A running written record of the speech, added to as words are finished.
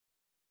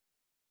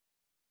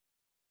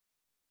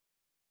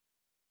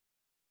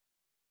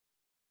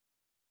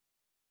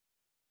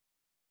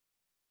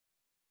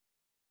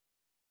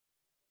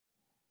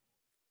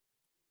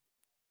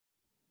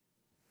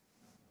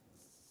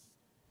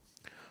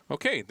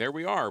Okay, there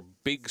we are.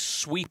 Big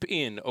sweep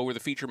in over the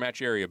feature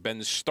match area.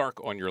 Ben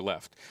Stark on your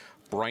left.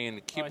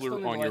 Brian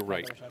Kibler on your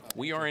right.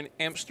 We are in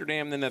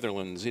Amsterdam, the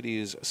Netherlands. It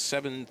is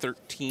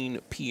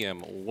 7:13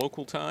 p.m.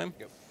 local time.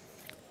 Yep.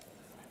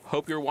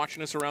 Hope you're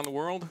watching us around the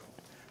world.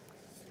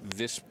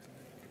 This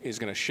is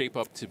going to shape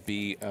up to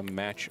be a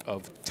match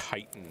of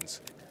titans.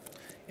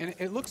 And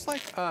it looks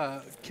like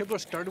Kibler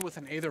started with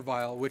an Aether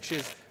Vial, which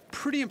is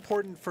pretty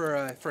important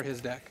for his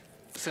deck,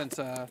 since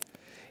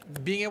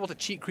being able to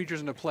cheat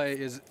creatures into play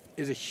is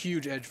a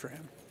huge edge for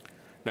him.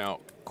 Now,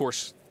 of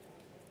course,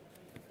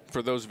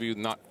 for those of you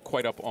not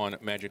quite up on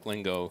Magic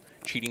lingo,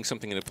 cheating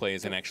something into play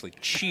isn't actually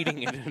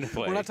cheating it into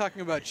play. We're not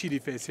talking about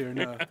cheaty face here,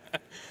 no.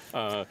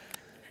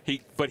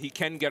 But he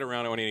can get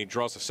around it when he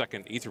draws a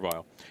second Aether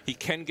Vial. He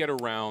can get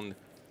around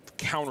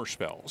counter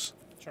spells.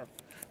 Sure.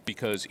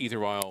 Because Aether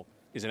Vial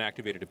is an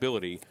activated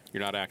ability,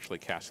 you're not actually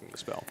casting the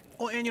spell.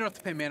 Well, and you don't have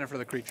to pay mana for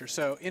the creature.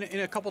 So in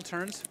a couple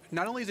turns,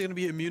 not only is he going to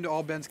be immune to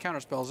all Ben's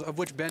counterspells, of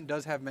which Ben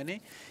does have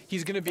many,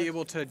 he's going to be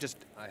able to just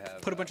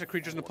put a bunch of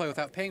creatures into play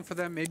without paying for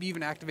them, maybe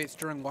even activate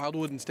Stirring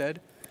Wildwood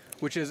instead,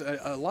 which is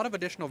a lot of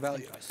additional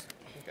value.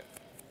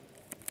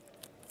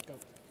 Okay.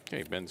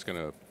 Okay, Ben's going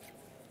to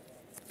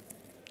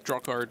draw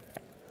a card,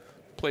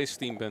 play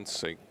Steam Bench,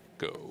 say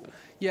go.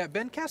 Yeah,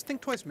 Ben cast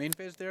Think Twice main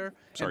phase there,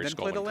 Sorry, and then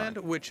played a Skull land,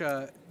 which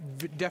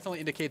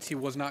definitely indicates he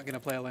was not going to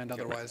play a land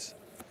otherwise.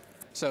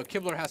 So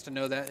Kibler has to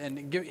know that,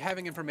 and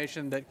having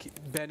information that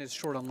Ben is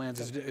short on lands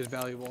is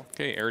valuable.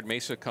 Okay, Arid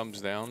Mesa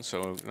comes down,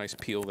 so nice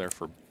peel there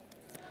for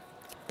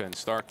Ben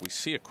Stark. We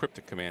see a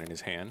Cryptic Command in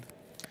his hand.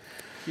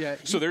 Yeah.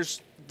 So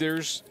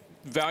there's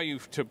value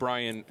to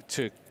Brian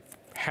to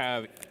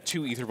have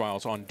two Aether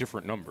Vials on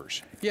different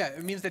numbers. Yeah,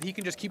 it means that he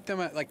can just keep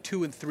them at like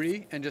 2 and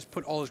 3 and just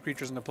put all his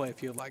creatures into play if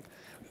he would like.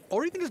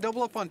 Or he can just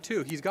double up on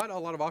 2. He's got a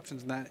lot of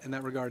options in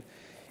that regard.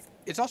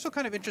 It's also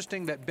kind of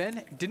interesting that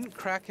Ben didn't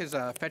crack his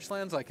fetch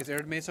lands like his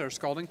Arid Mesa or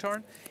Scalding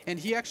Tarn, and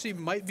he actually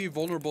might be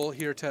vulnerable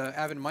here to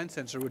Avid Mind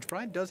Sensor, which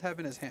Brian does have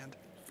in his hand.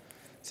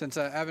 Since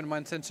Avid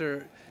Mind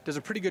Sensor does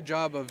a pretty good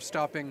job of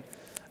stopping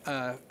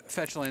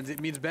fetch lands, it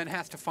means Ben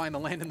has to find the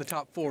land in the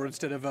top 4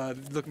 instead of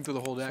looking through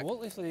the whole deck. So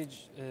Wiltleaf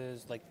Liege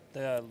is like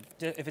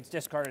if it's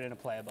discarded in a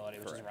play ability,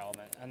 which is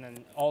irrelevant, and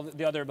then all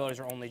the other abilities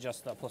are only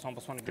just the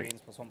 +1/+1 to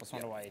greens,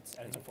 +1/+1 to whites,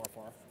 and it's a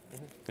 4/4.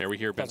 There we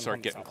hear Ben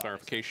Stark getting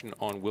clarification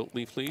on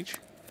Wiltleaf Liege.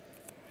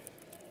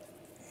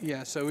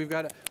 Yeah, so we've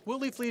got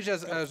Wiltleaf Liege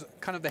as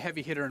kind of the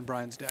heavy hitter in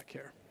Brian's deck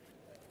here.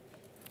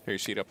 Here you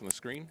see it up on the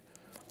screen.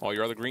 All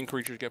your other green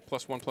creatures get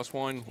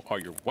 +1/+1. All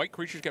your white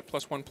creatures get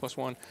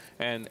 +1/+1.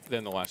 And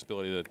then the last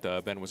ability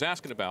that Ben was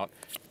asking about,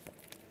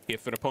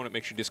 if an opponent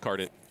makes you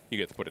discard it, you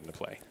get to put it into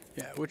play.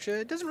 Yeah, which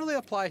doesn't really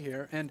apply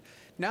here. And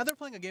now they're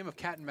playing a game of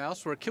cat and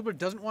mouse where Kibler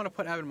doesn't want to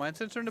put Avid Mind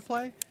Sensor into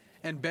play,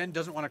 and Ben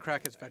doesn't want to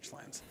crack his fetch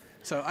lands.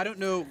 So I don't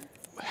know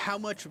how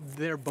much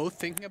they're both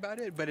thinking about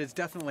it, but it's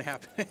definitely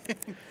happening.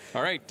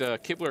 All right,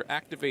 Kibler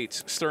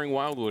activates Stirring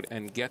Wildwood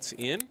and gets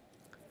in.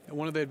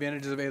 One of the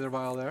advantages of Aether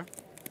Vial there. I'm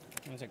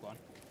going to take one.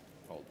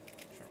 Hold.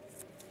 Sure.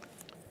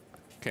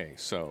 Okay,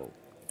 so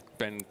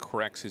Ben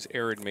corrects his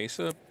Arid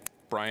Mesa.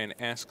 Brian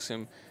asks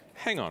him,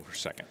 hang on for a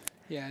second.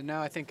 Yeah,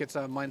 now I think it's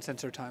Mind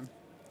Sensor time.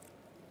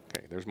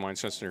 Okay, there's Mind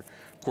Sensor.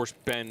 Of course,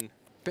 Ben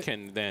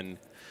can then...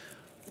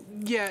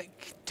 Yeah,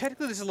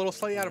 technically this is a little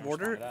slightly out of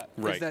order.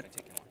 Right.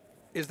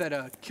 Is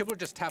that Kibler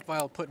just tap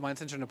Vial, put Mind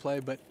Sensor into play,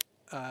 but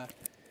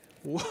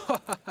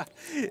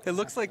it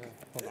looks like...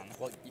 Hold on.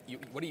 Well,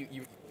 what do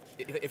you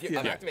if you're,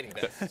 I'm activating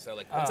this, so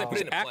like once I put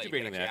it into play,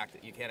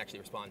 you can't actually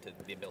respond to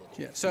the ability.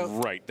 Yeah, so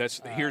right.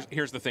 That's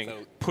here's the thing.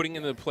 So, putting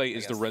into play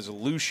is the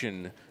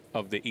resolution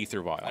of the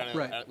Aether Vial.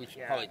 right. We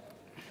should probably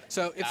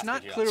so it's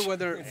not clear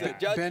whether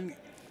Ben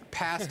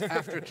passed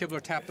after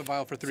Kibler tapped the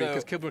Vial for 3,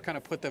 because Kibler kind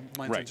of put the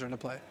Mind Sensor into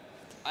play.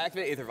 I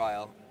activate Aether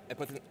Vial. I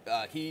put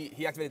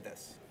he activated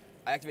this.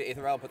 I activate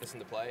Aether Vial, put this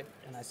into play,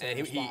 and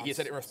he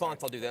said in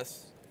response, I'll do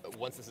this.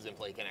 Once this is in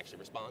play, he can't actually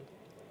respond.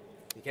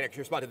 He can't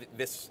actually respond to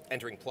this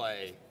entering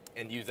play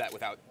and use that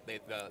without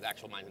the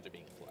actual Mind Sensor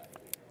being in play.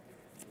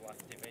 You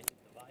activated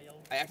the vial?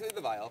 I activated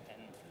the vial.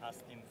 And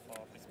asked him for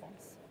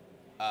response?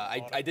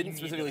 I didn't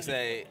specifically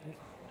say...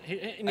 He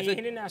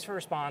didn't ask for a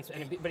response,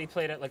 but he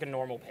played at like a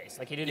normal pace.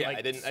 Like he didn't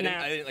I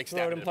didn't like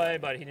throw it in play,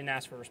 but he didn't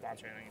ask for a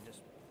response or anything. He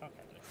just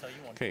So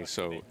you want Okay, to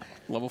so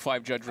level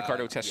 5 Judge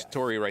Ricardo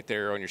Testatori right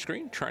there on your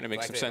screen, trying to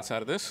make some sense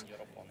out of this.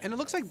 And it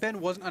looks like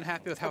Ben wasn't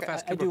unhappy with how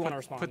fast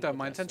Kibler put the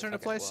Mind Sensor into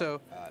play, so...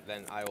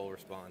 then I will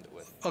respond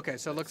with... Okay,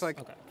 so it looks like...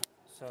 Okay.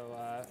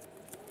 So,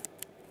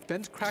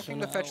 Ben's cracking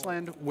the fetch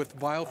land with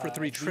Vial for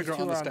 3 trigger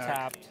on the stack.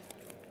 Untapped.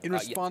 In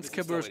response,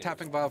 Kibler is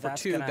tapping Vial for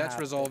 2. That's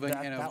resolving,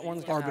 and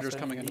Arbiter's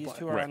coming into play. These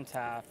 2 are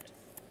untapped.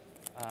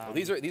 Well,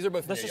 these are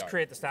both. Let's just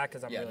create the stack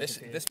because I'm really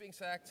confused. This being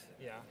sacked.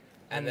 Yeah.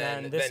 And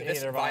then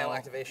this Vial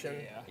activation.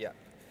 Yeah.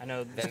 I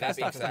know this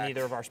stuff is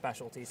neither of our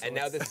specialties. So and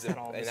now this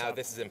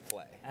is in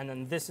play. And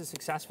then this is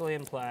successfully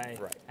in play.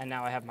 Right. And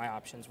now I have my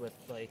options with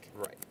like.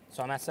 Right.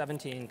 So I'm at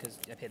 17 because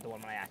I paid the one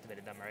when I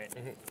activated them,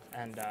 right?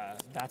 And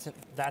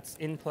that's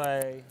in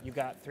play. You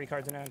got 3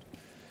 cards in hand.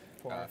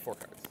 4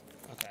 cards.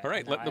 Okay. All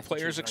right, let the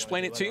players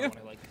explain it to you.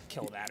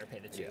 kill that or pay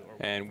the 2. Yeah. Or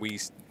And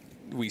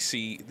we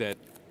see that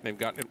they've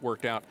gotten it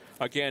worked out.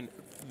 Again,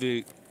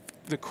 the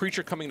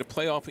creature coming to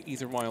play off of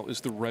Aether Vial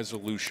is the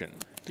resolution.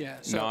 Yeah,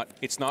 so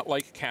It's not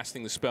like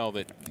casting the spell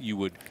that you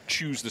would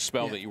choose the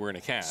spell Yeah. that you were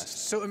going to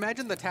cast. So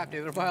imagine the tapped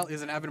Aether Vial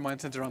is an Avid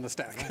Mind Sensor on the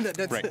stack.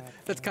 Right.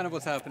 That's kind of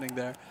what's happening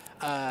there.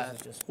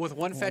 With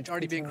one fetch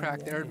already being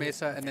cracked, the Arid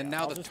Mesa, and then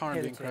now I'll the just Tarn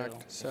pay the being 2,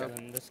 cracked. So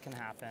then this can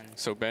happen.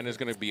 So Ben is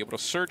going to be able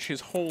to search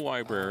his whole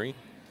library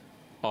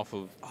off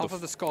of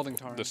the Scalding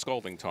Tarn. the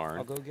Scalding Tarn,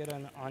 I'll go get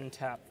an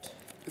untapped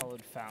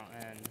Hallowed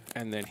Fountain.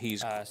 and then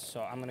he's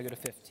So I'm going to go to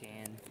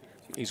 15.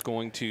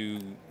 going to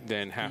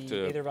then have The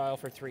to. Aether Vial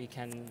for 3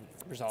 can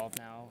resolve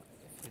now.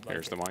 if you'd like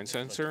There's the it. Mind Just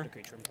look at Sensor. The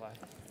creature in play.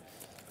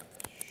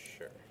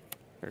 Sure.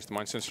 There's the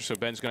Mind Sensor. So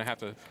Ben's going to have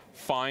to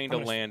find a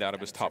I'm gonna land out of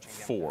his top search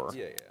again. 4,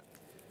 Yeah,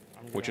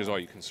 I'm which is gonna all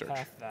you can search.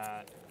 path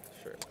that.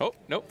 sure. Oh,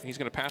 nope. He's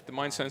going to path the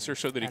Mind Sensor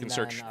so that he and can then,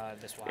 search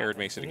this will Arid happen.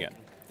 Mason So he again.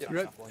 can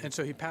Right. shuffle. And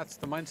so he paths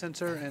the Mind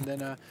Sensor, and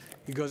then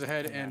he goes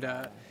ahead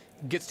and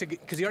gets to,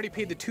 because he already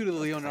paid the 2 to the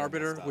Leon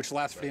Arbiter, which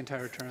lasts for the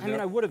entire turn. I mean,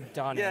 I would have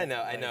done Yeah, it.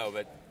 I know,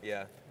 but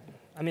yeah.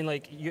 I mean,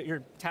 like,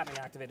 you're tapping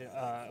activated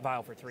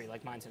Vial for 3,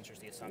 like Mind Sensor's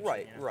the assumption.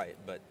 Right, you know? right,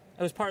 but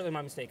It was partly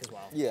my mistake as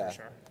well. Yeah. For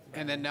sure.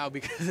 And then now,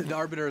 because the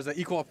Arbiter is an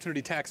equal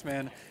opportunity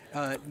taxman,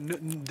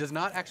 does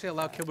not actually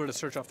allow Kibler to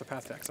search off the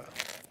path to exile.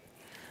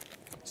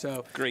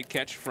 So Great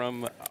catch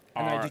from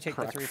And I our do take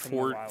the correct 3 from the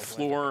wild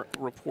floor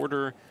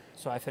reporter,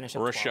 So I finish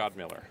at Rashad 12.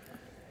 Miller.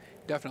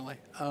 definitely.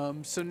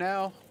 So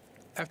now,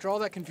 after all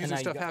that confusing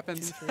And now you stuff got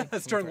happens, 2, 3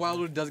 Stirring from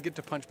Wildwood does get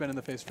to punch Ben in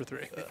the face for 3.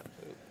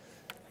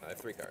 I have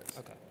 3 cards.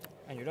 Okay.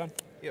 And you're done?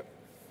 Yep.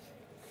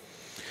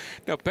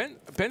 Now,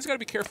 Ben's got to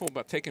be careful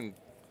about taking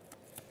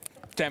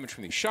damage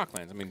from these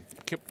shocklands. I mean,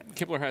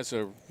 Kibler has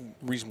a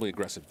reasonably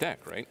aggressive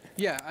deck, right?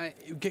 Yeah,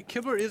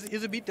 Kibler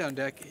is a beatdown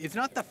deck. It's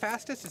not the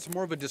fastest. It's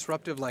more of a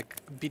disruptive like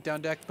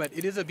beatdown deck, but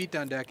it is a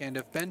beatdown deck. And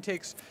if Ben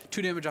takes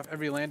 2 damage off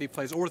every land he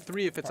plays, or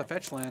 3 if it's a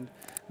fetch land,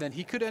 then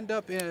he could end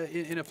up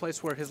in a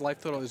place where his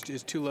life total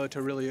is too low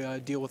to really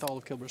deal with all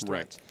of Kibler's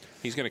threats. Right.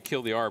 He's going to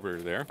kill the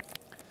Arbiter there.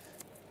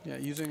 Yeah,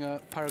 using a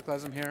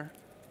Pyroclasm here.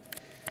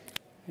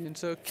 And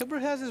so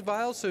Kibler has his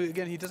vials, so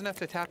again, he doesn't have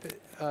to tap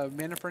it,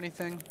 mana for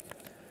anything.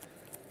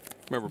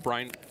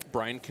 Remember,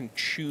 Brian can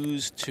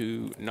choose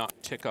to not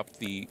tick up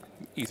the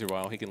Aether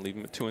Vial. He can leave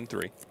him at 2 and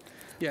 3.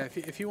 Yeah,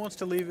 if he wants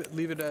to leave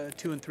it at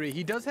 2 and 3.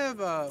 He does have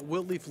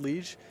Wilt Leaf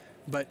Liege,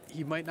 but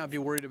he might not be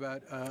worried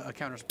about a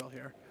counterspell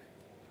here.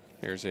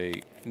 There's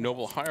a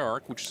Noble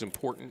Hierarch, which is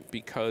important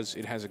because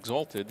it has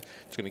Exalted.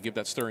 It's going to give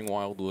that Stirring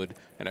Wildwood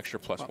an extra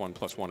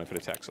 +1/+1 if it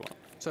attacks alone.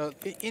 So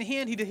in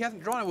hand, he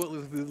hasn't drawn a Wilt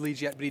Leaf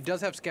Liege yet, but he does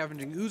have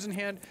Scavenging Ooze in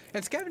hand.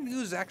 And Scavenging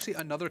Ooze is actually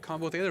another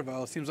combo with Aether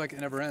Vial. It seems like it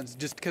never ends,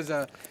 just because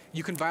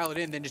you can vial it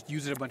in, then just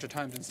use it a bunch of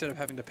times instead of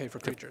having to pay for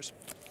creatures.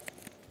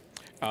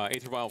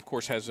 Aether Vial, of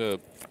course, has a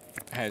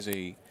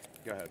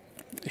Go ahead.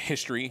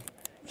 history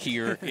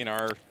here in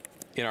our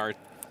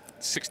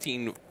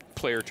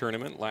 16-player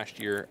tournament last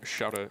year.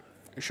 Shota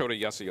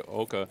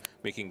Yasuoka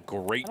making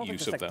great I don't think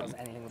use this of deck them does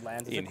anything with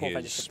lands. Is in it cool if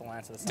I just his hit the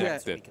lands to the deck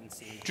side so we that can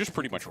see? just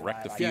pretty much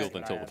wrecked the Yeah. field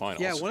until the finals.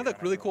 Yeah, one of the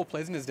really cool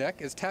plays in his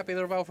deck is tap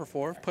Aether Vial for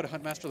 4, put a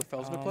Huntmaster of the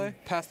Fells into play,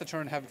 pass the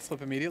turn, have it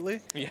flip immediately,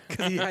 Yeah.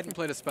 because he hadn't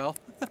played a spell.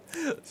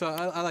 So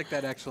I like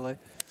that, actually.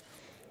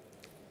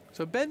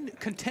 So Ben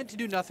content to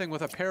do nothing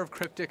with a pair of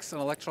Cryptics, an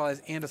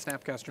Electrolyze, and a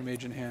Snapcaster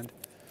Mage in hand,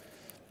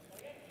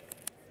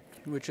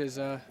 which is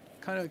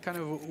kind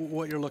of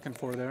what you're looking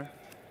for there.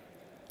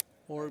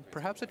 Or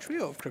perhaps a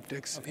trio of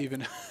Cryptics,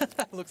 even.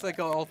 Looks like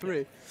all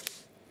 3.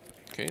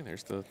 Okay,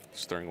 there's the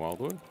Stirring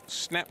Wildwood.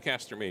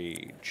 Snapcaster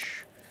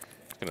Mage.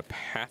 He's going to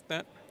path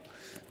that.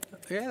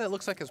 Yeah, that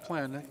looks like his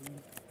plan.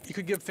 You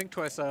could give Think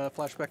Twice a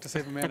flashback to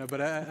save a mana,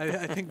 but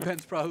I think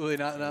Ben's probably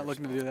not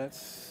looking to do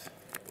that.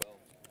 Well,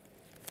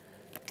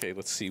 Okay,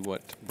 let's see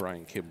what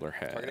Brian Kibler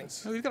Targeting?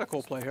 has. Oh, he's got a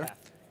cool play here.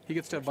 He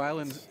gets to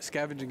Violin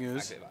Scavenging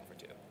Ooze. activate Vial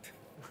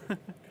for 2.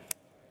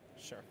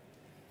 Sure.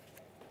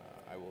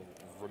 I will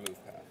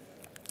remove path.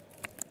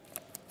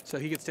 So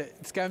he gets to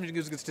Scavenging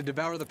Ooze gets to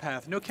devour the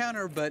path. No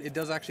counter, but it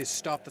does actually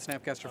stop the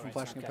Snapcaster from Alright,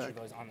 flashing it Snapcaster back.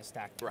 goes on the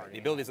stack. Right, the targeting.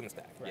 ability's in the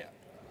stack. Right.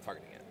 Yeah,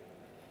 targeting it.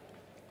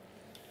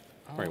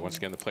 Right, once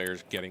again, the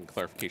players getting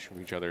clarification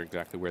from each other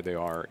exactly where they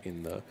are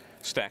in the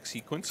stack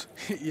sequence.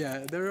 Yeah,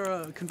 there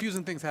are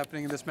confusing things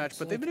happening in this match,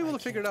 but they've been able to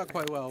figure it out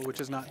quite well, which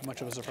is not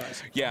much of a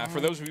surprise. Yeah, for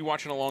those of you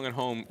watching along at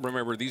home,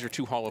 remember, these are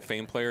 2 Hall of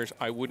Fame players.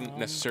 I wouldn't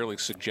necessarily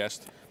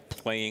suggest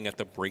playing at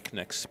the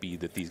breakneck speed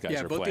that these guys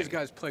Yeah, are both playing. these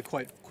guys play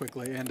quite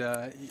quickly, and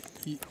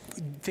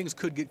things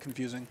could get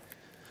confusing.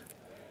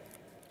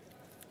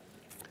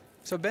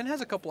 So Ben has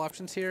a couple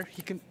options here.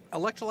 He can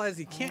Electrolyze.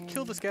 He can't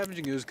kill the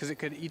Scavenging Ooze because it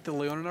could eat the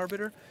Leonin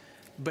Arbiter,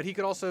 but he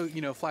could also,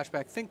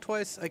 flashback Think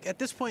Twice. Like at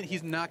this point,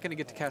 he's not going to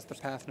get to cast the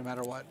path no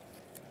matter what.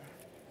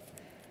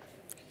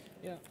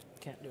 Yeah,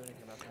 can't do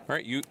anything about that. All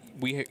right,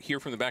 we hear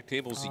from the back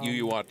tables that Yu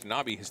Yu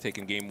Watanabe has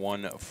taken game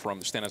 1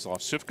 from Stanislav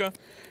Sivka,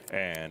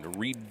 and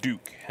Reed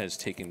Duke has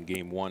taken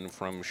game 1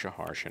 from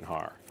Shahar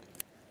Shinhar.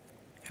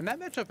 And that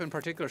matchup in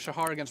particular,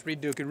 Shahar against Reed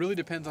Duke, it really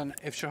depends on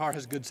if Shahar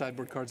has good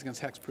sideboard cards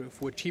against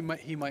Hexproof, which he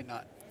might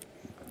not.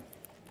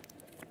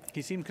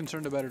 He seemed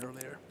concerned about it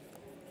earlier.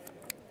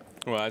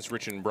 Well, as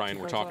Rich and Brian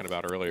were talking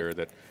about earlier,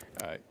 that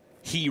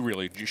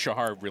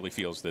Shahar really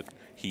feels that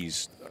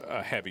he's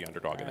a heavy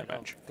underdog in that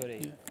match.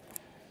 Goody.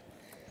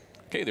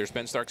 Okay, there's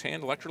Ben Stark's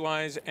hand,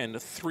 Electrolyze,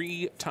 and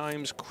 3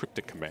 times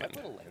Cryptic Command.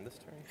 Put a land this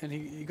turn. And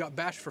he got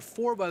bashed for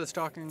 4 by the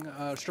stalking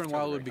Stirring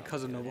Wildwood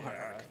because of Noble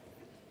Hierarch.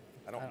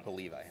 I don't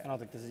believe I have. I don't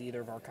think this is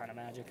either of our kind of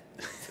magic.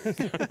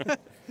 I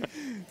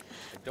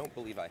don't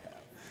believe I have.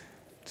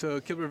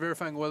 So Kibler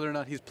verifying whether or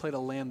not he's played a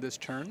land this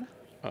turn.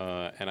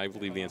 And I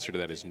believe the answer to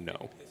that is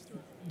no.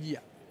 Yeah.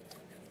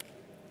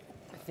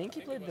 I think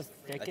he played the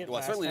Thicket Well, I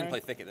last certainly turn. didn't play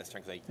Thicket this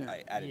turn because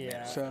I added Yeah,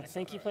 mana. So- I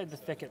think he played the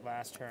Thicket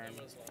last turn.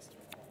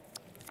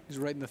 He's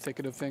right in the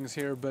thicket of things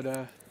here, but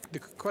the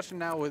question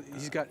now,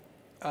 he's got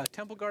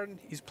Temple Garden.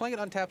 He's playing it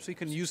untapped, so he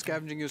can use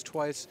Scavenging Ooze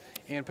twice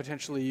and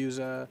potentially use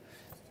the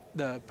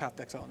Path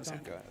to Exile in his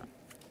hand. Go ahead.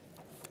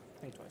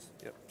 Think twice.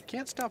 Yep.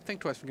 Can't stop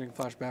Think Twice from getting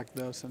flashed back,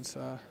 though, since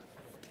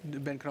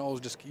Ben can always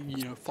just,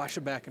 flash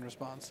it back in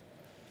response.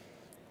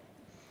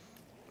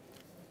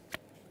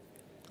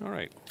 All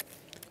right.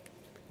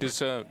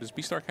 Does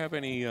B-Stark have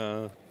any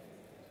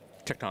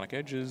Tectonic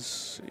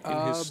Edges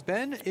in his...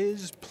 Ben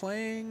is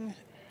playing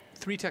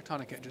 3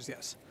 Tectonic Edges,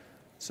 yes.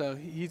 So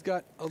he's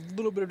got a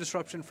little bit of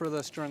disruption for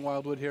the Stirring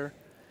Wildwood here.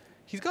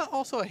 He's got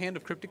also a hand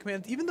of Cryptic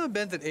Commands. Even though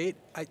Ben's at 8,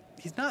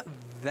 he's not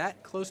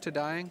that close to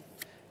dying.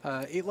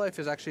 8 life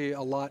is actually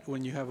a lot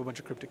when you have a bunch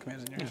of Cryptic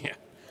Commands in your hand. Yeah.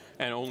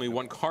 And only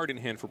 1 card in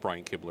hand for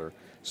Brian Kibler.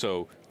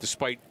 So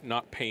despite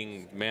not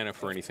paying mana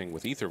for anything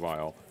with Aether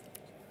Vial,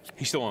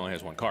 he still only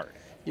has 1 card.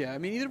 Yeah, I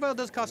mean, Aether Vial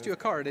does cost you a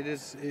card.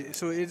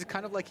 So it's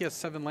kind of like he has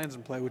 7 lands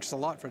in play, which is a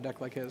lot for a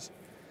deck like his.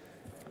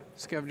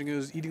 Scavenging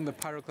Ooze, eating the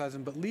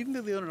Pyroclasm, but leaving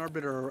the Leonin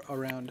Arbiter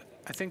around.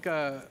 I think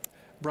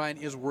Brian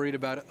is worried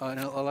about an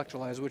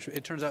Electrolyze, which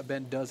it turns out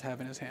Ben does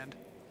have in his hand.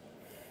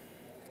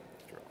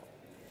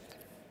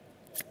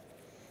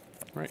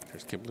 All right,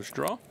 there's Kibler's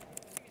draw.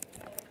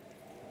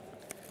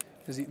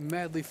 As he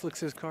madly flicks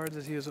his cards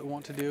as he is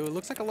wont to do. It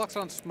looks like a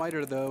Luxon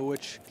Smiter, though,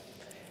 which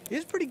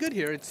is pretty good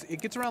here.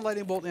 It gets around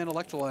Lightning Bolt and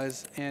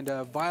Electrolyze, and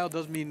Vial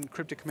does mean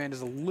Cryptic Command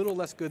is a little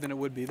less good than it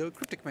would be, though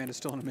Cryptic Command is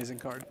still an amazing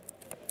card.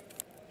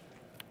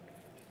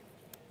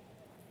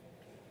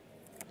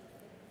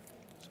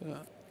 So,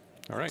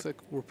 All right. looks like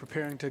we're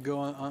preparing to go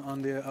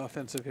on the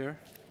offensive here.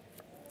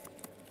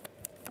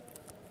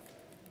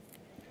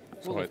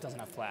 So Wolf doesn't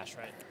have flash,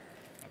 right?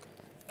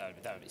 Okay.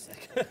 That would be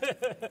sick.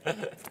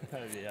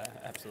 That would be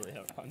absolutely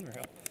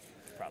unreal.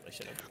 Probably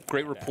should have.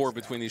 Great rapport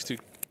between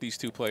these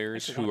two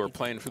players who are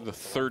playing for the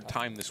 3rd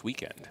time this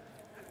weekend.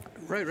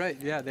 Right.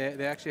 Yeah,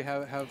 they actually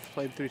have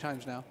played 3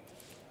 times now.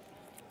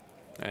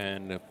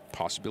 And a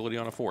possibility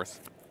on a 4th,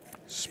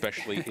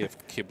 especially if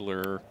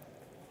Kibler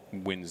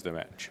wins the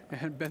match.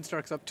 And Ben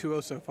Stark's up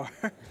 2-0 so far.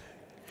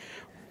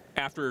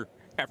 After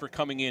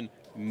coming in,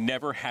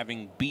 never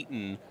having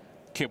beaten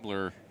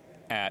Kibler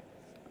at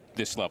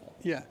this level.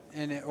 Yeah,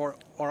 and or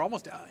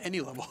almost any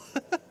level.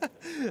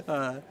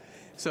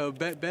 So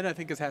Ben, I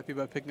think, is happy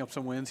about picking up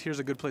some wins. Here's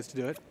a good place to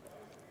do it.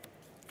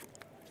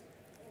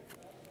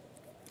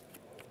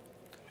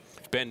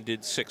 Ben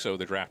did 6-0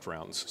 the draft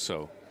rounds,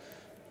 so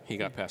he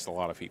got past a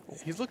lot of people.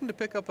 He's looking to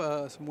pick up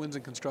some wins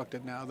in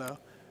Constructed now, though.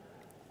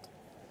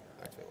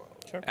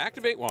 Sure.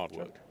 Activate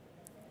Wildwood.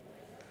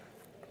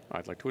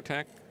 I'd like to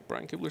attack,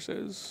 Brian Kibler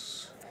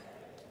says.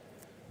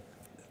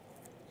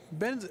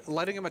 Ben's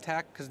letting him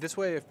attack, because this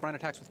way, if Brian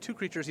attacks with 2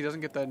 creatures, he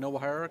doesn't get the Noble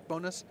Hierarch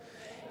bonus.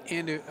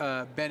 And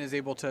Ben is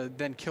able to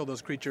then kill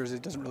those creatures.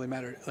 It doesn't really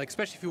matter. Like,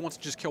 especially if he wants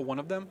to just kill one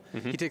of them,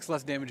 he takes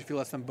less damage if he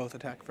lets them both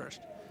attack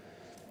first.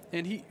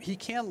 And he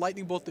can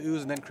Lightning Bolt the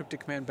Ooze and then Cryptic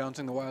Command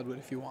bouncing the Wildwood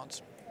if he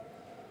wants.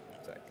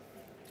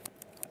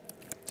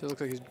 So it looks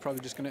like he's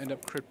probably just going to end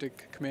up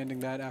Cryptic Commanding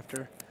that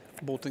after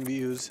bolting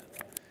the Ooze.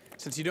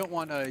 Since you don't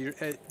want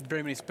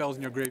very many spells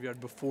in your graveyard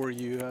before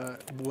you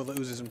while the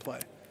Ooze is in play.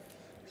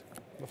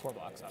 Before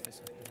blocks,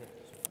 obviously.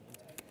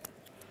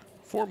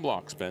 4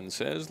 blocks, Ben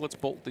says. Let's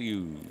bolt the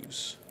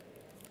Ooze.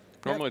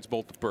 Normally it's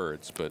bolt the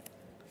birds, but...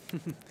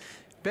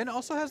 Ben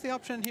also has the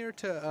option here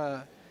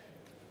to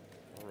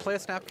play a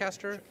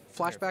Snapcaster,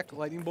 flashback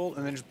Lightning Bolt,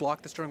 and then just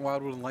block the Stirring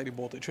Wildwood and Lightning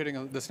Bolt, trading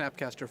the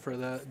Snapcaster for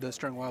the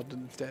Stirring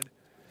Wildwood instead.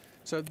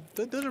 So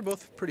those are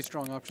both pretty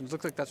strong options.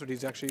 Looks like that's what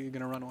he's actually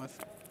going to run with.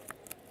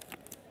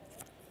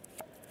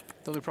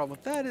 The only problem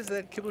with that is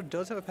that Kibler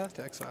does have a Path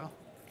to Exile.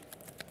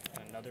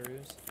 And another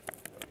Ooze.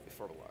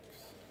 Before blocks.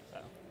 Oh.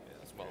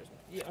 Well,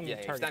 Yeah, I mean,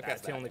 yeah, target Snapcast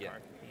that's the that, only yeah.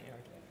 card. Yeah.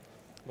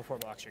 Before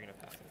blocks, you're going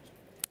to pass it.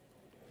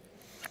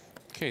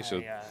 Okay,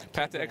 so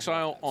Path to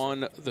Exile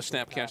on the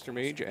Snapcaster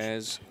Mage,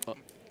 as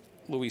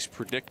Luis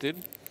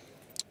predicted.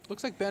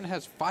 Looks like Ben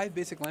has 5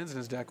 basic lands in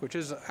his deck, which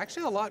is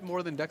actually a lot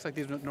more than decks like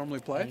these normally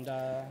play.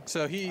 And,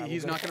 so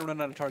he's not going to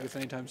run out of targets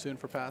anytime soon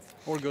for Path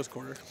or Ghost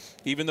Quarter.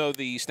 Even though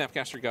the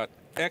Snapcaster got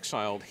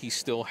exiled, he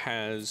still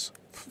has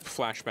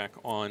flashback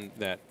on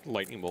that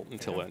Lightning Bolt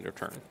until end of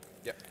turn.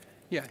 Yep.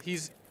 Yeah,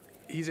 he's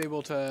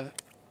able to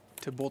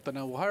bolt the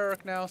Noble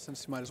Hierarch now,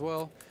 since he might as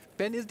well.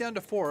 Ben is down to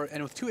 4,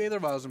 and with 2 Aether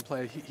Vials in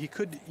play, he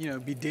could,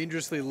 be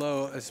dangerously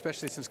low,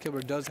 especially since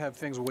Kibler does have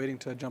things waiting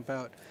to jump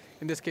out.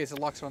 In this case, it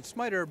locks it on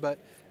Smiter, but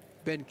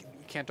Ben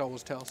can't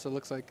always tell, so it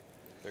looks like...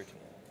 13.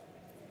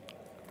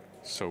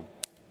 So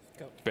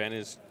Go. Ben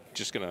is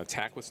just going to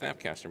attack with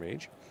Snapcaster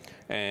Mage.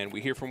 And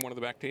we hear from one of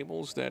the back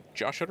tables that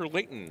Josh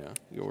Utter-Layton,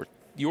 your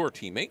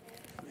teammate,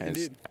 has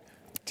Indeed.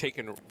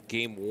 taken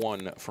game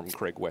 1 from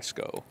Craig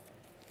Wesco. All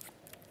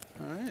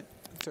right.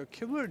 So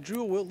Kibler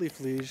drew a Wiltleaf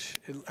Liege,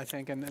 I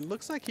think, and it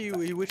looks like he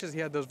wishes he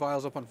had those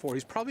Vials up on 4.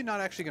 He's probably not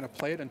actually going to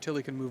play it until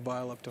he can move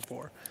Vial up to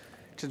 4,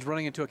 since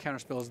running into a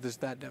counterspell is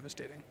that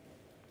devastating.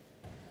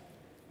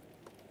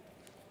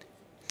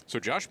 So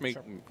Josh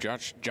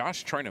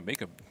trying to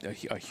make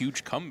a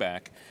huge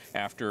comeback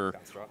after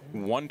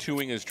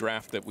 1-2ing his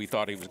draft that we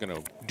thought he was going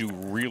to do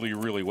really,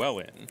 really well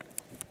in.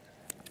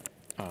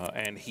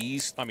 And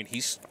he's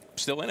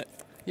still in it.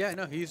 Yeah,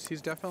 no,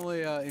 he's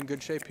definitely in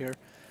good shape here.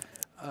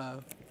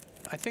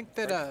 I think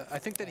that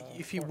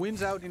if he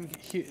wins out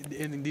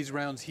in these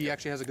rounds, he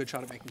actually has a good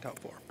shot at making top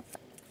 4.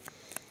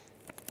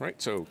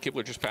 Right. So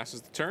Kibler just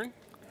passes the turn,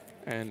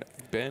 and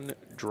Ben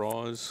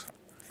draws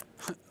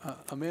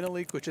a Mana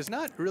Leak, which is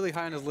not really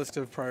high on his list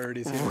of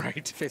priorities here.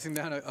 Right. Facing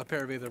down a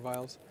pair of Aether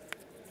Vials.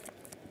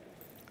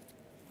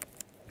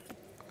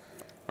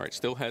 All right.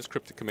 Still has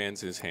Cryptic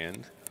Commands in his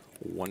hand.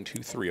 1,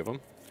 2, 3 of them.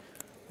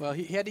 Well,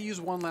 he had to use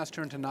one last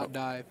turn to not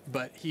die,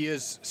 but he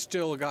has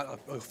still got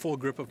a full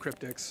grip of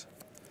Cryptics.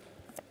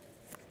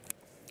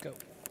 Go.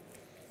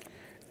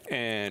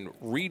 And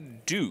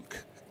Reed Duke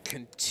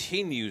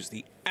continues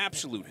the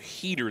absolute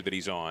heater that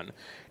he's on,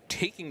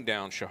 taking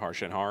down Shahar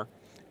Shenhar.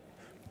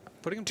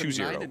 Putting him to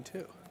 2-0.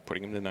 9-2.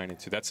 Putting him to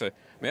 9-2. That's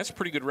a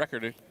pretty good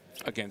record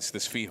against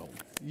this field.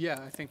 Yeah,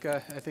 I think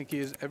he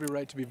has every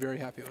right to be very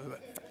happy with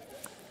it.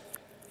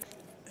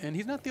 And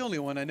he's not the only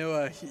one. I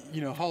know,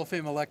 Hall of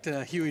Fame elect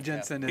Huey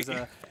Jensen is,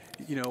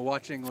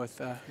 watching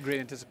with great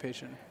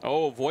anticipation.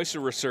 Oh, Voice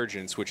of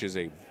Resurgence, which is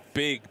a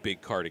big,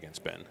 big card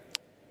against Ben.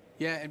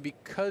 Yeah, and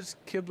because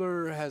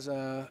Kibler has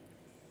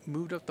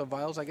moved up the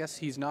Vials, I guess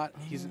he's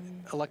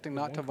electing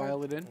not to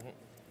Vial it in.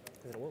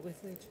 Is it a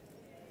Wiltleaf Liege?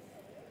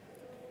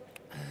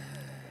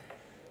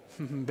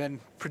 Ben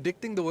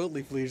predicting the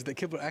Wiltleaf Liege that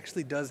Kibler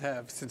actually does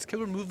have, since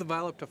Kibler moved the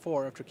Vial up to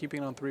 4 after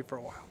keeping it on 3 for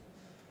a while.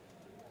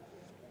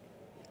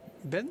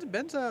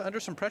 Ben's under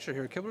some pressure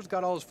here. Kibler's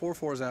got all his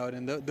 4/4s out,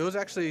 and those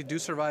actually do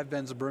survive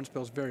Ben's burn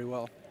spells very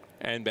well.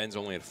 And Ben's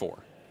only at 4.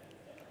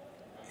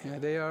 Yeah,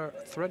 they are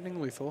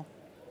threatening lethal.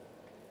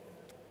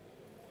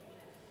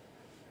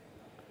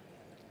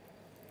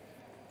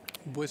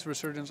 Voice of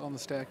Resurgence on the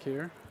stack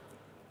here.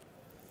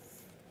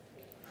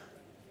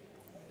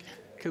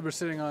 Kibler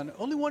sitting on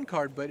only 1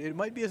 card, but it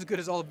might be as good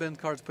as all of Ben's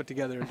cards put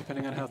together,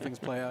 depending on how things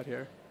play out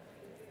here.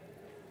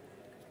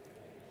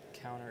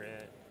 Counter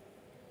it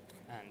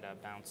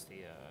and bounce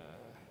the.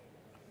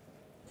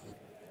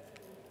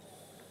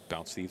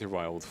 Bounce the Ether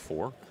Vial with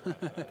 4. I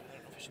don't know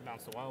if I should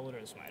bounce the Wildwood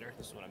or the Smiter.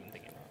 This is what I've been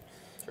thinking about.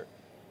 Sure.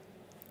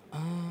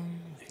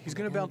 He's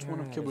going to bounce one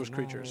of Kibler's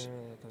creatures.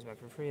 It comes back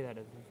for free. That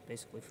is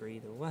basically free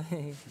either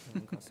way.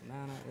 Doesn't cost a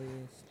mana at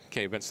least.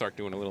 Okay, Ben start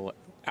doing a little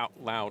out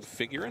loud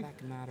figuring. That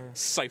can matter.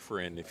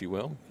 Ciphering, if you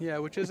will. Yeah,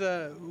 which is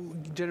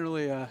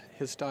generally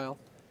his style.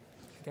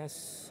 I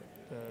guess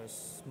the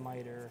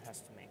Smiter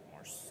has to make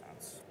more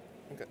sense.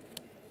 Okay.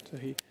 So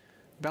he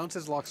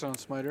bounces, locks on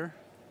Smiter.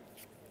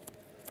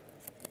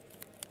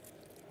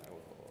 I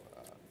will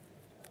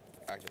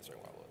activate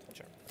Stirring Wildwood.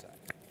 Sure. Attack.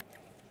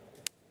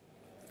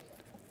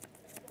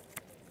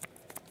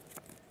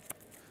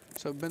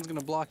 So Ben's going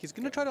to block. He's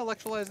going to try to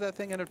electrolyze that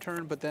thing end of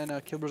turn, but then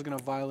Kibler's going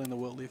to Vial in the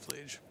Wiltleaf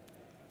Liege.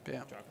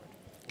 Bam.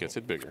 Gets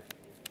it bigger.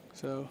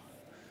 So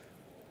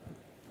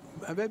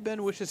I bet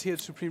Ben wishes he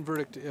had Supreme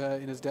Verdict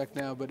in his deck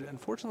now, but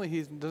unfortunately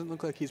he doesn't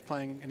look like he's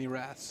playing any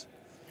Wraths.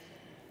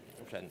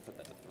 I'm trying to put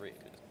that to 3.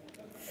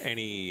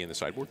 Any in the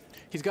sideboard?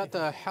 He's got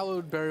the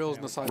Hallowed Burials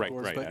in the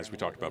sideboards, Right, but, as we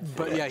talked about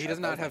before. but yeah, he does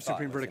not have That's my thought,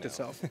 Supreme Verdict you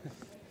know. itself.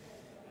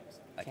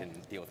 I can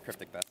deal with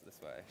Cryptic best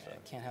this way. So.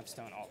 Can't have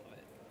stone all of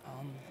it.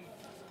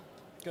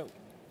 Go.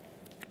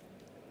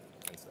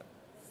 Instead.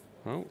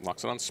 Oh,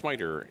 locks it on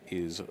Smiter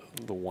is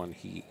the one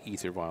he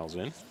Ether Vials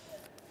in.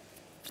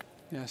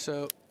 Yeah,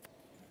 so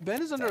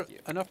Ben is under Thank you.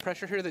 enough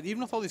pressure here that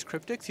even with all these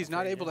Cryptics, he's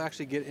not able to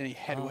actually get any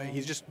headway.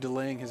 He's just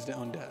delaying his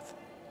own death.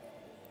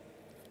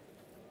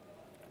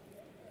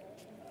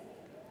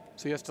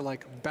 So he has to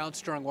bounce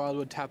Strong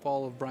Wildwood, tap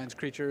all of Brian's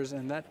creatures,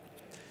 and that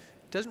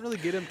doesn't really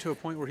get him to a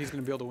point where he's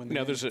going to be able to win the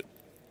Now game.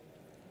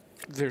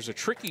 there's a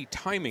tricky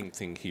timing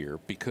thing here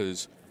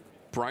because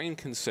Brian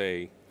can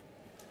say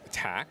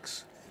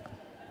attacks,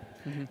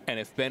 and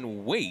if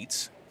Ben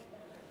waits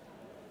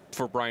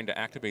for Brian to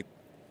activate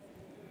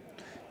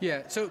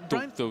Yeah, so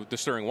Brian, the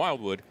Stirring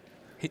Wildwood,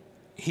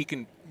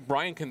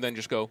 Brian can then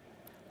just go,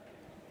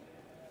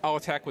 I'll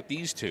attack with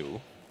these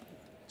 2,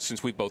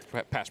 since we both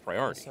passed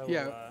priority. So,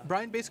 yeah,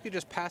 Brian basically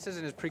just passes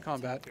in his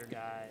pre-combat, your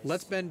guys.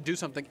 lets Ben do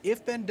something.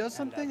 If Ben does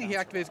And, something, he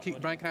bounce activates.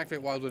 Wildwood. Brian can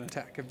activate Wildwood and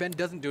attack. If Ben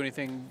doesn't do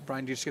anything,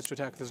 Brian just gets to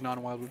attack with his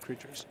non-Wildwood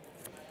creatures.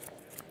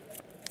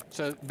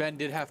 So Ben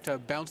did have to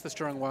bounce the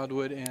Stirring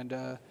Wildwood and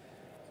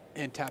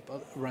tap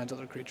Ryan's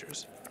other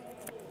creatures.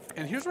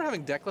 And here's where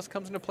having Deckless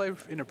comes into play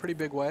in a pretty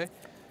big way.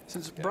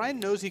 Since Brian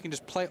knows he can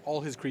just play all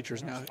his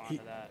creatures now,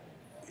 it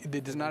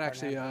does not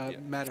actually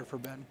matter for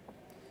Ben.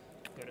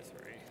 Go to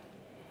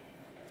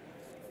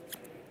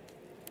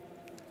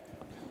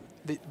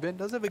 3. Ben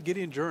does have a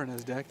Gideon Jur in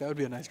his deck. That would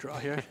be a nice draw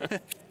here. So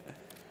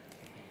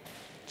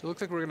it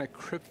looks like we're going to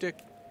Cryptic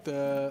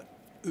the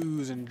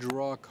Ooze and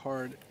draw a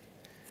card.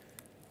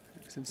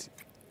 Since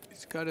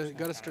he's got to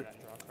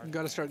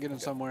start getting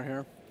somewhere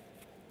here.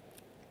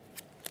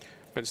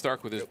 Ben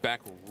Stark with his back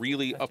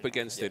really up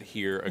against it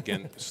here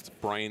against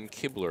Brian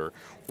Kibler.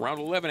 Round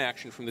 11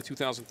 action from the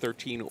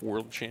 2013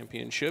 World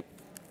Championship.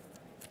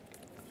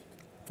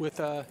 With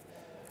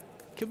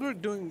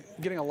Kibler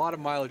getting a lot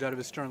of mileage out of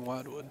his Stirring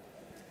Wildwood.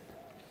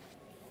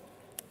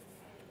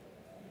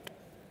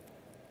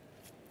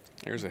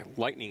 There's a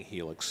Lightning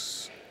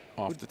Helix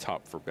off the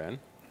top for Ben.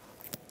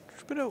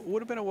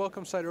 Would have been a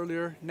welcome sight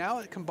earlier. Now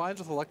it combines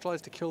with Electrolyze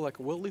to kill like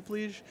a Wilt Leaf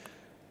Liege,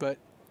 and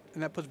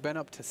that puts Ben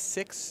up to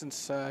 6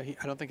 since I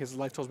don't think his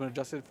life tool's been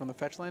adjusted from the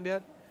fetch land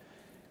yet.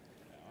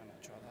 I'm going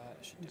to draw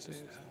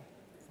that.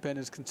 Ben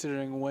is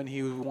considering when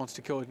he wants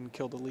to kill it and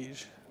kill the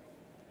Liege.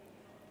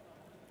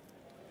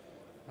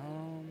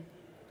 1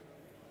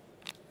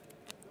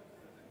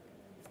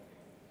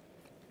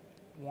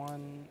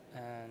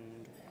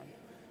 and 1.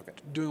 Okay.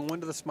 Doing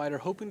 1 to the Smiter,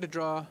 hoping to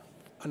draw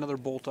another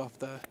bolt off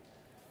the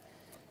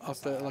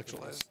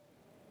Electrolyze.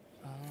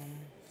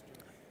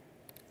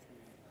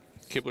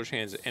 Kibler's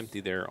hands empty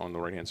there on the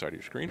right-hand side of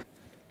your screen.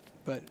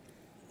 But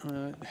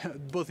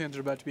both hands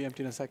are about to be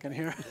empty in a second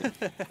here.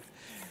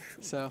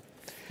 So,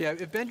 yeah,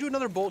 if Ben drew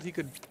another bolt, he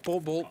could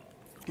bolt,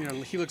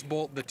 Helix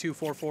bolt the 2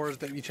 4/4s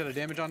that each had a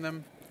damage on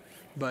them.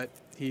 But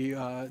he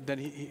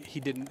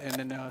didn't,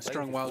 and then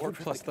Stirring Wildwood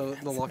plus the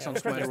Lockstone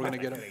Smiter, we're going to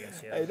get him.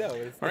 I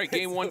know. All right,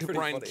 game 1 to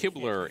Brian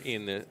Kibler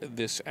in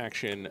this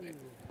action.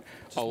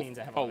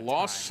 A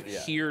loss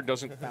here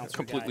doesn't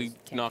completely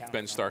knock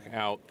Ben Stark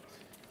out.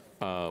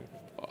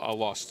 A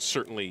loss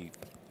certainly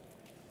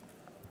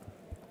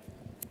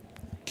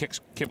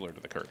kicks Kibler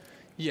to the curb.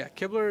 Yeah,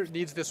 Kibler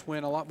needs this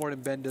win a lot more than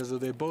Ben does, though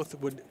they both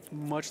would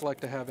much like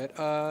to have it.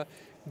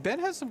 Ben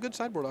has some good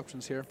sideboard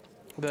options here.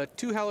 The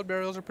 2 Hallowed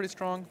Burials are pretty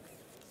strong.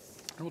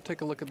 And we'll take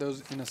a look at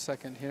those in a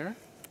second here.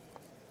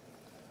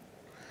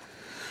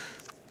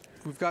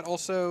 We've got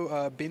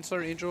also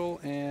Baneslayer Angel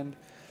and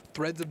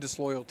Threads of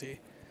Disloyalty.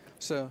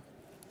 So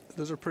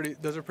those are pretty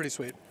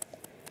sweet.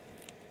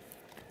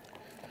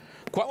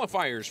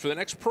 Qualifiers for the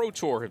next Pro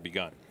Tour have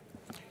begun.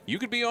 You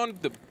could be on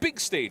the big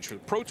stage for the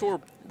Pro Tour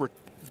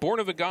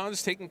Born of the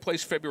Gods, taking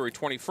place February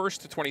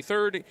 21st to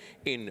 23rd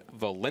in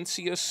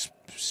Valencia,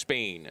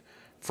 Spain.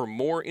 For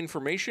more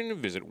information,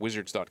 visit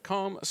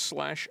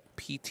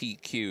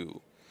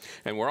wizards.com/PTQ.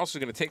 And we're also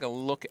going to take a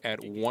look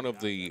at one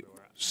of the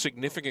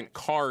significant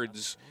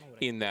cards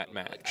in that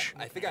match.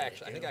 I think I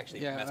actually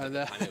messed up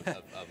the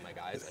time of my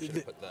guys. I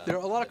should've put there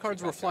are a lot of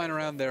cards were flying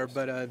around there,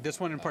 but this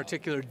one in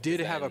particular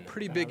did have a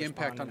pretty big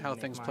impact on how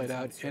things played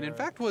out, and in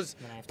fact was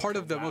part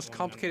of the most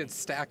complicated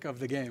stack of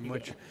the game,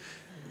 which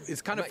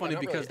is kind of funny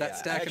because that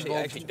stack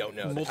involved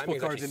multiple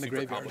cards in the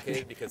graveyard.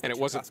 And it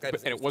wasn't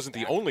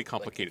the only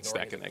complicated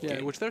stack in that game.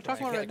 Yeah, which they're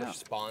talking about right now.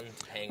 All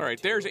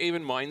right, there's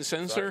Aven Mind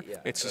Sensor.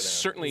 It's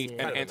certainly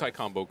an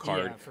anti-combo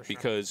card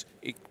because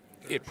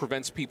it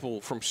prevents people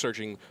from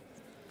searching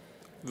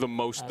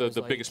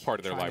the biggest part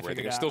of their library.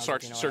 They can still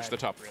search the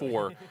top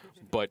 4,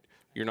 but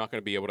you're not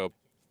going to be able to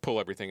pull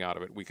everything out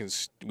of it. We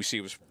see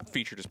it was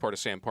featured as part of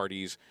Sam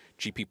Party's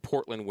GP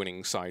Portland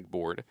winning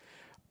sideboard.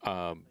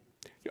 I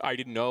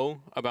didn't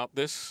know about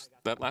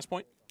that last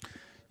point.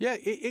 Yeah,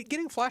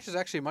 getting Flash is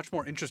actually much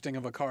more interesting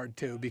of a card,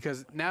 too,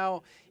 because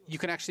now you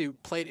can actually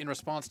play it in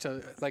response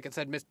to, like I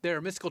said, there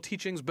are mystical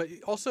teachings, but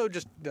also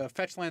just the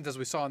fetch lands as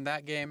we saw in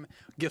that game,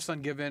 Gifts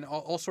Ungiven,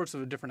 all sorts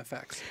of different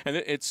effects. And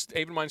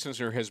Aven Mind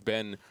Sensor has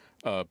been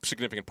a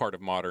significant part of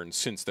Modern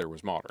since there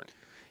was Modern.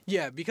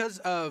 Yeah, because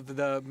of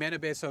the mana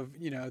base of,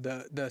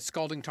 the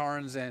Scalding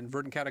Tarns and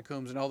Verdant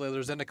Catacombs and all the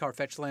other Zendikar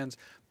fetch lands,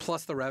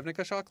 plus the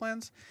Ravnica shock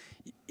lands,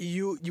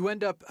 you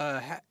end up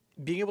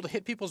being able to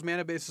hit people's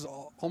mana bases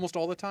almost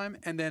all the time,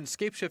 and then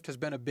Scapeshift has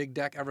been a big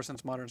deck ever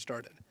since Modern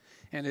started.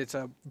 And it's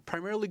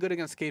primarily good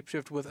against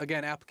Scapeshift with,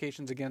 again,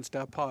 applications against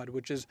Pod,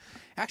 which is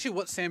actually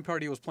what Sam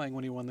Party was playing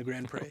when he won the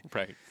Grand Prix.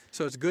 Right.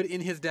 So it's good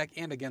in his deck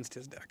and against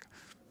his deck.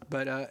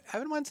 But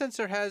Aven Mind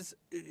Sensor has,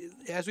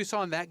 as we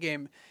saw in that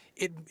game,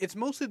 it's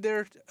mostly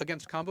there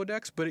against combo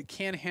decks, but it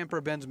can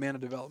hamper Ben's mana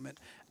development.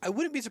 I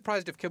wouldn't be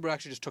surprised if Kibler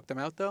actually just took them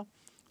out, though,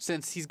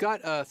 since he's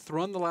got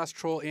Thrun the Last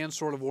Troll and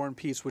Sword of War and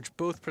Peace, which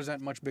both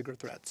present much bigger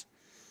threats.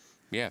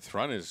 Yeah,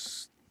 Thrun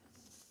is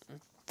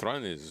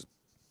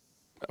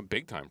a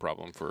big-time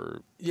problem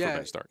for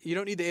Ben Stark. You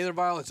don't need the Aether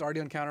Vial. It's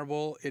already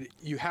uncounterable.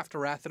 You have to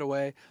Wrath it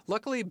away.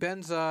 Luckily,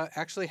 Ben's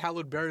actually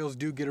Hallowed Burials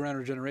do get around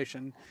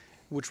regeneration,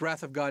 which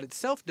Wrath of God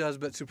itself does,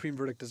 but Supreme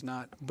Verdict does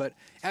not. But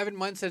Aven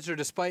Mind Sensor,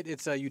 despite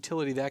its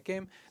utility that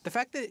game, the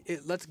fact that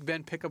it lets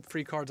Ben pick up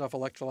free cards off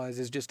Electrolyze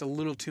is just a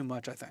little too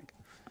much, I think.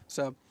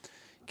 So,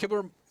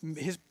 Kibler,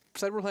 his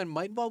sideboard plan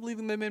might involve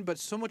leaving them in, but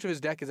so much of his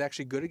deck is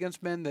actually good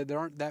against Ben that there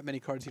aren't that many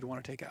cards he'd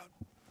want to take out.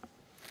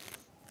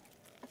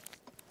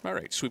 All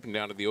right, sweeping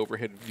down to the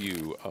overhead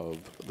view of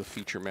the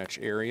feature match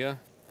area.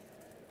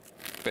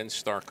 Ben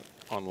Stark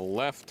on the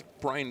left,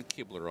 Brian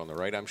Kibler on the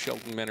right. I'm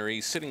Sheldon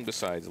Menery, sitting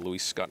beside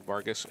Luis Scott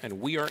Vargas,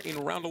 and we are in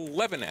round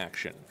 11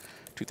 action.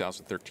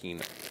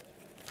 2013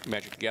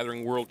 Magic the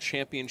Gathering World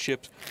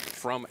Championships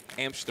from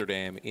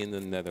Amsterdam in the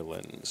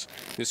Netherlands.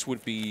 This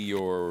would be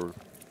your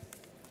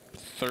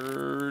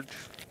third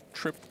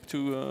trip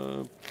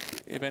to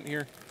event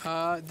here?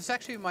 This is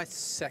actually my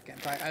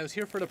second. I was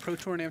here for the Pro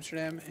Tour in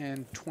Amsterdam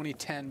in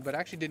 2010, but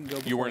actually didn't go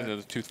before You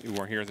weren't, that. you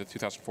weren't here in the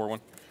 2004 one?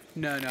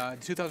 No,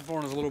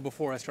 2004 was a little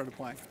before I started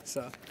playing.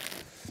 So,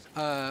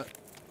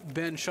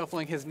 Ben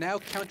shuffling his now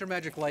Counter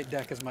Magic Light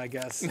deck is my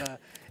guess.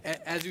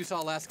 As you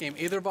saw last game,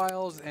 Aether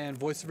Vials and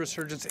Voice of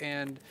Resurgence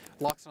and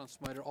Locks on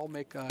Smiter all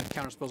make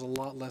counter spells a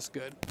lot less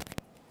good.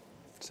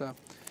 So,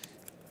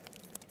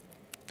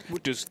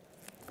 Does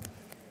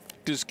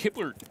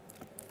Kibler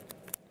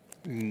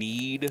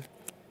need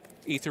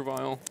Aether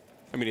Vial?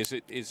 I mean,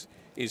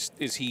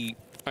 is he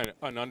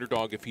an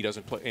underdog if he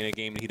doesn't play in a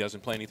game that he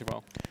doesn't play an Aether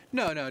Vial?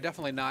 no,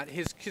 definitely not.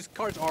 His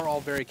cards are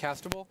all very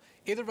castable.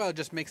 Aether Vial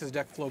just makes his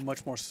deck flow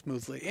much more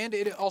smoothly. And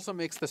it also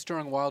makes the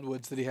Stirring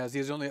Wildwoods that he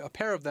has only a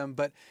pair of them,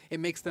 but it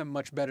makes them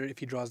much better if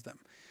he draws them.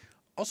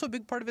 Also, a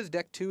big part of his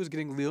deck, too, is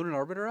getting Leonin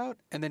Arbiter out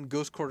and then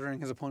Ghost Quartering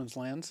his opponent's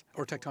lands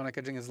or Tectonic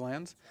Edging his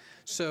lands.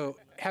 So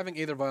having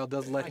Aether Vial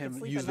does let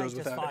him use those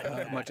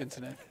without much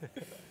incident.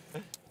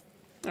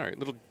 All right,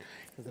 little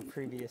The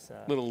previous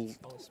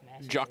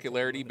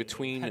jocularity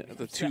between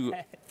the two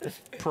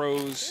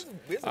pros.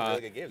 We had some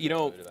really good games You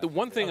know, about the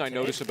one thing I Okay.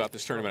 noticed about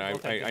this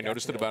tournament, I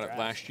noticed it about it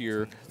last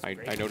year. I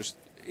noticed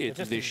it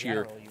Just this in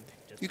year. general, you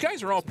just- You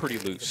guys are all pretty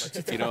loose.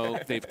 You know,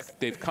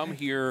 they've come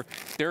here.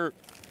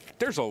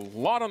 There's a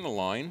lot on the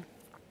line,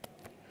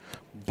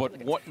 but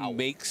what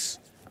makes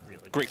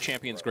great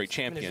champions great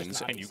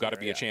champions, and you've got to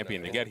be a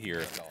champion to get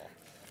here,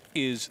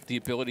 is the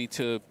ability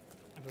to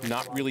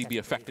not really be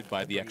affected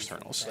by the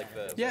externals.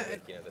 Yeah,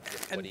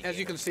 and as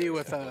you can see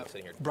with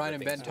Brian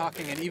and Ben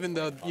talking, and even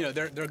though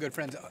they're good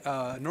friends,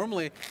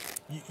 normally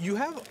you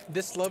have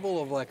this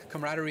level of like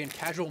camaraderie and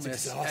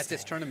casualness at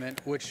this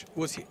tournament, which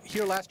was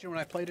here last year when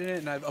I played in it,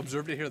 and I've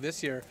observed it here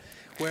this year,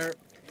 where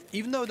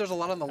even though there's a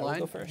lot on the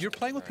line, you're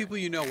playing with people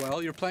you know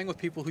well, you're playing with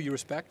people who you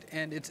respect,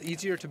 and it's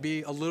easier to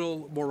be a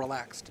little more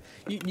relaxed.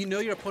 You know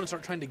your opponents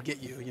aren't trying to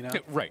get you, you know?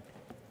 Right.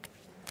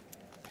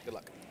 Good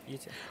luck. You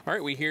too. All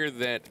right, we hear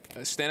that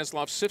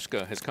Stanislav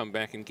Sipska has come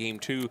back in Game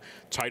 2,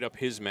 tied up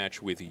his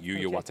match with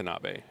Yuya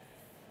Watanabe.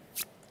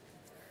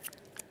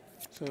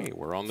 So Okay,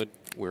 we're on the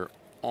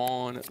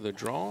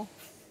draw.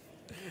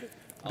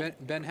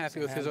 Ben happy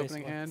with his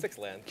opening hand. 6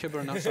 land.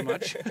 Kibler not so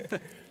much.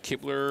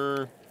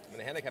 Kibler I mean,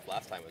 the hand I kept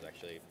last time was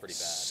actually pretty bad.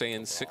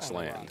 saying 6 Oh,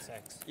 we're on land.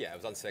 6. Yeah, it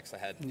was on 6. I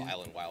had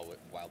Vial and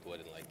Wildwood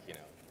and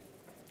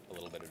a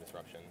little bit of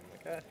disruption.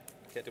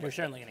 Can't do We're much.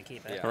 certainly going to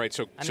keep it. Yeah. All right,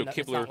 so I so mean, it's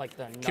Kibler not like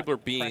the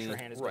Kibler being pressure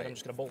hand is right. good. I'm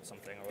just going to bolt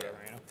something or whatever,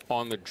 you know.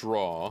 on the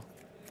draw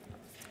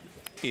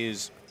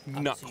is not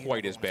Obviously, you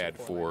quite don't as wanna bad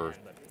support for that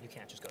hand, but you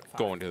can't just go to 5.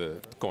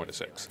 going to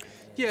 6.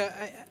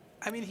 Yeah,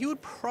 I mean, he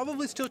would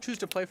probably still choose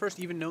to play first,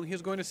 even knowing he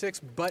was going to 6.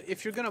 But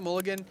if you're going to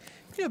mulligan,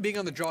 being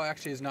on the draw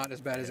actually is not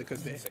as bad as it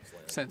could be,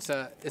 since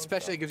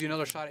especially it gives you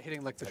another shot at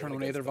hitting like the turn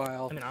 1 Aether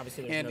Vial, I mean,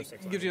 obviously there's and no it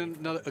 6 gives you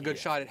a good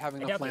shot at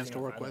having I enough doubt lands there's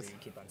to enough work either with. you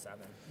keep on 7.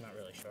 I'm not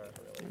really sure.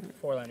 Really.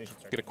 4 landers should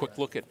start. Get a quick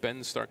look at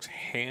Ben Stark's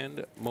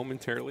hand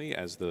momentarily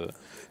as the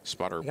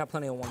spotter I got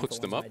plenty of puts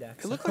them up.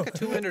 It looked like a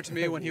 2-lander to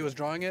me when he was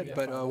drawing it,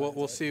 but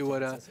we'll see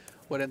what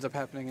ends up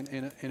happening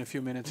in a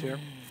few minutes here.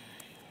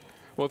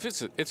 Well, if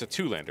it's a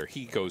 2-lander,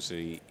 he goes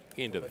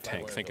into the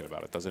tank thinking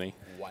about it, doesn't he?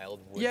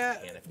 Wildwood. Yeah,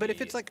 Canopy, but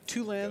if it's like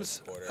 2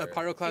 lands, a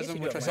Quarter. Pyroclasm,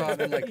 which I do saw have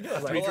been like You do a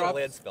have 3 a drop,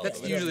 land spell.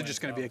 that's Yeah. usually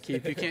just going to be a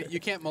keep. You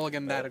can't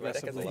mulligan that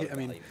aggressively. I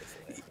mean,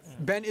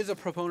 Ben is a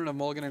proponent of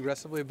mulligan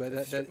aggressively, but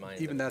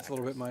even that's a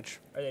little bit much.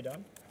 Are they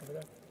done over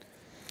there?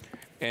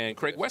 And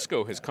Craig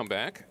Wesco has come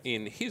back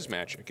in his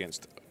match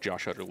against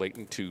Josh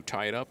Utter-Layton to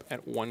tie it up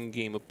at 1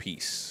 game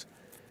apiece.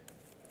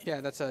 Yeah,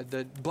 that's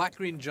the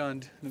black-green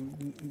Jund,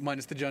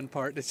 minus the Jund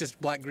part. It's just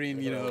black-green,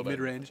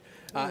 mid-range.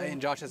 In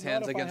Josh's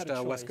hands if I against had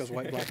a choice. Wesco's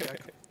white-black deck.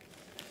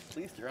 At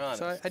least you're honest.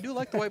 So I do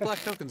like the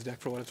white-black tokens deck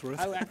for what it's worth.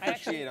 I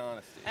actually, Appreciate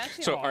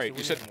honesty. So, all right,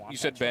 you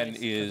said Ben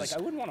is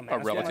a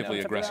relatively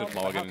aggressive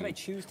mulligan.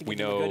 We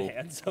know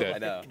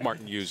that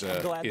Martin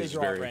Yuza is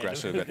very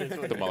aggressive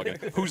at the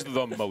mulligan. Who's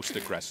the most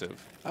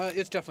aggressive?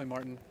 It's definitely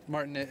Martin.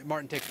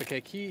 Martin takes the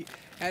cake.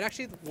 And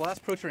actually, the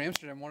last Pro Tour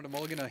Amsterdam wanted to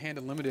mulligan a hand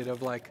unlimited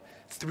of like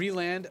 3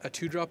 land, a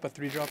 2-drop, a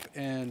 3-drop,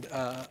 and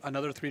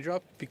another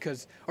 3-drop it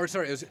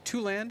was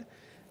 2 land,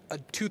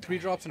 2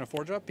 3-drops, and a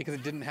 4-drop because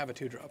it didn't have a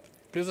 2-drop.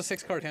 But it was a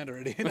 6-card hand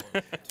already.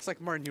 It's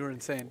like, Martin, you were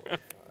insane.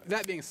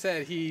 That being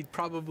said, he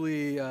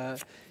probably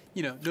knows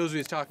what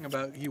he's talking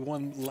about. He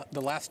won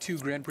the last 2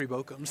 Grand Prix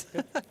Bokums.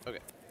 Okay.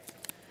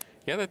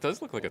 Yeah, that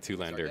does look like a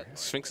 2-lander.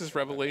 Sphinx's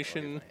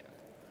Revelation,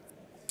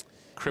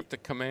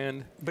 Cryptic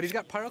Command. But he's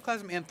got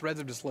Pyroclasm and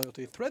Threads of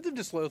Disloyalty. Threads of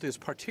Disloyalty is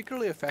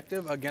particularly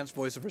effective against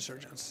Voice of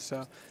Resurgence,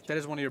 so that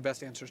is one of your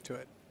best answers to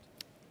it.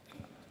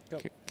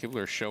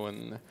 Kibler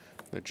showing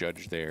the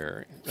judge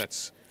there.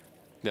 That's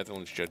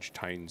Netherlands Judge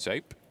Tijn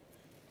Zijp.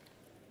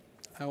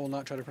 I will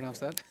not try to pronounce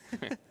that.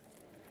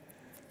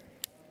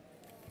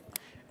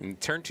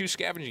 And turn 2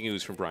 Scavenging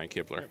Ooze from Brian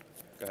Kibler.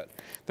 Go ahead.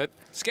 That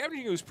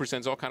Scavenging Ooze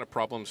presents all kind of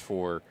problems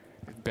for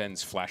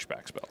Ben's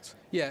flashback spells.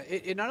 Yeah,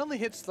 it not only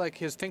hits like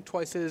his Think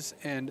Twices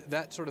and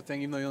that sort of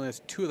thing, even though he only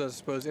has 2 of those, I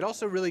suppose, it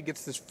also really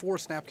gets this 4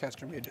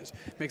 Snapcaster mages.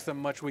 Makes them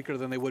much weaker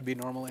than they would be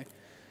normally.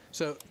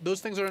 So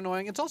those things are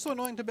annoying. It's also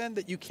annoying to Ben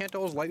that you can't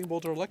always Lightning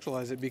Bolt or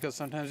Electrolyze it because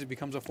sometimes it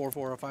becomes a 4-4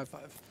 or a 5-5.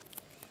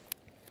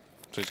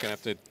 So he's going to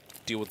have to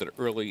deal with it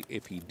early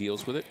if he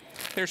deals with it.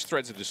 There's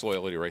Threads of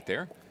Disloyalty right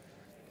there.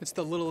 It's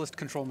the littlest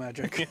control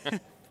magic.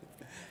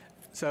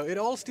 So it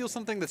all steals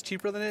something that's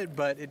cheaper than it,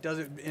 but it does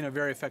it in a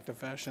very effective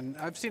fashion.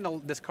 I've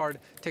seen this card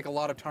take a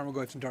lot of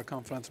Tarmogoyfs and Dark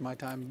Confidants in my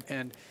time,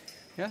 and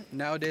yeah,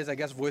 nowadays I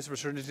guess Voice of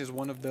Resurgence is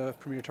one of the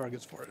premier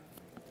targets for it.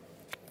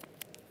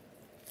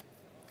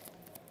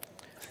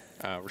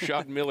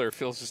 Rashad Miller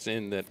fills us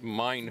in that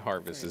Mind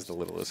Harvest is the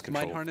littlest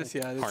control. Mind Harness,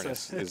 yeah.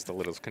 Harness is the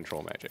littlest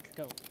control magic.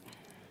 Go.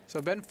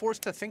 So Ben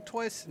forced to Think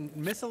Twice,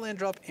 miss a land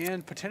drop,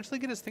 and potentially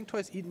get his Think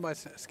Twice eaten by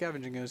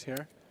Scavenging Ooze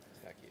here.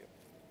 Attack you.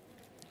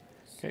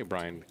 Okay,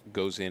 Brian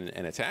goes in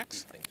and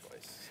attacks. Think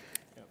twice.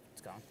 Yep,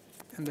 it's gone.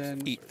 And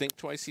then Eat Think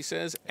Twice, he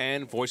says,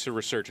 and Voice of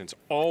Resurgence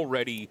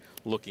already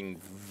looking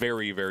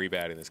very, very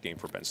bad in this game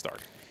for Ben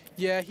Stark.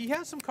 yeah, he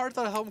has some cards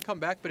that'll help him come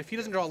back, but if he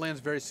doesn't draw lands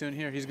very soon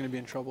here, he's going to be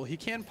in trouble. He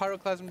can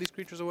Pyroclasm these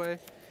creatures away,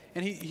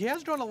 and he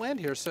has drawn a land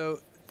here, so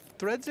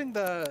threadsing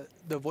the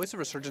Voice of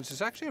Resurgence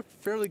is actually a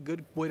fairly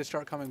good way to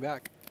start coming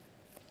back.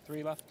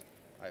 3 left.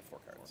 I have 4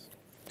 cards.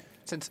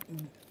 Since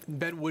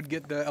Ben would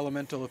get the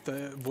Elemental if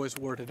the Voice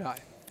were to die.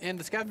 And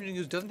the Scavenging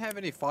Ooze doesn't have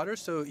any fodder,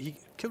 so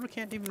Kibler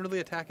can't even really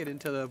attack it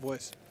into the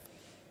Voice.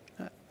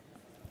 To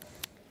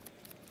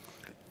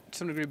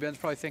some degree, Ben's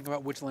probably thinking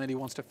about which land he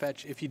wants to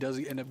fetch if he does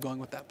end up going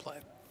with that play.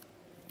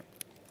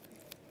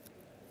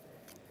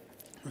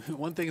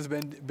 One thing is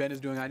Ben is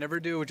doing I never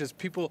do, which is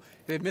people,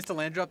 they've missed a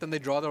land drop, then they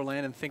draw their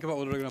land and think about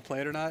whether they're going to play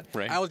it or not.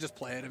 Right. I will just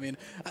play it. I mean,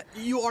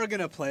 you are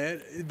going to play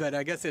it, but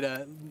I guess it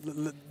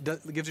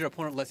gives your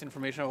opponent less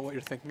information about what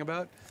you're thinking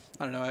about.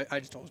 I don't know. I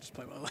just always just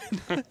play my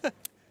land.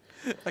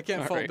 I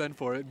can't fault right. Ben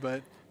for it,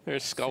 but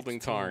There's Scalding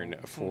Tarn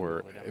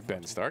for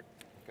Ben Stark.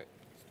 Okay.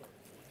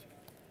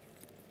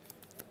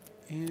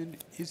 and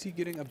is he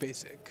getting a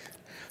basic?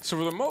 So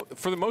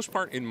for the most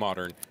part in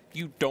Modern,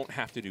 you don't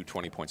have to do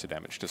 20 points of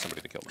damage to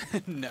somebody to kill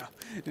them.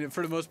 No,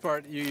 for the most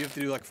part, you have to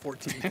do like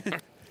 14,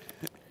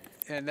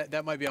 and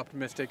that might be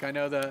optimistic. I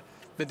know the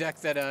deck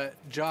that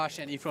Josh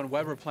and Ephron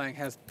Webb are playing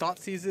has Thought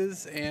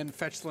Seizes and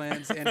Fetch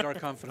Lands and Dark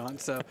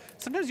Confidant, so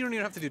sometimes you don't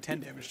even have to do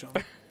 10 damage to him.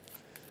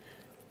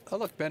 Oh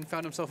look, Ben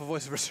found himself a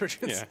Voice of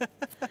Resurgence.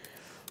 Yeah.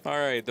 All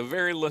right, the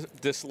very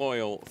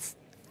disloyal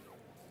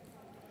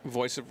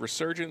Voice of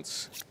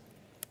Resurgence.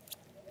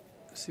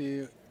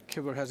 See,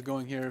 Kibler has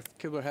going here. If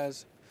Kibler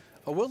has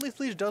a Wildleaf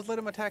Liege, does let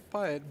him attack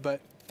by it, but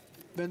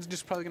Ben's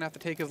just probably gonna have to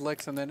take his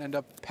licks and then end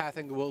up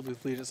pathing the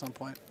Wildleaf Liege at some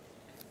point.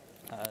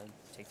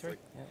 Take 3.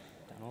 Yeah,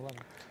 down 11.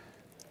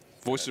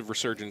 Voice of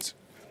Resurgence,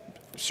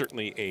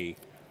 certainly a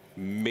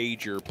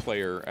major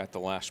player at the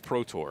last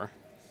Pro Tour.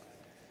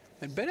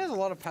 And Ben has a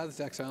lot of Paths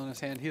to Exile in his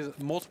hand. He has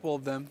multiple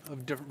of them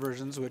of different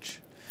versions, which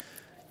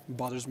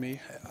bothers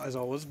me, as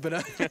always.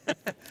 But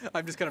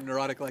I'm just kind of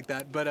neurotic like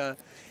that. But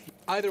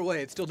either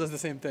way, it still does the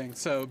same thing.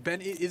 So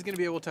Ben is going to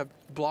be able to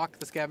block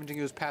the Scavenging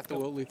Ooze, path the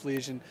Wildleaf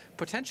Liege, and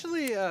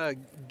potentially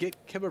get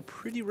Kibler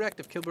pretty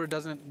wrecked if Kibler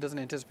doesn't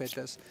anticipate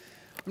this.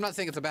 I'm not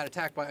saying it's a bad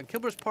attack on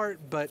Kibler's part,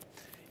 but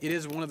it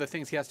is one of the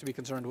things he has to be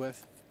concerned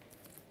with.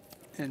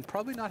 And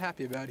probably not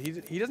happy about.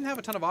 He doesn't have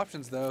a ton of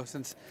options, though,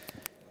 since,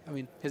 I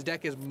mean, his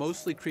deck is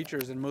mostly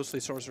creatures and mostly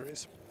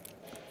sorceries.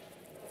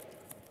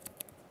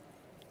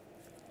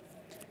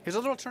 His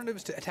other alternative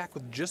is to attack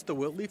with just the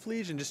Wildleaf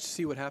Liege and just to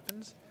see what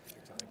happens.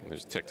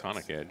 There's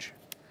Tectonic Edge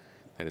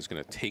that is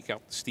going to take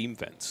out the steam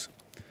vents.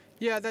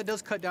 Yeah, that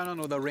does cut down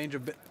on the range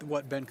of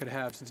what Ben could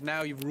have, since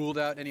now you've ruled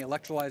out any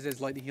Electrolyzes,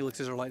 Lightning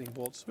Helixes, or Lightning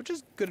Bolts, which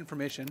is good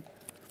information.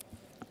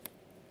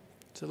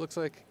 So it looks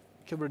like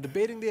Kibler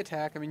debating the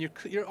attack. I mean,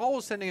 you're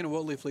always sending in a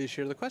Wildleaf Liege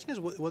here. The question is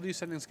whether you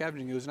send in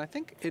Scavenging Ooze, and I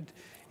think it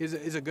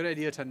is a good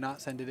idea to not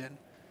send it in.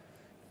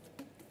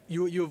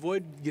 You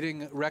avoid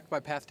getting wrecked by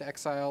Path to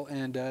Exile,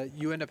 and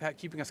you end up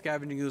keeping a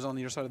Scavenging Ooze on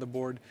your side of the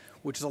board,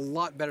 which is a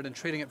lot better than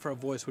trading it for a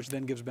Voice, which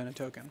then gives Ben a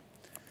token.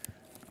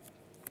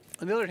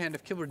 On the other hand,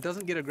 if Kibler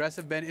doesn't get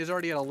aggressive, Ben is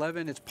already at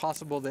 11. It's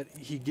possible that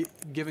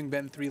giving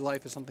Ben 3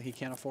 life is something he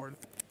can't afford.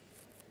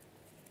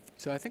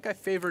 So I think I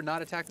favor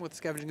not attacking with the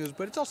Scavenging Ooze,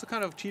 but it's also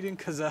kind of cheating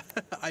because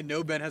I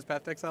know Ben has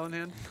Path to Exile in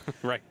hand.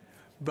 Right.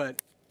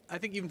 But I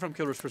think even from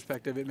Kibler's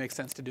perspective, it makes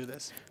sense to do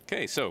this.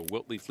 Okay, so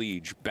Wildleaf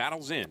Liege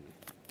battles in.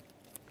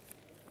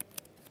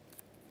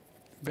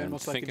 Ben And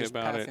most likely thinking just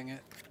about passing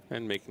it.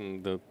 And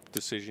making the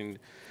decision.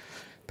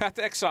 Path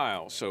to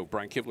Exile. So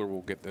Brian Kibler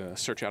will get the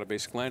search out of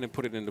basic land and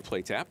put it into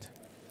play tapped.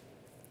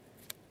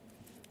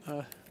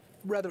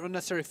 Rather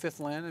unnecessary 5th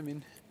land. I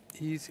mean,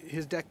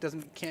 his deck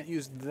can't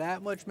use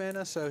that much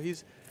mana, so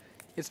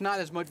it's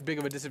not as much big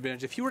of a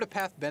disadvantage. If he were to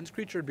path Ben's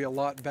creature, it'd be a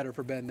lot better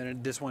for Ben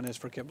than this one is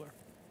for Kibler.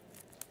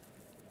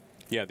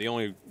 Yeah, the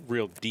only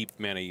real deep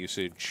mana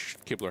usage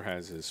Kibler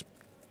has is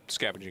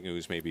Scavenging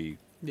Ooze, maybe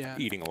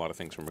eating a lot of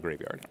things from a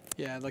graveyard.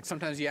 Yeah, like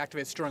sometimes he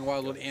activates Stirring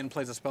Wildwood and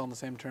plays a spell on the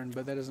same turn,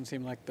 but that doesn't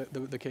seem like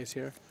the case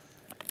here.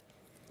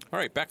 All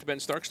right, back to Ben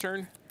Stark's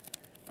turn.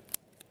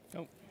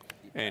 Oh.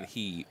 And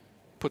he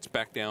puts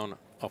back down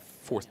a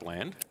 4th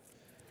land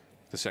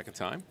the 2nd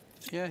time.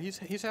 Yeah,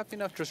 he's happy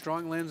enough just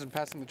drawing lands and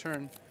passing the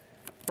turn.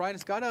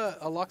 Brian's got a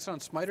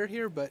Loxodon Smiter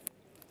here,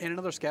 and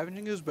another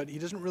Scavenging Ooze, but he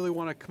doesn't really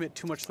want to commit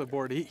too much to the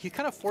board. He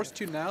kind of forced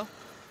to now,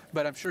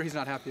 but I'm sure he's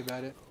not happy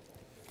about it.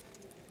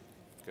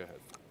 Go ahead.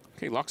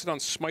 Okay, Loxodon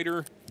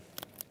Smiter.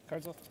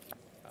 Cards left.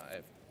 I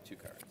have 2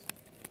 cards.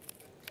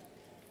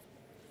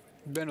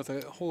 Ben with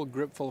a whole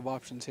grip full of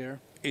options here.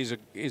 Is a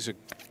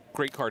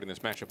great card in this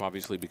matchup,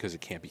 obviously, because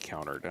it can't be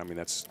countered. I mean,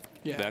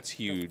 that's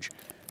huge.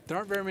 There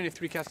aren't very many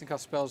 3 casting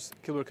cost spells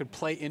Kibler could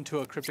play into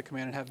a Cryptic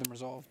Command and have them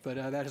resolve, but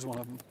that is one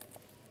of them.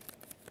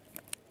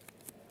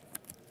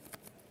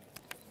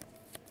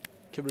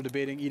 Kibler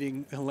debating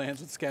eating lands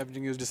with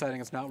Scavenging Ooze,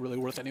 deciding it's not really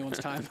worth anyone's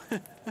time.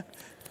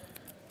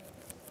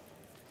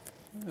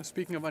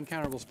 Speaking of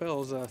uncounterable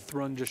spells,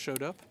 Thrun just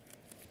showed up.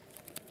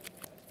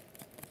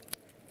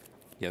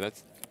 Yeah,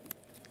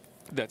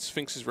 that's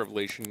Sphinx's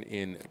Revelation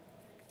in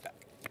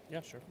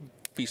Yeah, sure.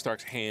 B.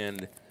 Stark's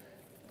hand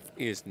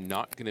is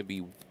not going to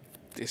be.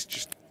 It's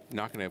just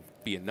not going to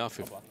be enough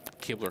if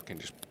Kibler can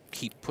just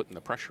keep putting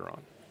the pressure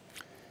on.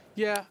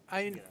 Yeah,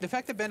 the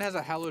fact that Ben has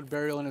a Hallowed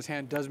Burial in his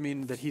hand does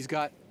mean that he's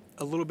got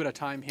a little bit of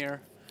time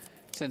here,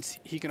 since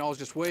he can always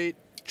just wait,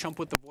 chump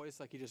with the voice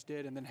like he just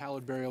did, and then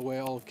Hallowed Burial away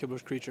all of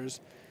Kibler's creatures.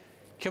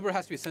 Kibler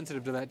has to be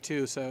sensitive to that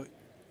too, so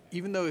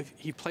even though if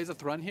he plays a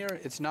Thrun here,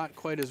 it's not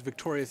quite as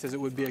victorious as it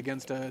would be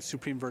against a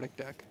Supreme Verdict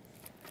deck.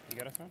 You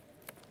got a Thrun?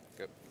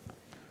 Good.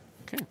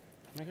 Okay.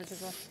 Make her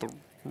take off.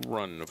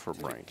 Run for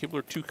Brian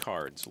Kibler. 2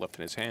 cards left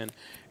in his hand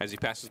as he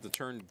passes the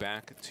turn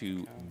back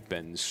to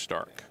Ben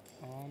Stark.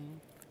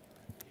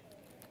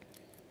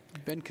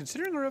 Ben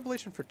considering a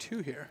Revelation for 2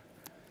 here.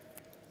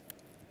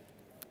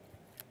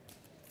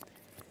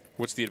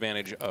 What's the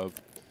advantage of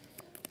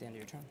The end of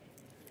your turn.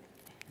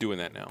 doing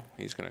that now?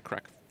 He's going to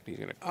crack. He's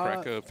going to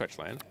crack a fetch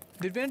land.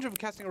 The advantage of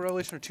casting a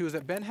Revelation for 2 is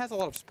that Ben has a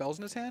lot of spells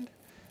in his hand,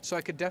 so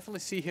I could definitely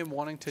see him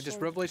wanting to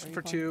just Revelation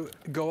for 2,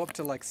 go up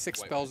to like 6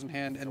 spells in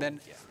hand, and then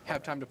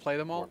have time to play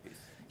them all.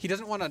 He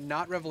doesn't want to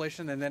not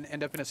Revelation and then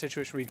end up in a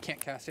situation where he can't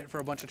cast it for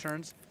a bunch of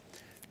turns.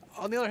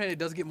 On the other hand, it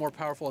does get more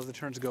powerful as the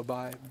turns go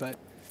by, but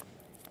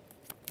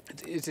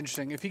it's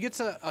interesting. If he gets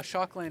a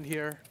shock land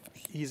here,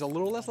 he's a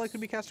little less likely to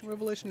be casting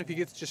Revelation. If he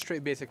gets just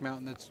straight basic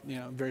mountain, that's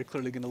very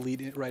clearly going to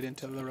lead it right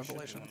into the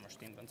Revelation.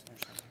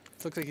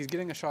 Looks like he's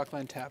getting a shock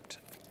land tapped,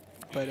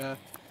 but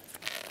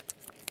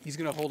he's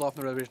going to hold off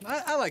on the Revelation.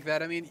 I like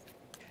that. I mean,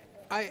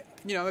 I'm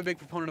a big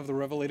proponent of the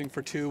Revelating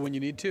for 2 when you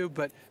need to,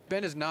 but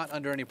Ben is not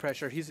under any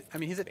pressure. He's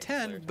at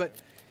 10, but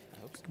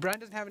Brian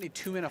doesn't have any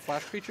 2-mana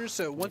flash creatures,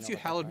 so once you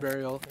Hallowed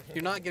Burial,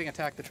 you're not getting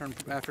attacked the turn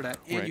after that,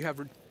 and you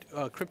have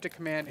Cryptic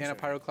Command and a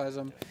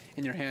Pyroclasm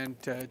in your hand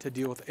to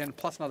deal with, and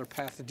plus another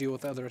path to deal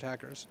with other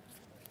attackers.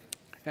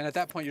 And at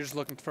that point, you're just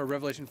looking for a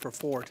Revelation for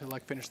 4 to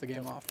finish the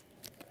game off.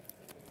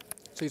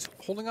 So he's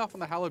holding off on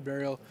the Hallowed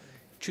Burial,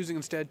 choosing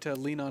instead to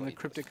lean on a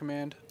Cryptic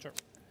Command. Sure.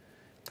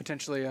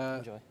 Potentially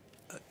a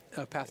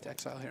path to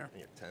exile here. And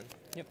you're 10.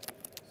 Yep.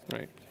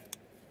 Right.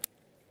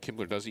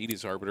 Kibler does eat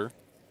his Arbiter,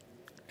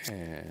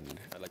 and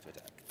I'd like to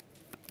attack.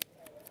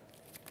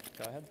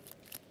 Go ahead.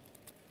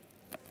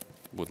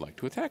 would like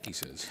to attack, he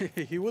says.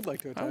 He would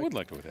like to attack. I would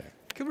like to attack.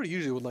 Kibler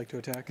usually would like to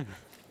attack.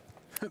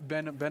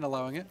 Ben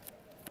allowing it.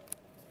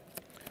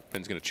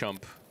 Ben's going to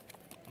chump.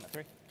 I'm at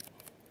 3.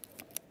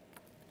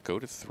 Go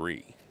to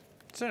 3.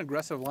 It's an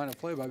aggressive line of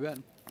play by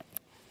Ben.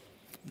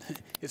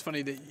 It's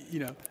funny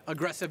that,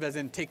 aggressive as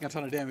in taking a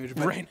ton of damage,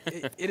 but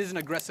it is an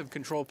aggressive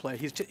control play.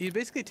 He's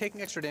basically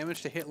taking extra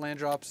damage to hit land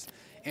drops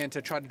and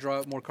to try to draw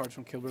out more cards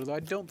from Kibler, though I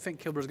don't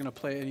think Kibler's going to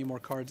play any more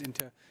cards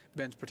into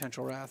Ben's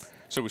potential wrath.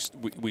 So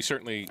we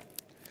certainly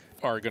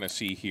are going to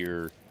see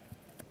here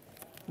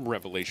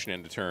Revelation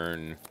end of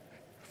turn,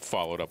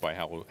 followed up by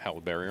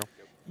Hallowed Burial.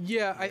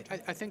 Yeah,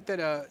 I think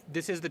that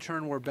this is the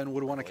turn where Ben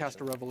would want to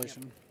cast a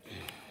Revelation.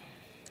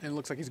 And it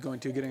looks like he's going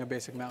to, getting a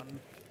basic mountain.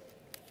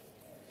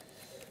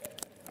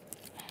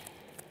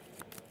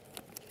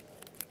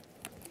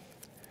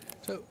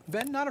 So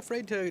Ben not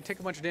afraid to take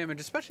a bunch of damage,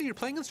 especially you're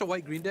playing against a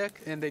white-green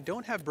deck, and they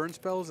don't have burn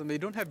spells, and they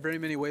don't have very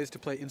many ways to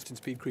play instant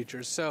speed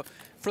creatures. So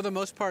for the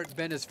most part,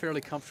 Ben is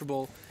fairly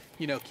comfortable,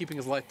 keeping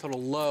his life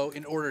total low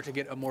in order to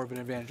get more of an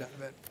advantage out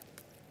of it.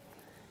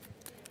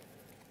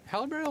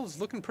 Hallowed Burial is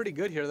looking pretty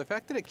good here. The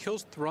fact that it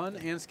kills Thrun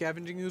and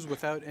Scavenging Ooze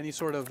without any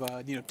sort of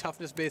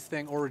toughness-based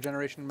thing or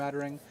regeneration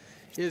mattering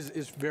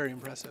is very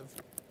impressive.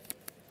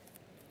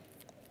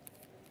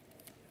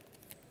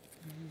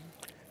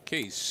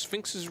 Okay,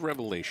 Sphinx's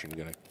Revelation.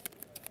 Gonna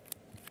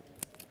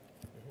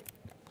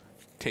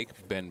take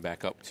Ben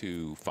back up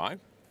to 5.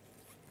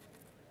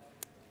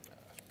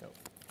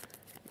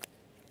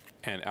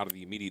 And out of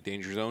the immediate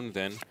danger zone,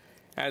 then,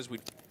 as we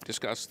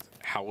discussed,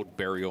 Hallowed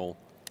Burial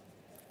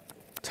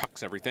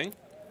tucks everything.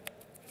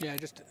 Yeah,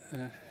 just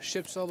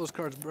ships all those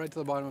cards right to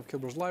the bottom of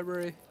Kibler's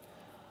library.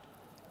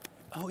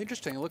 Oh,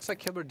 interesting. It looks like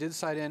Kibler did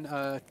side in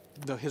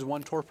his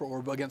 1 Torpor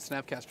Orb against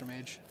Snapcaster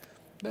Mage.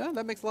 Yeah,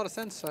 that makes a lot of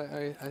sense.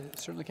 I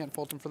certainly can't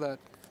fault him for that.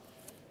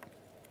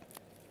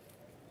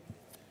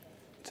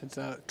 Since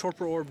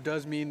Torpor Orb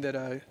does mean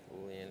that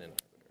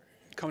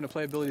come into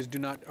play abilities do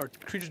not, or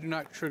creatures do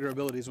not trigger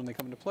abilities when they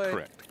come into play.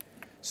 Correct.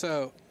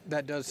 So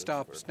that does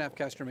stop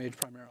Snapcaster Mage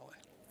primarily.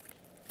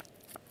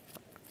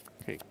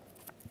 Okay.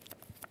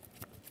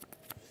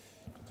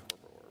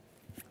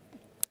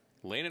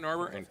 Lane and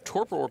Arbor and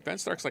Torpor Orb. Ben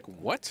Stark's like,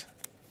 what?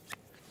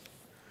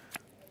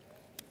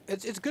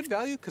 It's good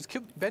value because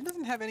Ben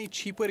doesn't have any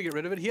cheap way to get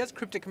rid of it. He has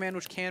Cryptic Command,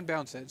 which can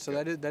bounce it, so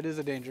that is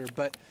a danger.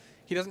 But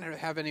he doesn't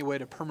have any way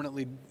to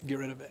permanently get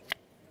rid of it.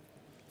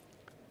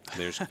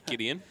 There's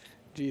Gideon.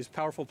 Geez,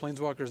 powerful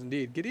planeswalkers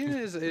indeed. Gideon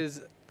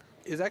is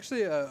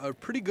actually a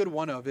pretty good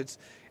one of. It's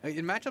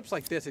in matchups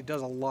like this, it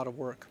does a lot of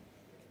work.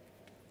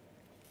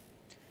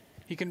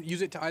 He can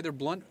use it to either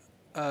blunt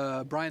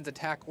Brian's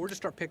attack or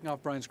just start picking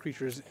off Brian's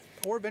creatures,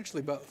 or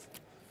eventually both.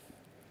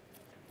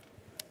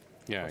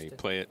 Yeah, you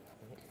play it,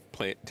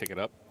 take it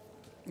up.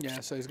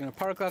 Yeah, so he's going to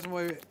Pyroclasm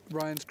away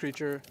Brian's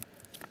creature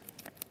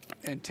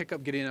and tick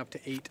up Gideon up to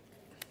 8.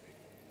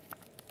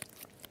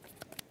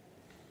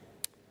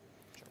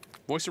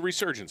 Voice of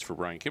Resurgence for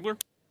Brian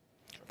Kibler.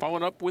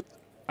 Followed up with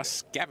a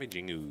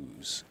Scavenging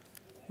Ooze.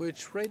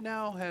 Which right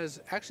now has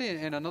actually,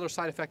 and another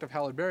side effect of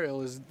Hallowed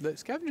Burial is that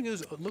Scavenging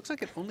Ooze looks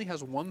like it only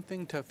has one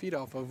thing to feed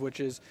off of, which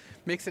is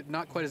makes it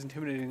not quite as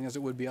intimidating as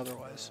it would be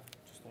otherwise.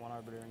 Just the 1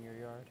 Arbiter in your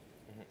yard.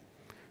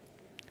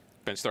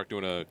 Ben Stark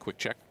doing a quick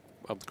check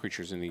of the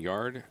creatures in the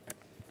yard,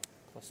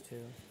 +2.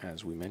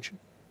 as we mentioned.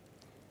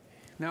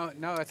 Now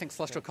I think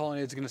Celestial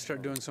Colonnade is going to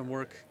start doing some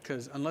work,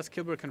 because unless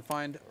Kibler can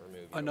find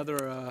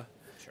another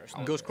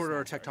Ghost Quarter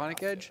or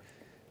Tectonic Edge,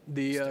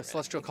 the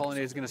Celestial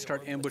Colonnade is going to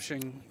start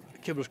ambushing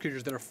Kibler's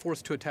creatures that are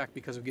forced to attack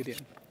because of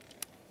Gideon.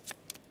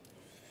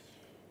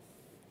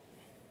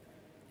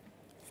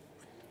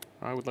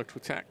 I would like to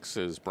attack,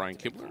 says Brian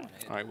Kibler.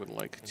 I would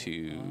like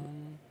to...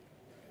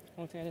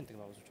 Only thing I didn't think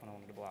about was which one I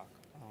wanted to block.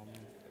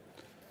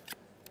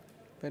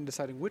 Ben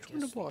deciding which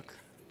one to block.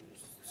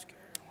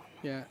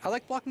 Yeah, I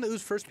like blocking the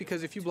Ooze first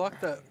because if you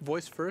block the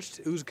voice first,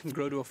 Ooze can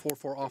grow to a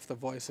 4/4 off the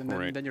voice, and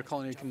then your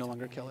Colonnade can no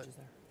longer kill it.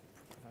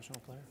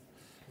 Professional player.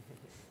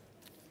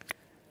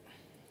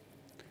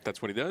 That's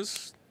what he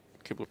does.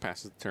 Kibler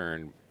passes the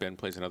turn. Ben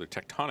plays another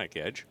Tectonic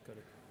Edge. Go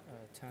to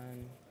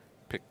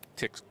 10.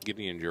 Ticks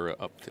Gideon Jura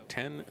up to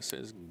 10,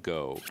 says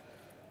go.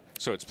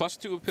 So it's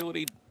 +2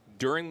 ability.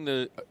 During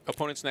the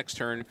opponent's next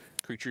turn,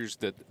 creatures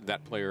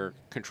that player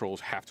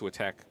controls have to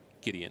attack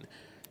Gideon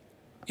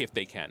if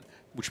they can,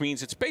 which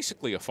means it's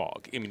basically a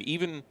fog. I mean,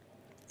 even...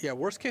 Yeah,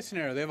 worst case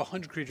scenario, they have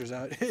 100 creatures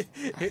out.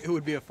 It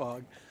would be a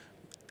fog.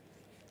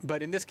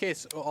 But in this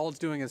case, all it's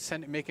doing is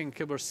making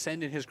Kibler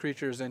send in his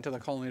creatures into the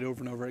Colonnade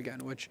over and over again,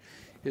 which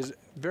is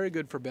very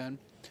good for Ben.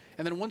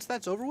 And then once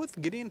that's over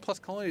with, Gideon plus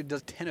Colonnade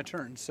does 10 a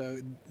turn,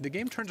 so the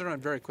game turns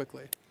around very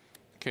quickly.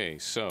 Okay,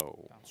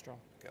 so... Bounce draw.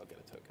 Okay, I'll get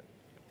a token.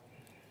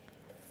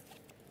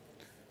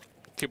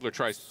 Kibler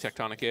tries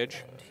Tectonic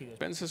Edge.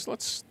 Ben says,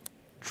 let's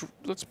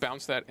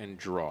bounce that and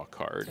draw a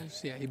card.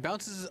 Yeah, he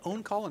bounces his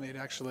own Colonnade,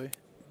 actually,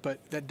 but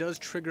that does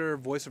trigger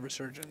Voice of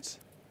Resurgence.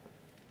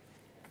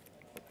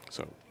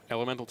 So,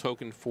 elemental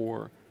token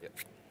for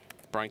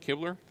Brian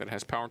Kibler that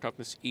has power and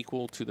toughness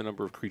equal to the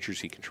number of creatures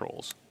he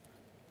controls.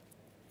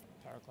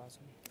 Pyroclasm.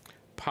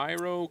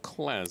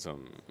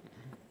 Pyroclasm.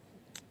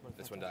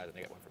 This one died, and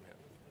I got one from him.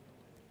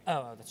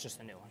 Oh, that's just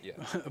a new one. Yeah.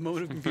 A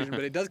moment of confusion,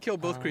 but it does kill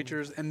both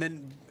creatures, and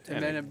then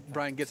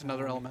Brian gets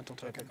another elemental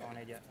token.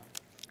 Colonnade yet.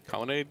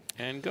 Colonnade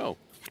and go.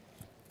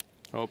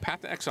 Oh,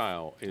 Path to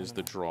Exile is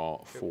the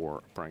draw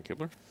for Brian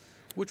Kibler.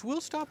 Which will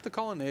stop the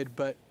Colonnade,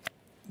 but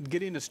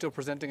Gideon is still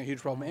presenting a huge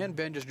problem, and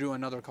Ben just drew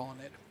another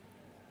Colonnade.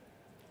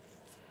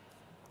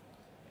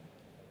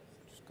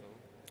 Just go.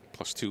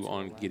 +2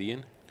 on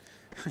Gideon.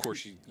 Of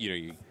course,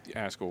 you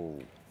ask, oh,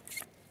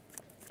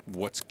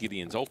 what's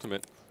Gideon's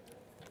ultimate?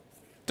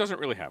 Doesn't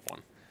really have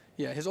one.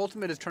 Yeah, his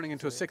ultimate is turning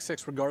into a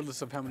 6/6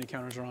 regardless of how many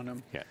counters are on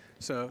him. Yeah.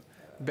 So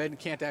Ben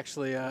can't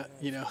actually,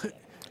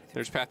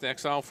 There's Path to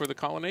Exile for the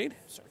Colonnade.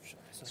 Search.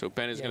 So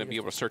Ben is going to be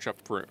able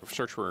to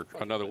search for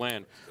another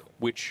land,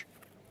 which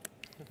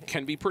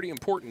can be pretty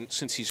important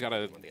since he's got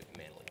to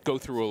go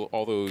through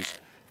all those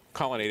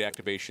Colonnade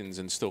activations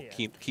and still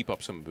keep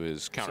up some of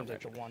his counter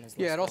magic.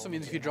 Yeah, it also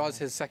means if he draws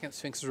his second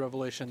Sphinx's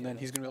Revelation, then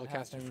he's going to be able to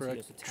cast it for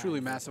a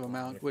truly massive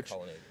amount, which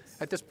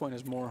at this point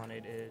is more.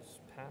 Colonnade is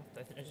Path.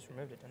 I just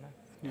removed it, didn't I?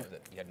 Yeah.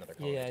 You had another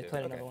Colonnade, Yeah, I too.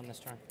 played Okay. another one this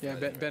turn. Yeah,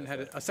 Ben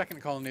had a second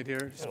Colonnade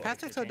here. Oh, Path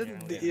to it's Exile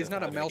is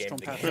not a The Maelstrom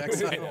game- Path the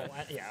to game-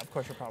 Exile. Yeah, of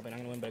course you're probably not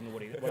going to win, but I mean,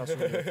 what else would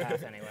you do with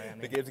Path anyway? I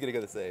The mean, game's gonna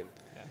go the same.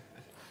 yeah.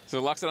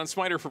 So locks it on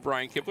Smiter for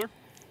Brian Kibler.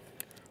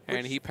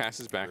 And he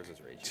passes back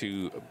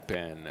to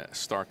Ben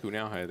Stark, who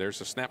now has, there's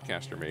a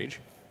Snapcaster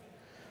Mage,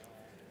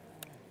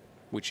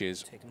 which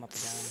is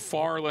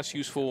far less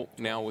useful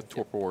now with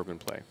Torpor Orb in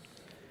play.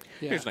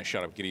 Yeah. Here's a nice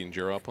shot of Gideon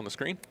Jiro up on the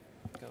screen.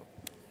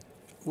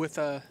 With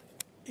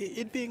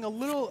it being a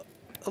little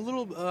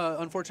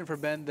unfortunate for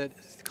Ben that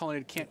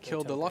Colonnade can't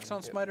kill the locks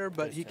on Smiter,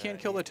 but he can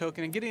kill the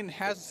token, and Gideon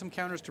has some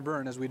counters to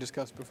burn, as we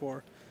discussed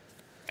before.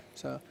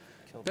 So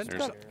Ben's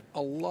got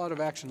a lot of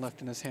action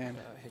left in his hand.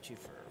 Hit you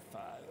for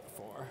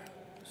 4.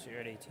 So you're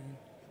at 18.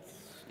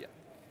 Yeah.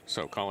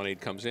 So Colonnade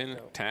comes in,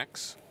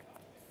 attacks,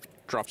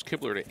 drops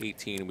Kibler to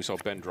 18, and we saw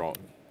Ben draw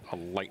a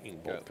lightning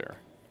bolt there.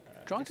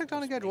 Drawing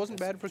Tectonic Edge wasn't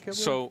bad for Kibler.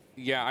 So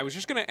yeah, I was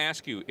just going to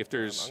ask you if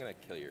there's I'm gonna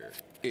kill your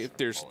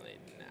Colonnade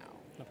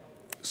now.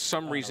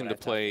 some reason to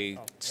play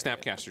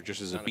Snapcaster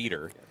just as a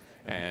beater,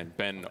 and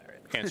Ben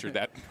answered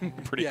that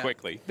pretty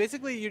quickly.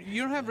 Basically,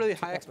 you don't have really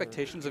high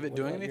expectations of it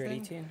doing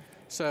anything.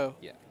 So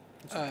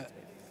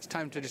it's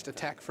time to just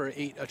attack for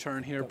 8 a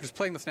turn here. Just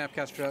playing the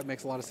Snapcaster out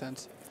makes a lot of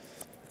sense.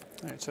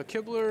 All right, so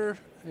Kibler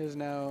is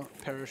now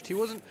perished. He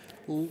wasn't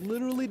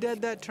literally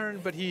dead that turn,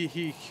 but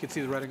he could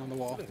see the writing on the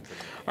wall.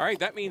 All right,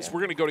 that means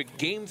we're going to go to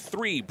Game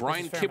 3,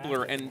 Brian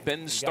Kibler and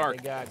Ben Stark.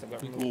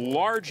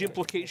 Large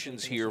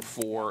implications here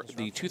for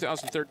the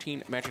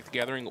 2013 Magic the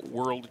Gathering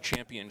World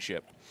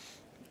Championship.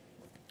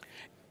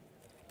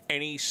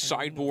 Any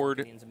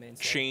sideboard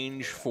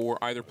change for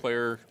either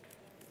player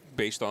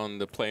based on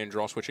the play and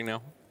draw switching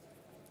now?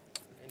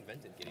 I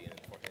invented Gideon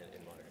in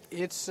Modern.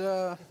 It's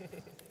The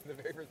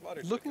very first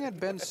Modern. looking at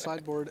Ben's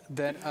sideboard,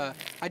 then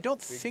I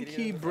don't think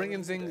he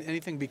brings in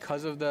anything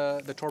because of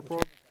the Torpor,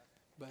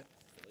 but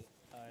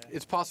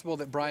it's possible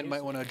that Brian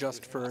might want to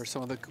adjust for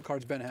some of the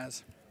cards Ben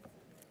has.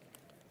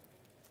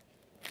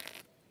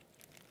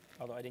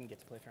 Although I didn't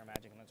get to play Fair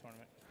Magic in the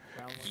tournament.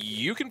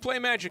 You can play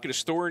Magic at a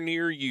store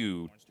near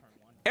you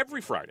every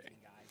Friday.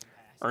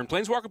 Earn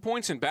Planeswalker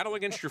points and battle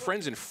against your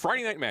friends in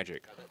Friday Night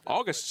Magic.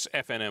 August's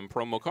FNM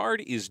promo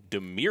card is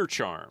Demir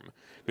Charm.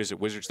 Visit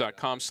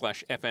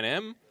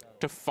wizards.com/FNM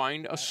to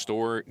find a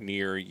store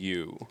near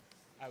you.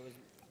 I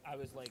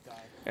was like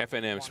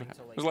FNM. When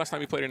was the last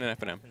time you played in an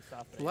FNM?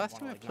 The last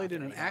time I played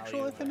in an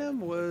actual FNM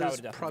was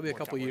probably a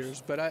couple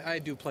years, but I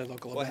do play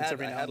local events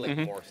every now and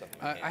then.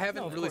 I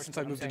haven't really since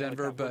I moved to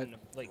Denver, but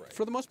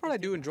for the most part, I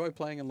do enjoy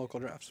playing in local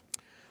drafts.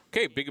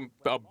 Okay,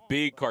 a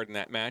big card in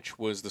that match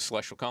was the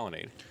Celestial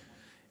Colonnade.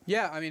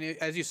 Yeah, I mean,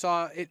 as you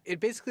saw, it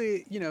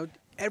basically,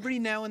 every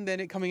now and then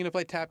it coming into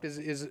play tapped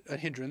is a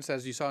hindrance,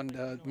 as you saw in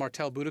the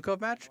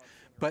Martel-Budakov match.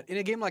 But in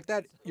a game like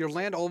that, your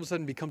land all of a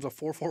sudden becomes a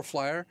 4/4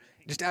 flyer,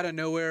 just out of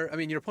nowhere. I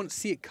mean, your opponents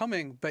see it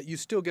coming, but you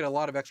still get a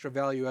lot of extra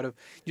value out of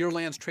your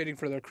lands trading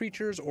for their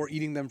creatures, or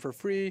eating them for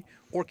free,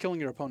 or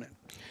killing your opponent.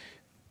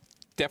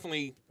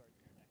 Definitely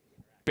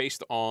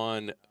based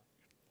on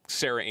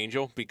Sarah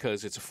Angel,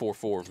 because it's a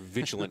 4/4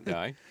 vigilant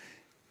guy.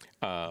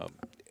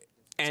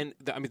 And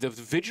I mean, the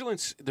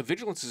vigilance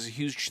is a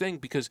huge thing,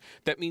 because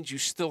that means you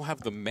still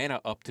have the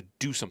mana up to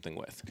do something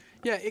with.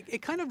 Yeah,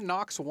 it kind of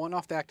knocks one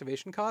off the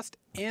activation cost,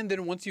 and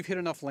then once you've hit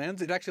enough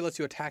lands, it actually lets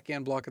you attack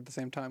and block at the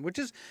same time, which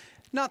is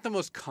not the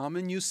most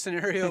common use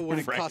scenario when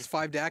it costs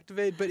 5 to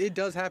activate, but it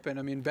does happen.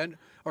 I mean,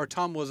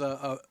 Tom was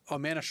a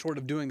mana short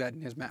of doing that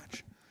in his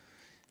match.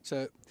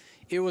 So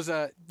it was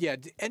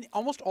and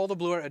almost all the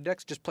blue red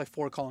decks just play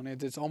 4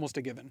 colonnades. It's almost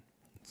a given.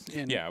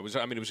 Yeah, it was.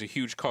 I mean, it was a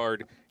huge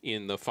card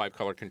in the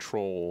 5-color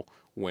control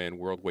when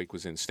World Wake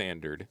was in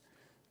Standard,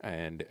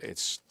 and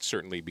it's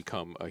certainly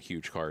become a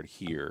huge card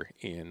here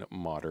in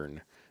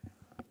Modern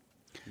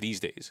these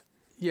days.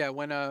 Yeah,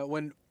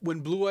 when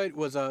Blue White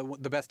was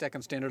the best deck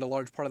in Standard, a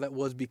large part of that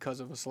was because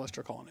of a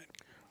Celestial Colonnade.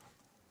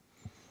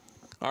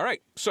 All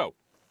right, so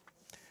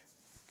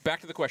back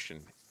to the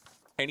question: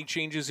 any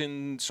changes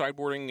in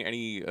sideboarding?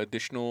 Any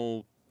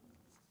additional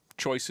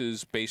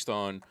choices based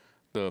on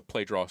the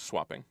play draw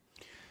swapping?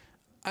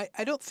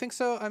 I don't think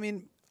so. I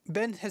mean,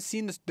 Ben has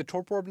seen the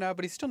Torpor Orb now,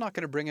 but he's still not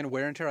going to bring in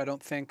Wear and Tear, I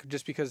don't think,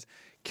 just because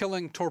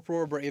killing Torpor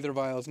Orb or Aether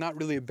Vial is not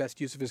really the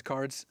best use of his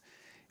cards.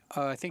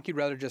 I think he'd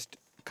rather just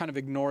kind of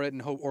ignore it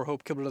and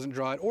hope Kibler doesn't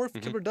draw it. Or if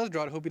Kibler does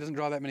draw it, hope he doesn't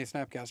draw that many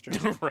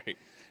Snapcasters. Right.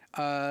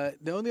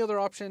 The only other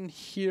option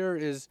here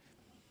is,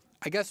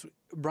 I guess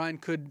Brian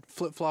could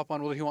flip-flop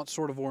on whether he wants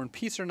Sword of War and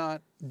Peace or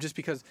not, just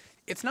because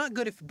it's not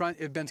good if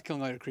Ben's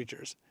killing other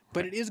creatures,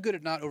 but it is good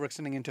at not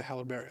overextending into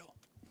Hallowed Burial.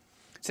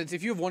 Since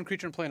if you have one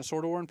creature and play in a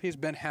Sword of War and Peace,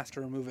 Ben has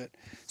to remove it.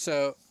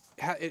 So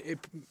it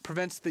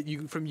prevents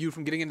you from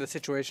getting into the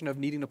situation of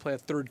needing to play a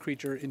third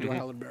creature into a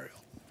Hallowed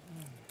Burial.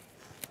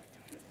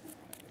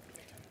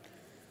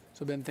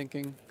 So Ben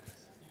thinking,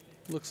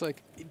 looks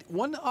like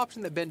one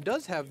option that Ben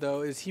does have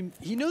though is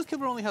he knows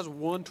Kibler only has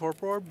 1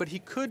 Torpor Orb, but he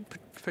could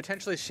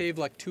potentially shave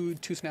like two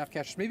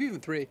Snapcasters, maybe even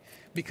 3,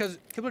 because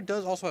Kibler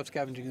does also have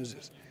Scavenging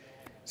Oozes.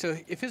 So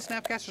if his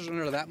Snapcasters are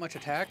under that much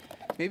attack,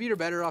 maybe you're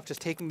better off just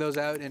taking those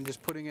out and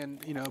just putting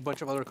in a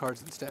bunch of other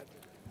cards instead.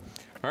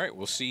 All right,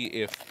 we'll see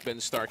if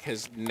Ben Stark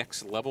has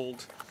next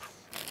leveled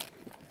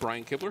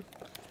Brian Kibler.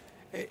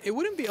 It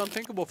wouldn't be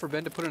unthinkable for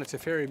Ben to put in a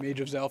Teferi Mage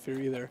of Zalfir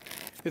either.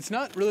 It's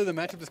not really the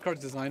matchup this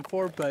card's designed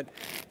for, but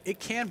it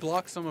can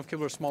block some of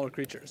Kibler's smaller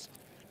creatures.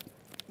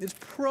 It's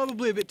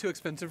probably a bit too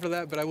expensive for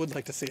that, but I would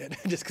like to see it,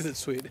 just because it's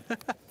sweet. All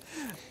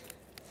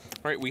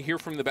right, we hear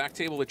from the back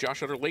table that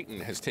Josh Utter-Layton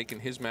has taken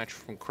his match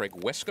from Craig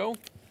Wesco.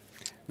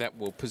 That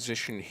will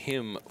position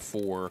him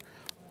for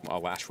a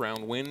last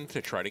round win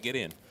to try to get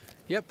in.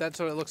 Yep, that's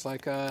what it looks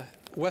like.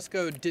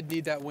 Wesco did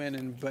need that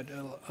win, but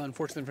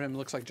unfortunately for him, it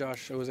looks like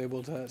Josh was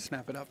able to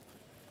snap it up.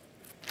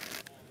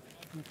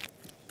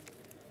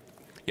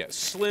 Yeah,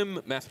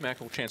 slim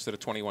mathematical chance that a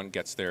 21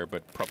 gets there,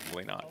 but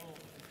probably not.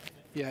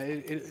 Yeah,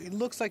 it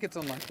looks like it's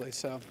unlikely.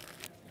 So,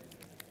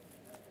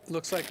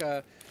 looks like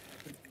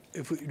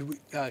if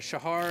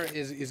Shahar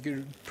is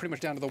pretty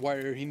much down to the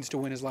wire. He needs to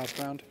win his last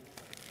round.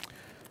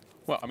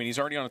 Well, I mean, he's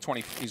already on a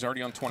 20. He's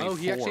already on 24.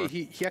 Oh,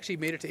 he actually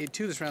made it to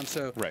 8-2 this round.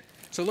 So right.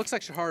 So it looks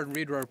like Shahar and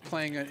Reed are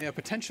playing a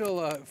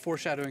potential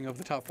foreshadowing of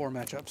the top 4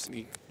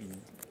 matchups.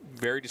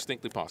 Very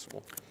distinctly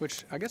possible.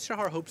 Which I guess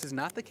Shahar hopes is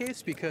not the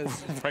case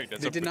because right,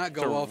 they did not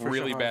go well for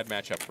really Shahar. bad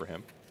matchup for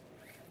him.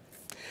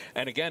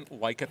 And again,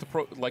 like at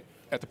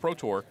the Pro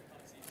Tour,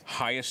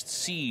 highest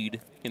seed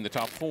in the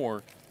top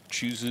 4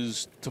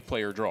 chooses to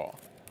play or draw.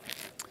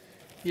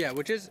 Yeah,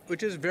 which is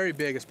very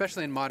big,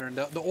 especially in Modern.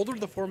 The older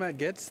the format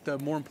gets, the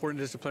more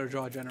important it is to play or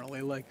draw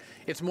generally. Like,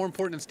 it's more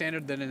important in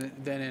Standard than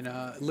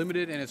in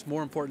Limited, and it's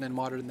more important in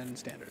Modern than in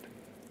Standard.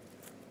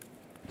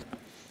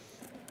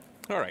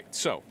 All right,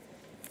 so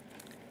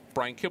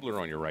Brian Kibler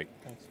on your right.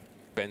 Thanks.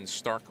 Ben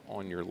Stark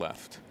on your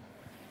left.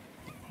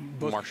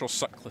 Both- Marshall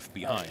Sutcliffe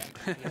behind.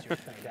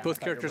 Both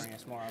characters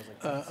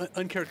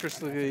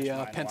uncharacteristically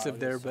pensive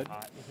there, but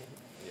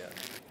Yeah.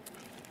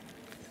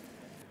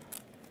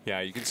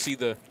 Yeah, you can see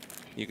the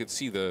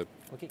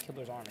Look at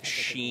Kibler's arm. It has like a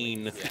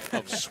sheen glaze.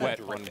 of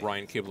sweat on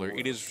Brian Kibler.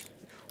 It is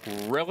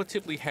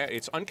relatively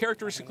it's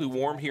uncharacteristically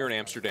warm here in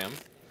Amsterdam.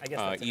 I guess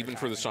that's Even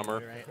for the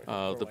summer.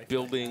 The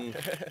building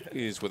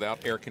is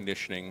without air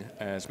conditioning.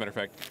 As a matter of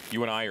fact,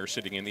 you and I are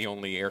sitting in the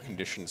only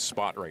air-conditioned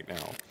spot right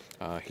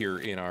now here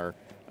in our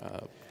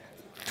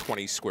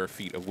 20 square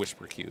feet of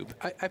Whisper Cube.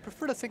 I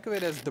prefer to think of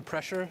it as the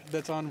pressure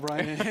that's on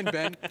Brian and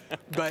Ben,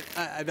 but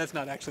that's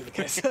not actually the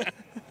case.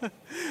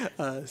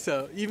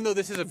 So even though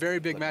this is a very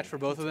big match for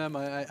both of them,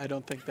 I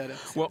don't think that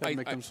that'll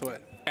make them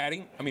sweat.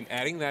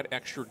 Adding that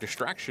extra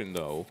distraction,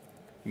 though,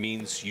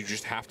 means you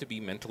just have to be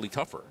mentally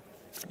tougher.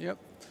 Yep.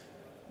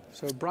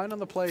 So Brian on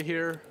the play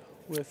here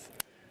with,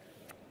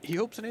 he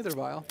hopes an Aether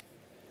Vial.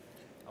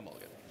 I'm all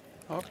good.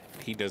 Oh,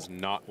 He does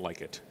not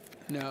like it.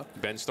 no.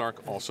 Ben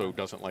Stark also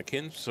doesn't like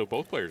him, so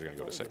both players are going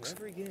to go to 6.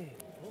 Every game.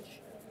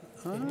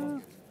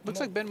 Bullshit. Looks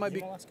like Ben might be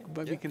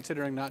Yeah.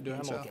 considering not doing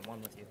I'm so. okay at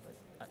 1 with you,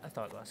 but I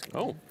thought last game.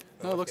 Oh,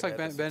 No, it looks like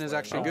Ben is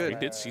actually oh, good. he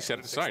did. He set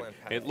it aside.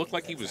 It looked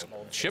like he was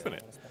chipping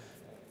it.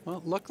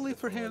 Well, luckily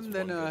for him,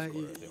 then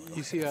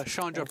you see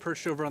Chandra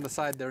perched over on the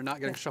side there,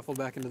 not getting shuffled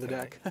back into the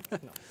deck.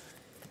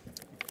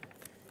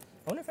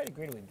 I wonder if I'd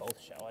agree to we both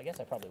show. I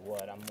guess I probably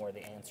would. I'm more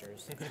the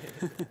answers.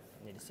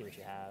 Need to see what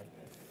you have.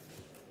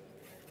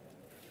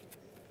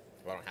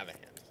 Well, I don't have a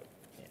hand. So.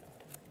 Yeah.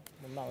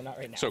 Well, no, not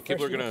right now. So First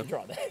Kibler you gonna- have to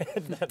draw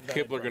that.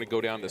 Kibler going to go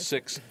down to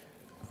 6,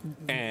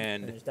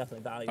 and There's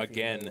definitely value for you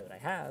again, to know that I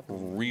have.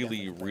 really,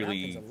 Definitely. What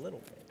really happens a little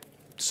bit.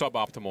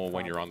 suboptimal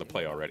when you're on the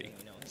play already.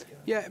 You know, it's-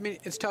 Yeah, I mean,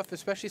 it's tough,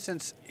 especially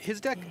since his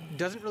deck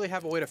doesn't really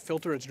have a way to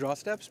filter its draw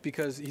steps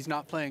because he's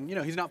not playing,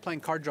 he's not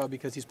playing card draw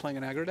because he's playing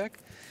an aggro deck.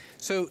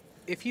 So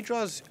if he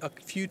draws a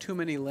few too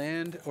many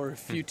land or a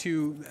few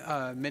too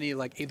many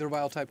like Aether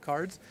Vial type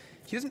cards,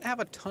 he doesn't have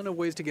a ton of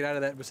ways to get out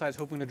of that besides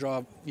hoping to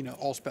draw,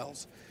 all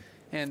spells.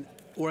 And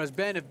whereas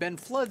Ben, if Ben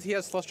floods, he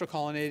has Celestial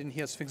Colonnade and he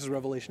has Sphinx's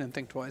Revelation and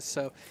Think Twice,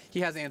 so he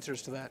has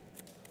answers to that.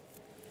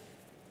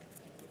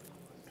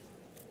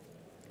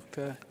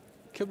 Okay.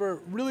 Kibler,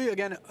 really,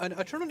 again,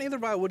 a turn on Aether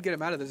Vial would get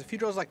him out of this. If he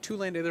draws like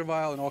 2-land Aether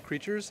Vial and all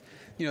creatures,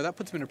 that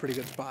puts him in a pretty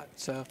good spot.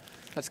 So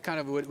that's kind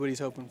of what he's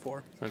hoping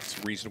for.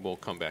 That's reasonable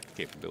comeback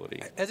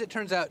capability. As it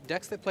turns out,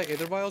 decks that play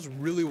Aether Vials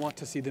really want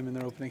to see them in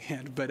their opening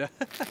hand, but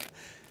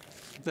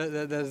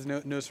that is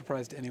no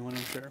surprise to anyone,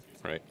 I'm sure.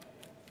 Right.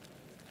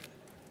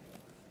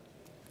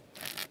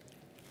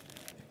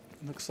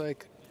 Looks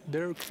like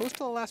they're close to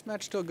the last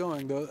match still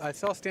going, though. I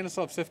saw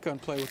Stanislav Sivka in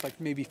play with like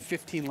maybe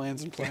 15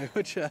 lands in play,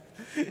 which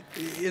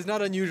is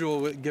not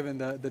unusual given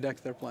the decks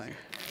they're playing.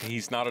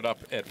 He's knotted up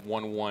at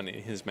 1-1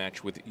 in his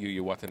match with Yuya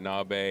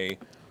Watanabe.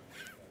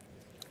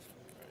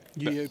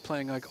 You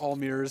playing like all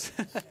mirrors.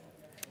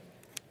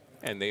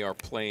 And they are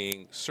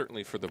playing,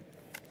 certainly for the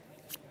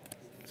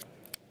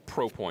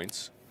pro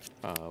points,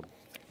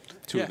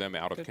 two Yeah, of them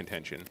out of good.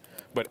 contention.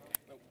 But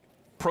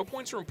pro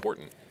points are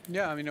important.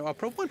 Yeah, I mean, a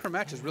pro point per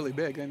match is really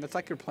big, and it's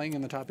like you're playing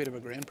in the top 8 of a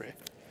Grand Prix.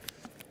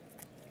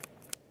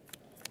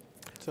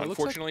 So it looks like-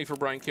 Unfortunately for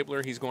Brian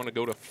Kibler, he's going to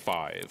go to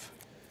 5.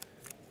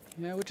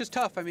 Yeah, which is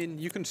tough. I mean,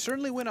 you can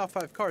certainly win off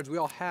 5 cards. We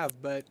all have,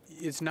 but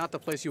it's not the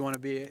place you want to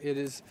be. It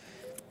is.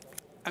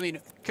 I mean,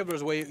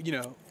 Kibler's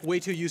way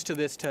too used to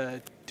this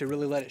to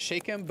really let it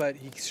shake him, but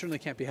he certainly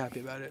can't be happy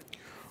about it.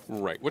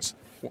 Right.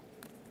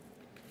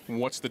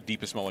 What's the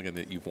deepest mulligan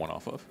that you've won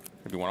off of?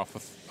 Have you won off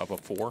of a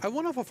 4? I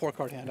won off a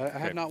 4-card hand. I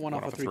have not won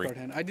off a 3-card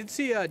hand. I did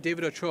see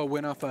David Ochoa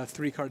win off a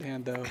 3-card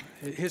hand, though.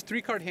 His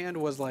 3-card hand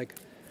was like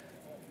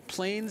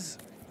Plains,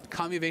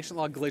 Kami of Ancient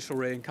Law, Glacial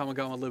Ray, and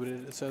Kamigawa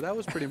Limited. So that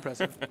was pretty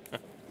impressive.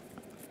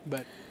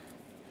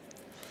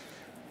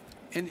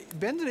 And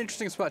Ben's an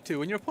interesting spot, too.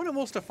 When your opponent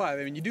rolls to 5,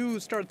 I mean, you do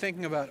start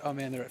thinking about, oh,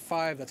 man, they're at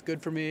 5. That's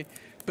good for me.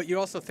 But you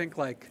also think,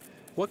 like,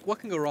 what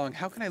can go wrong?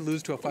 How can I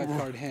lose to a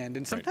 5-card hand?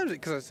 And sometimes,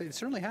 because it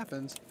certainly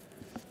happens.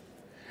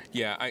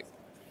 Yeah,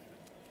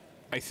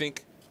 I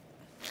think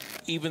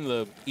even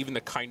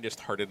the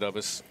kindest-hearted of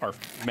us are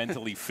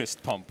mentally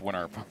fist pump when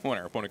our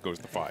opponent goes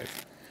to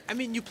 5. I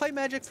mean, you play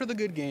Magic for the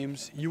good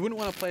games. You wouldn't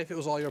want to play if it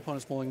was all your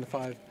opponents rolling to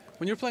 5.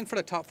 When you're playing for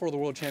the top 4 of the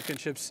World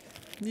Championships,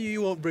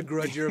 you won't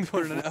begrudge your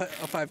opponent a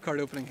 5-card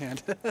opening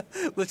hand.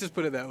 Let's just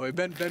put it that way.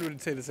 Ben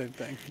would say the same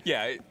thing.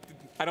 Yeah.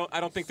 I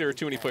don't think there are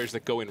too many players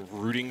that go in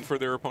rooting for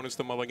their opponents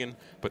to mulligan,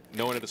 but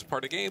knowing that it's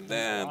part of the game,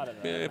 then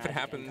if it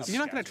happens... You're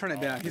not going to turn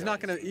it down. He's not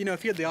going to,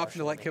 if he had the option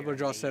to let Kibler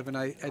draw 7,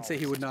 I'd say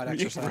he would not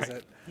exercise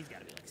it. He's got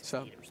to be like 6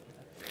 So. feet or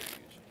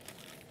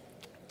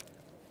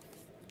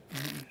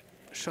something.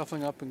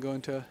 Shuffling up and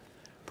going to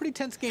pretty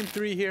tense game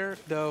 3 here,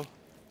 though.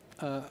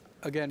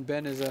 Again,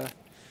 Ben is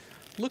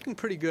looking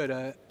pretty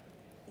good.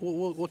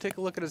 We'll take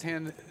a look at his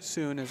hand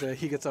soon as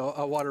he gets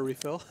a water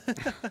refill.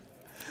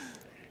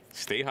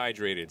 Stay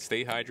hydrated.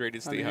 Stay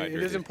hydrated. Stay hydrated.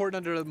 It is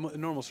important under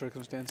normal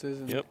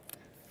circumstances. Yep.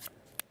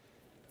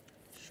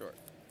 Sure.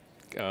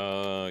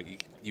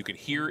 You could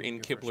hear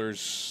in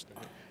Kibler's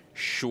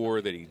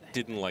sure that he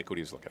didn't like what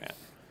he was looking at.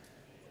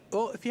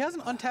 Well, if he has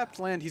an untapped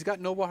land, he's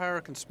got Noble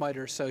Hierarch and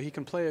Smiter, so he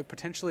can play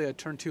potentially a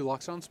turn 2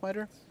 Lockstone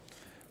Smiter.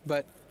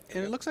 And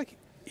it looks like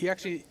he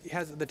actually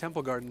has the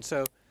Temple Garden,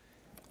 so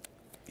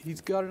he's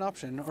got an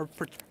option, or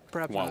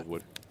perhaps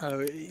Wildwood.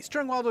 not.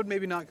 Stirring Wildwood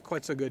maybe not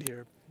quite so good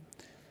here.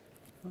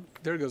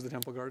 There goes the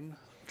Temple Garden.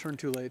 Turn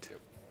too late.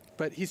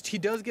 But he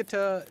does get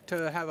to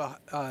have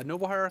a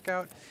Noble Hierarch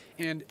out,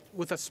 and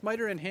with a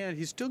Smiter in hand,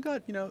 he's still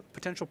got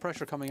potential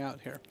pressure coming out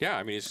here. Yeah,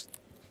 I mean, he's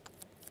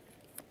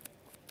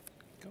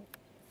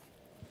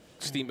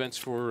Steam Vents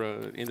for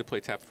into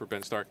play tap for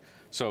Ben Stark.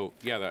 So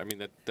yeah, I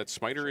mean that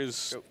Smiter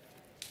is.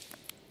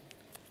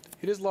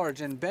 It is large,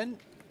 and Ben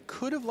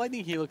could have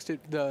Lightning Helixed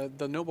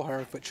the Noble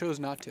Hierarch, but chose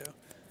not to.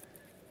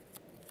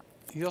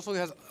 He also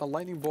has a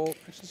Lightning Bolt.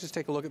 Let's just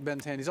take a look at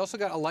Ben's hand. He's also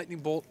got a Lightning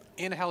Bolt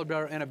and a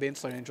Halberdier and a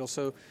Baneslayer Angel.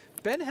 So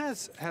Ben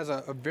has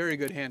a very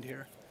good hand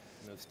here.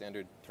 No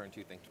standard turn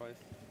 2 think twice.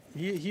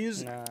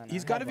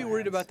 He's got to be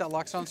worried about that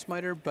Lockstone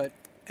Smiter, but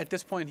at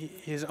this point,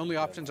 his only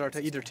options are to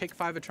either take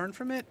 5 a turn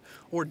from it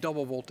or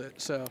double Bolt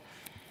it. So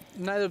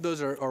neither of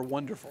those are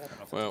wonderful.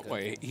 Well,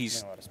 he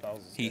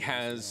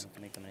has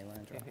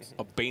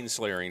a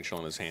Baneslayer Angel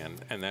in his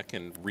hand, and that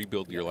can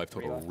rebuild your life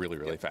total really,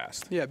 really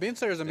fast. Yeah,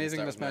 Baneslayer is amazing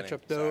in this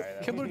matchup, though.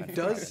 Kibler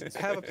does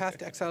have a Path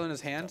to Exile in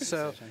his hand,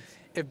 so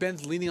if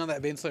Ben's leaning on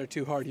that Baneslayer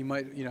too hard, he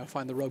might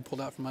find the rug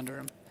pulled out from under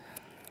him.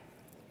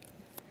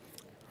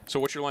 So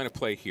what's your line of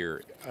play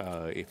here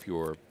if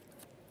you're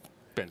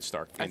Ben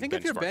Stark? I think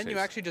if you're Ben, you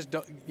actually just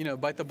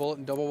bite the bullet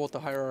and double bolt the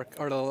Hierarch,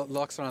 or the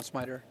Lockstone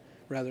Smiter,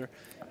 rather.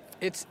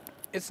 It's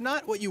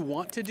not what you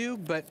want to do,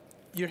 but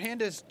your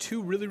hand has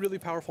 2 really, really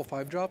powerful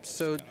 5-drops,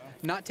 so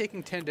not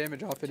taking 10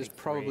 damage off it is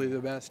probably the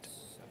best.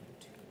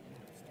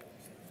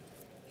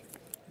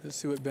 Let's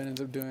see what Ben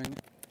ends up doing.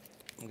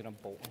 I'm going to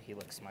bolt a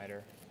Helix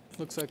Smiter.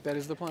 Looks like that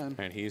is the plan.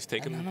 And he's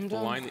taken the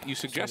line that you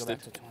suggested.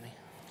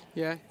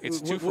 Yeah,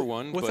 it's 2 for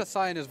 1. With a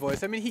sigh in his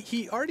voice. I mean,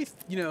 he already,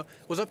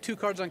 was up 2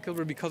 cards on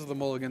Kibler because of the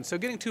mulligan, so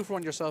getting 2 for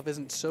 1 yourself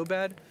isn't so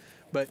bad,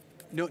 but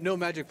no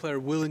Magic player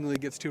willingly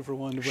gets 2 for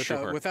 1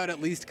 without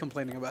at least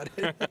complaining about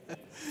it.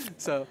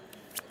 So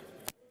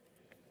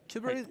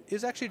Kibler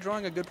is actually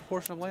drawing a good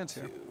proportion of lands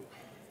here.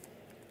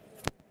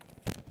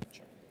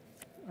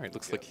 All right,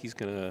 looks like he's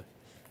going to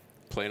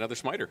play another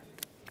Smiter.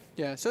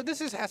 Yeah, so this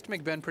has to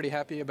make Ben pretty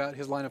happy about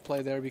his line of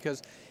play there,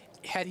 because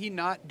had he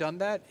not done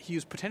that, he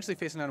was potentially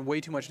facing down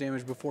way too much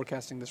damage before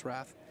casting this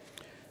Wrath.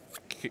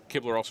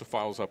 Kibler also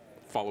follows up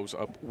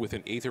with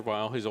an Aether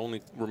Vial. His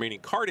only remaining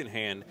card in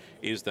hand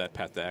is that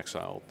Path to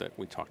Exile that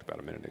we talked about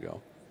a minute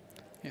ago.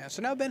 Yeah,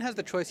 so now Ben has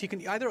the choice. He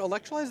can either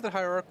electrolyze the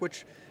Hierarch,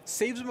 which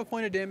saves him a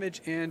point of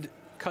damage and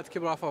cuts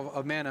Kibler off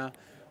of mana,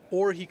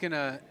 or he can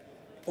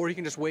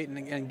just wait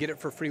and get it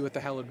for free with the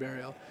Hallowed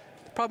Burial.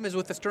 The problem is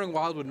with the Stirring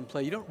Wildwood in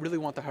play, you don't really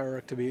want the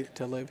Hierarch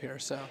to live here.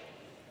 So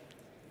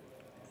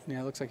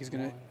yeah, it looks like he's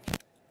gonna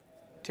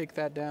take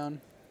that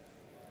down.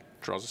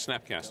 Draws a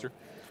Snapcaster.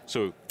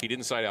 So he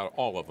didn't side out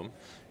all of them.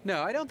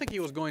 No, I don't think he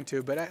was going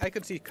to, but I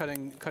could see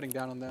cutting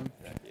down on them.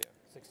 Yeah.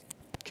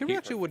 Kibler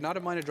actually would not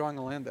have minded drawing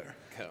a land there.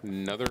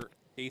 Another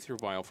Aether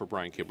Vial for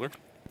Brian Kibler.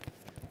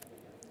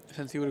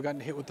 Since he would have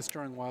gotten hit with the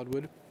Stirring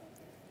Wildwood.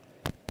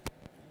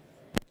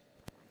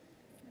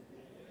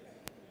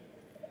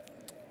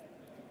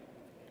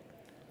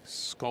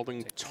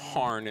 Scalding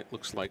Tarn, it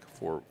looks like,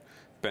 for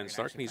Ben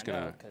Stark, and he's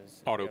going to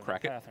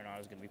auto-crack it. Path or not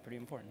is going to be pretty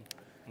important.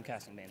 I'm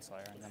casting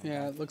Baneslayer.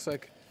 Yeah, it looks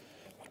like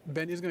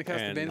Ben is going to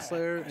cast the Bane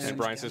Slayer. And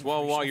Brian says,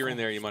 well, while you're in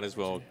there, you might as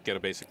well get a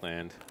basic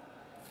land.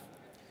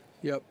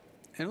 Yep.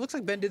 And it looks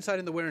like Ben did side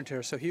in the Wear and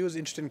Tear, so he was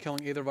interested in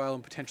killing Aether Vial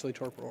and potentially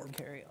Torpor Orb.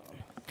 Carry on.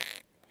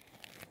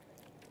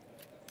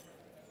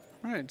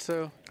 All right,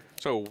 so...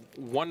 So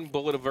 1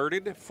 bullet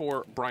averted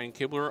for Brian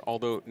Kibler,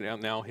 although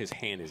now his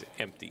hand is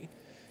empty.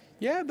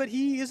 Yeah, but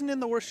he isn't in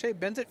the worst shape.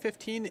 Ben's at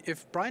 15.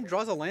 If Brian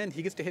draws a land,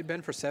 he gets to hit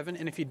Ben for 7.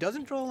 And if he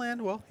doesn't draw a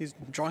land, well, he's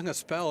drawing a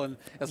spell. And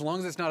as long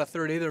as it's not a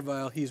third Aether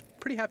Vial, he's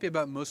pretty happy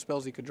about most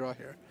spells he could draw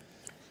here.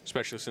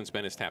 Especially since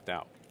Ben is tapped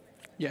out.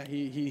 Yeah,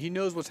 he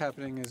knows what's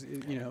happening. Is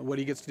what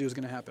he gets to do is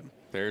going to happen.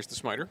 There's the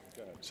Smiter.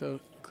 So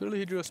clearly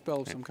he drew a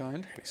spell of some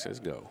kind. He says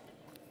go.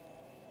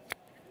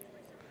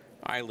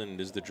 Island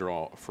is the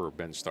draw for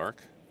Ben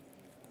Stark.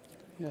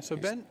 Yeah, so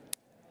Ben...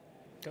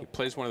 He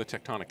plays one of the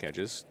Tectonic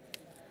Edges.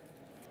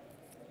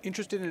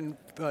 Interested in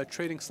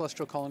trading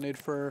Celestial Colonnade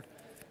for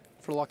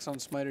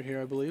Loxodon Smiter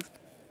here, I believe.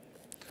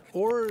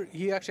 Or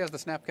he actually has the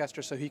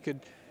Snapcaster, so he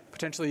could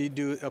potentially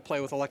do a play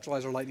with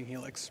Electrolyzer Lightning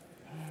Helix.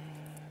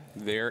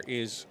 There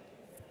is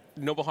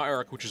Noble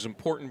Hierarch, which is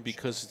important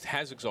because it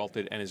has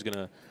Exalted and is going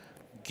to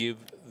give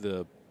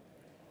the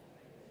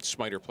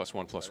Smiter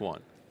 +1/+1.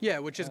 Yeah,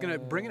 which is going to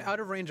bring it out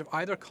of range of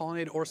either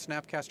Colonnade or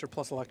Snapcaster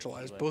plus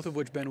Electrolyze, both of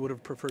which Ben would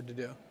have preferred to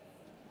do.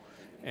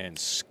 And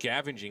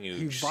Scavenging Ooze.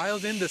 He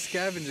vials into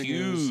Scavenging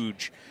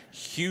Ooze.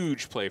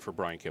 Huge play for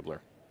Brian Kibler.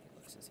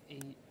 This is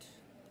 8.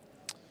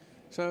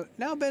 So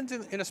now Ben's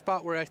in a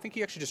spot where I think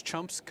he actually just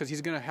chumps because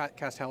he's going to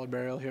cast Hallowed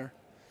Burial here.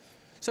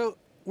 So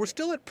we're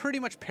still at pretty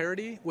much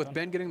parity with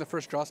Ben getting the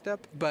first draw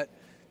step, but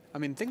I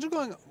mean, things are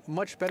going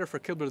much better for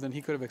Kibler than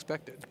he could have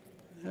expected.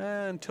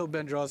 Until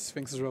Ben draws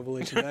Sphinx's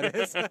Revelation, that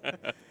is.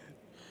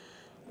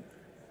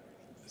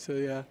 So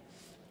yeah.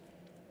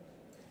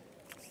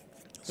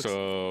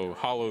 So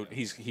hollow,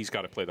 he's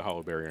got to play the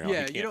Hollow Barrier now.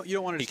 Yeah, you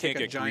don't want to just take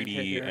a giant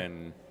hit here.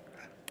 And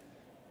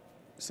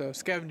so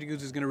Scavenging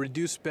Ooze is going to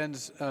reduce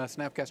Ben's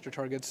Snapcaster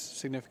targets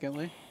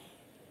significantly.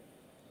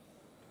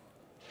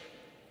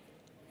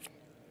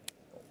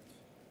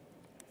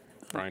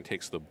 Brian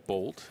takes the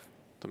Bolt,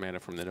 the mana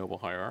from the Noble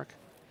Hierarch.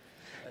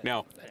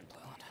 Now,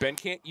 Ben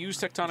can't use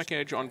Tectonic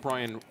Edge on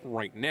Brian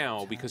right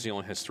now because he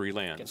only has 3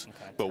 lands.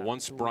 But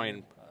once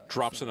Brian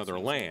drops another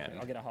land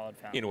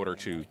in order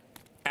to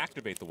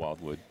activate the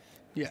Wildwood,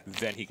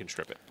 then he can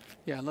strip it.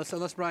 Yeah,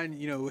 unless Brian,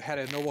 had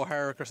a Noble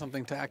Hierarch or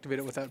something to activate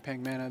it without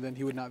paying mana, then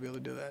he would not be able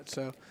to do that.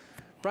 So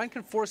Brian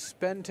can force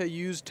Ben to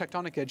use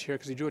Tectonic Edge here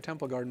because he drew a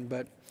Temple Garden,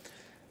 but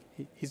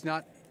he's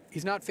not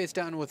face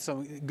down with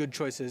some good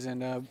choices.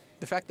 And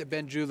the fact that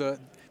Ben drew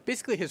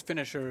basically his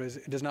finisher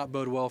does not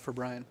bode well for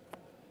Brian.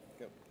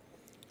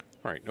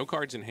 All right, no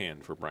cards in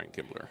hand for Brian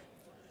Kibler.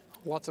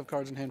 Lots of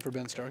cards in hand for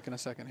Ben Stark in a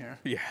second here.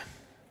 Yeah.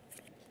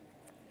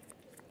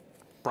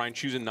 Brian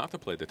choosing not to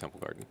play the Temple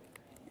Garden.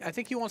 I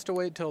think he wants to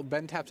wait till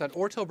Ben taps out,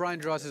 or till Brian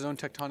draws his own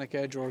Tectonic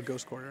Edge or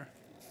Ghost Quarter.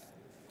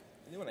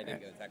 I knew when I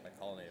didn't get attacked by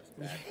Colonnade, it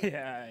was bad.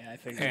 Yeah, I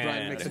figured. And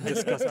Brian makes a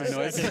disgusting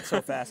noise.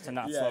 So fast to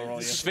not slow roll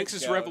you.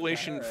 Sphinx's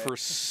Revelation for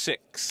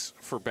 6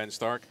 for Ben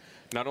Stark.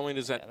 Not only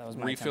does that, was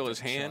my refill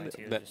attempt his at hand, showing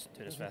to you, that just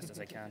do it as fast as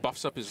I can.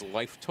 buffs up his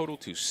life total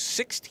to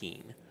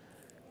 16.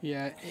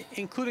 Yeah,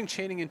 including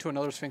chaining into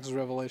another Sphinx's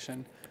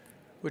Revelation,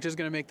 which is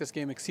going to make this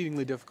game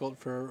exceedingly difficult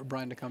for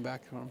Brian to come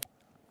back from.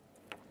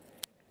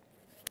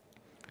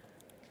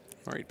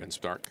 All right, Ben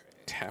Stark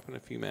tapping a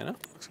few mana.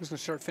 Looks like he's going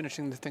to start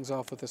finishing the things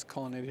off with this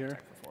Colonnade here.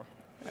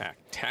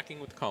 Attacking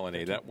with the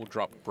Colonnade. That will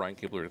drop Brian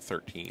Kibler to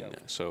 13.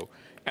 So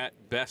at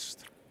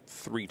best,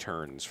 3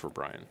 turns for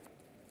Brian.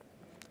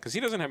 Because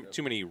he doesn't have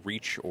too many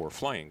reach or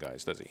flying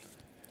guys, does he?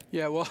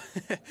 Yeah, well,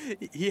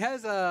 he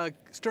has a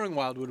Stirring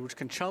Wildwood, which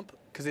can chump,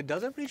 because it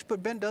does have reach,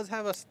 but Ben does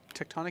have a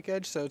Tectonic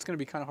Edge, so it's going to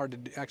be kind of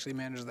hard to actually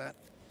manage that.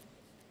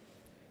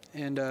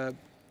 And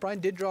Brian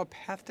did draw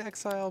Path to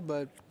Exile,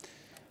 but...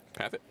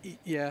 Path it?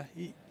 Yeah,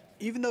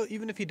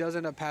 even if he does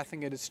end up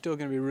pathing it, it's still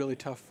going to be really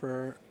tough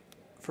for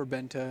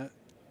Ben to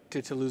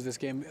lose this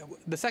game.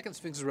 The second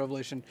Sphinx's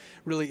Revelation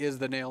really is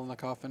the nail in the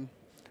coffin,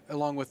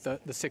 along with the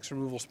 6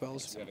 removal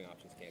spells. Having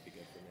options can't be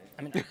good for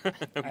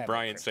me. I mean,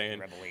 Brian saying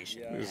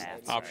Revelation. these Yeah,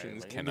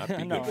 options sorry, cannot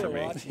be No, good for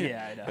me.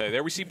 Yeah, I know.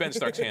 There we see Ben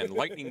Stark's hand.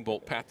 Lightning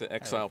Bolt, Path to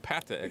Exile,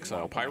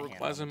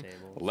 Pyroclasm,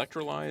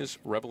 Electrolyze,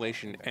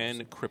 Revelation,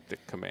 and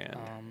Cryptic Command.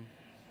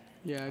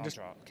 Yeah, I'll just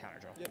draw, counter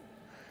draw. Yep.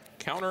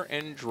 Counter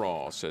and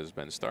draw, says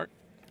Ben Stark.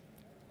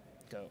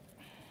 Go.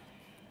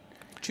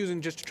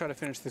 choosing just to try to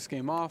finish this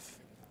game off.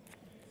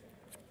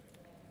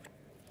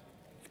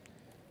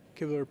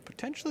 Kibler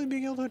potentially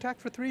being able to attack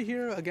for 3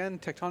 here. Again,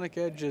 Tectonic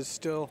Edge is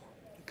still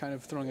kind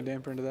of throwing a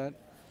damper into that.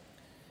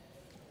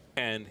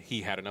 And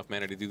he had enough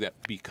mana to do that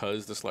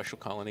because the Celestial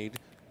Colonnade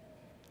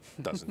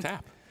doesn't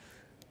tap.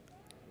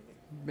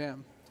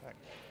 Bam.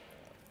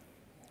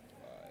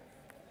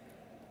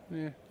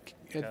 Yeah.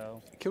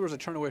 Go. Kibler's a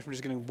turn away from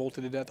just getting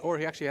bolted to death. Or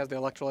he actually has the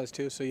Electrolyze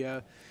too, so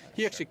yeah.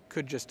 He actually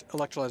could just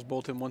Electrolyze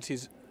bolt him once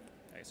he's...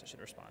 I guess I should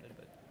have responded,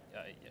 but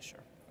yeah, sure.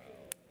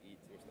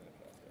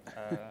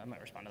 I might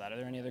respond to that. Are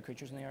there any other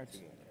creatures in the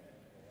yards?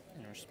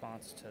 In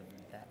response to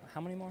that. How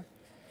many more?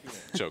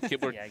 So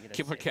Kibler, Yeah, I get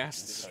a Kibler save.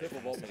 casts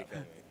Triple Bolt may kill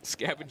me.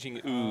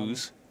 Scavenging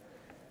Ooze,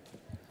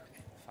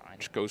 Fine.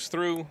 which goes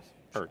through,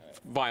 or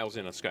vials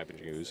in a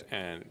Scavenging Ooze,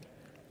 and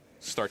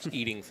starts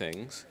eating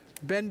things.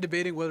 Ben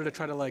debating whether to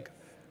try to like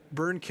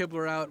burn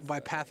Kibler out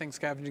by pathing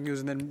Scavenging Ooze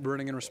and then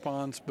burning in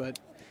response, but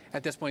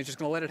at this point he's just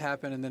going to let it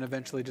happen and then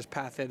eventually just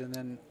path it and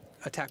then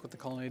attack with the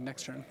Colonnade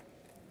next turn.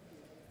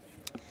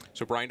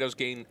 So Brian does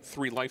gain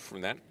 3 life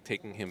from that,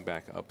 taking him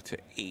back up to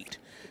 8.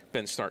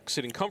 Ben Stark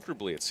sitting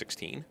comfortably at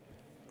 16.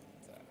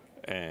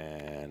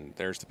 And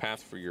there's the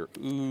path for your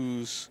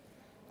Ooze.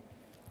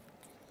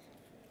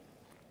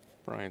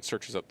 Brian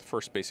searches up the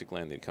first basic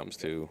land that he comes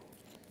to,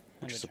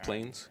 which is the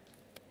Plains.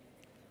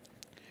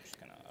 Just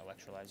gonna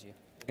electrolyze you.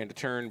 And a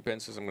turn, Ben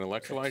says, I'm going to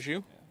electrolyze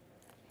you.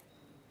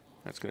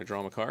 That's going to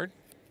draw him a card.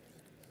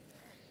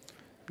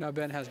 Now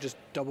Ben has just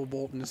double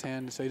bolt in his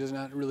hand, so he does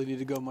not really need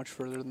to go much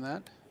further than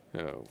that.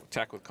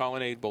 Attack with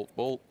Colonnade, bolt,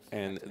 bolt,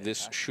 and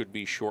this should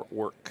be short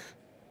work.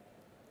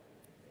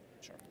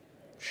 Sure.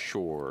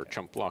 Sure.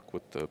 Chump block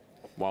with the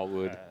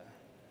Wildwood.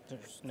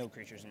 There's no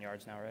creatures in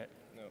yards now, right?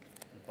 No.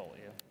 Bolt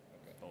you.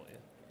 Bolt you.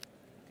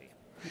 Okay.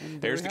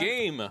 And There's we the have-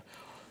 game.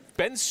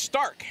 Ben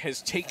Stark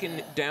has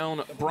taken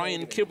down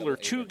Brian Kibler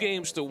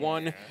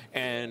 2-1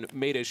 and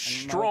made a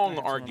strong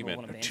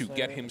argument to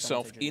get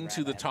himself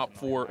into the top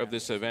 4 of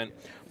this event,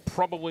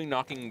 probably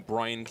knocking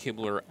Brian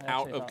Kibler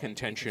out of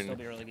contention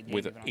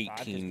with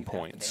 18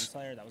 points.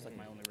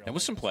 That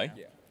was some play.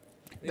 Yeah.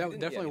 That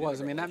definitely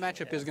was. I mean, that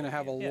matchup is going to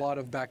have a lot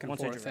of back and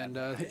forth, and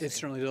it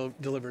certainly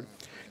delivered.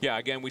 Yeah,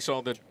 again, we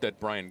saw that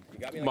Brian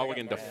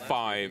mulliganed to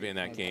 5 in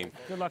that game.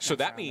 So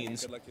that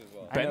means Good luck to you as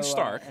well. Ben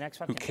Stark,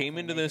 who came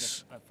into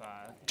this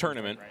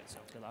tournament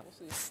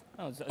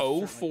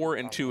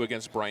 0-4-2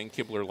 against Brian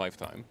Kibler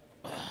lifetime,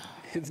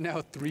 It's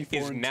now 3-4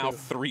 is and now 2.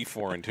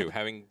 3-4-2,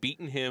 having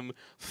beaten him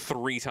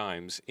 3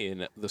 times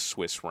in the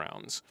Swiss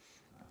rounds.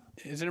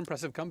 It's an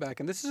impressive comeback,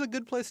 and this is a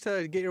good place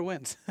to get your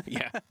wins.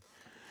 Yeah.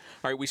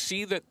 All right, we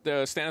see that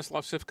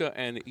Stanislav Sivka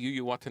and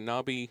Yuya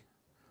Watanabe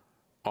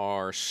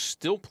are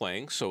still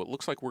playing, so it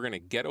looks like we're going to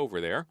get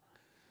over there.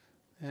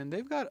 And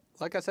they've got,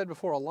 like I said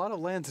before, a lot of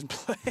lands in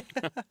play,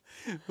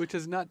 which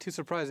is not too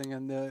surprising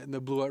in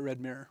the blue-white-red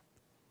mirror.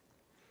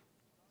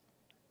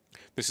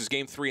 This is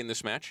game 3 in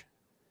this match.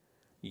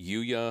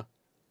 Yuya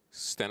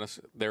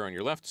there on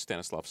your left,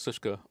 Stanislav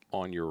Sivka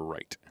on your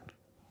right.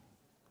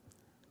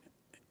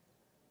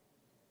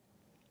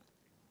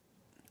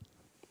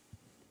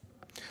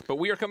 But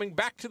we are coming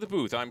back to the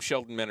booth. I'm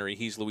Sheldon Menery.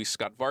 He's Luis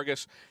Scott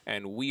Vargas,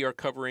 and we are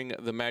covering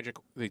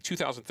the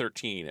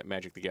 2013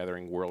 Magic the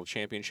Gathering World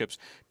Championships.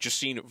 Just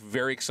seen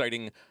very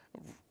exciting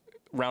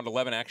round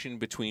 11 action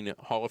between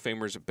Hall of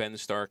Famers Ben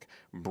Stark,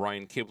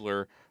 Brian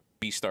Kibler.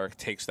 B Stark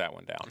takes that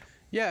one down.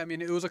 Yeah, I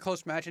mean, it was a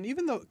close match, and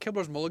even though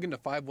Kibler's mulligan to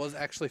 5 was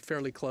actually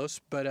fairly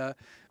close, but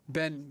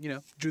Ben,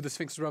 drew the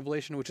Sphinx's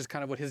Revelation, which is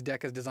kind of what his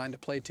deck is designed to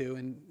play to,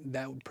 and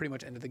that pretty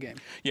much ended the game.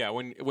 Yeah,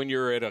 when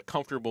you're at a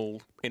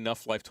comfortable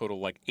enough life total,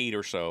 like 8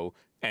 or so,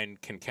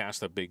 and can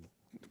cast a big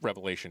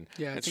Revelation.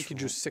 Yeah, I think he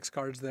drew 6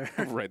 cards there.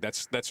 Right,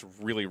 that's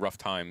really rough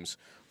times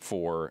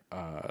for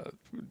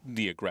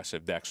the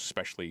aggressive decks,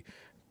 especially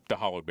the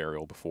Hallowed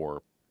Burial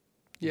before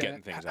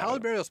getting things out.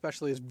 Hallowed Burial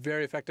especially is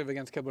very effective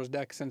against Kibler's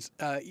deck since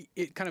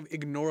it kind of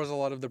ignores a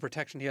lot of the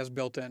protection he has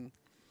built in.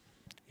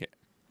 Yeah.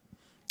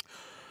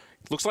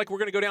 Looks like we're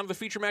going to go down to the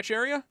feature match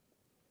area.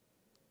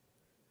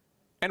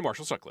 And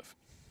Marshall Sutcliffe.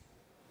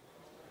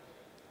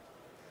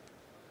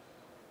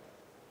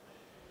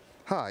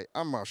 Hi,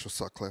 I'm Marshall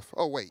Sutcliffe.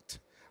 Oh, wait,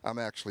 I'm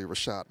actually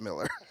Rashad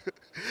Miller.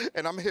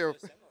 And I'm here.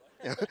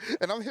 Yeah,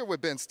 and I'm here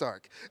with Ben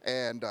Stark.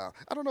 And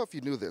I don't know if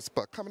you knew this,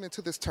 but coming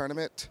into this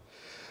tournament,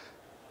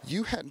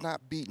 you had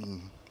not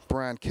beaten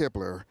Brian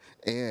Kibler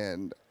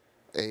in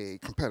a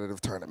competitive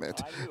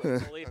tournament. I do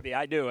it. Believe me,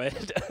 I do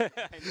it. I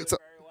do it So-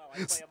 very well.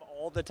 I play him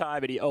all the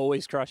time, and he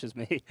always crushes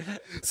me.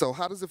 So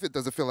how does it feel?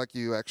 Does it feel like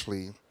you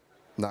actually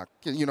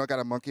got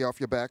a monkey off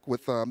your back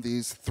with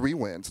these 3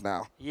 wins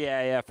now?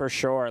 Yeah, for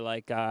sure.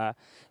 Like,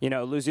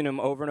 losing him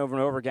over and over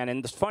and over again.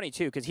 And it's funny,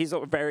 too, because he's a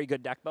very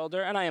good deck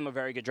builder, and I am a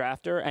very good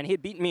drafter. And he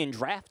had beaten me in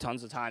draft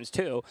tons of times,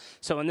 too.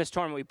 So in this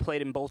tournament, we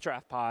played in both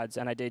draft pods,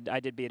 and I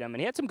did beat him.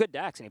 And he had some good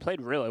decks, and he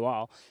played really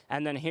well.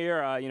 And then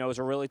here, it was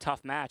a really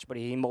tough match, but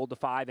he mulled to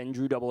 5 and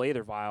drew double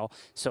Aether Vial.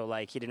 So,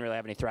 he didn't really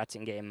have any threats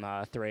in game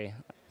 3.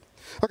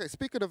 Okay,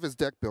 speaking of his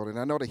deck building,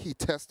 I know that he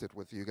tested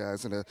with you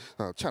guys in the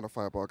Channel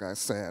Fireball guys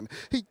saying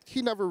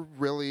he never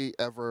really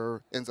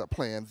ever ends up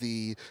playing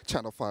the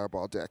Channel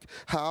Fireball deck.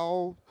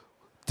 How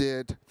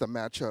did the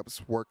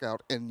matchups work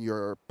out in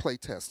your play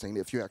testing,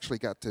 if you actually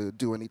got to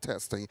do any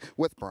testing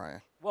with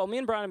Brian? Well, me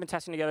and Brian have been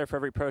testing together for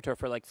every Pro Tour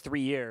for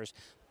 3 years.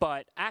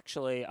 But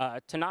actually,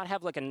 to not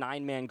have a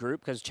 9-man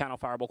group, because Channel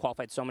Fireball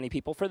qualified so many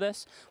people for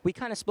this, we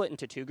kind of split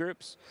into 2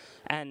 groups.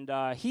 And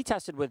he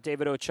tested with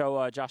David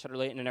Ochoa, Josh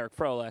Utter-Layton, and Eric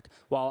Froelich,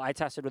 while I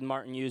tested with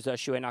Martin Yuza,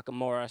 Shuei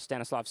Nakamura,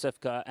 Stanislav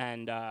Sivka,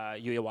 and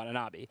Yuya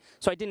Watanabe.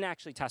 So I didn't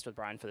actually test with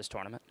Brian for this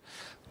tournament.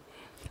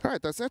 All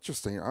right, that's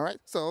interesting. All right,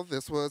 so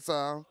this was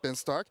Ben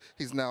Stark.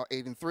 He's now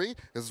 8-3.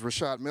 This is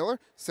Rashad Miller.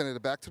 Sending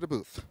it back to the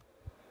booth.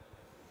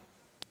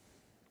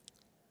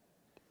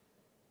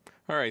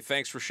 All right,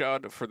 thanks,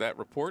 Rashad, for that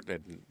report.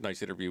 That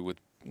nice interview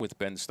with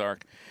Ben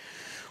Stark.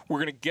 We're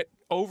going to get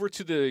over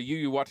to the Yu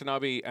Yu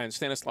Watanabe and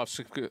Stanislav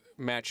Sivka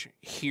match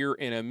here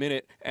in a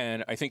minute,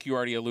 and I think you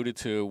already alluded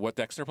to what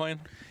decks they're playing.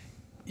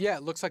 Yeah,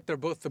 it looks like they're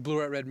both the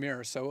blue, red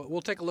mirror, so we'll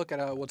take a look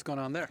at what's going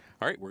on there.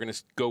 All right, we're going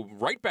to go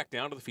right back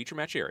down to the feature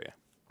match area.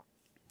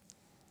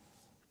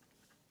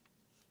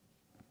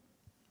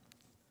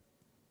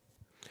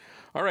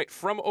 All right,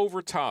 from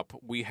over top,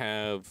 we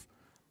have...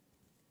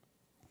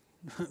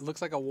 It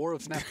looks like a war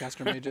of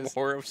Snapcaster Mages.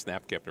 War of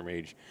Snapcaster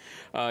Mage.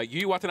 Yu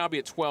Yu Watanabe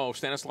at 12,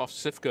 Stanislav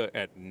Sivka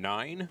at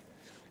 9.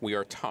 We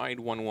are tied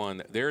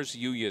 1-1. There's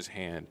Yuya's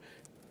hand.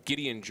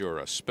 Gideon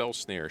Jura, Spell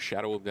Snare,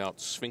 Shadow of Doubt,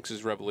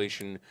 Sphinx's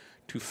Revelation,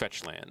 2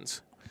 fetch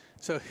lands.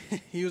 So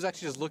he was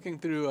actually just looking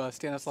through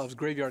Stanislav's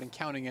graveyard and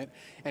counting it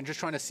and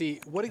just trying to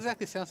see what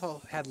exactly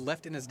Stanislav had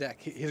left in his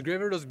deck. His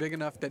graveyard was big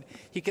enough that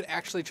he could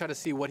actually try to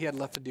see what he had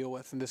left to deal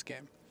with in this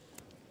game.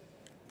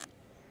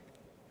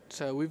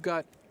 So we've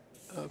got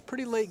a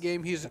pretty late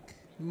game. He's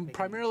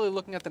primarily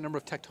looking at the number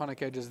of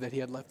tectonic edges that he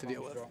had left to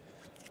deal with.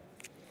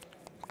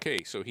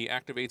 Okay, so he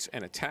activates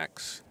and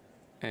attacks,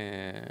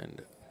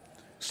 and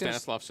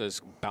Stanislav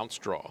says bounce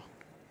draw.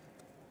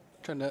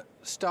 Trying to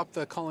stop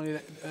the colony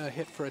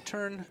hit for a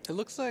turn. It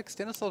looks like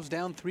Stanislav's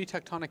down 3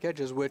 tectonic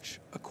edges, which,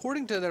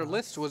 according to their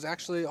list, was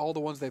actually all the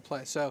ones they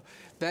play. So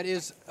that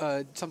is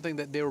something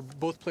that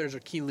both players are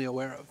keenly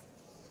aware of.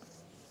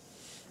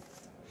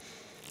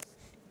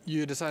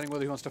 You deciding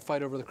whether he wants to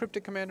fight over the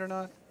Cryptic Command or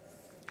not?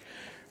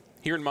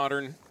 Here in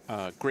Modern,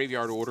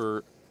 graveyard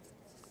order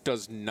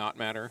does not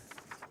matter.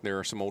 There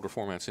are some older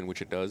formats in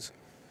which it does.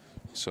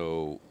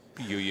 So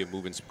Yuya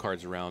moving some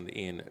cards around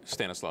in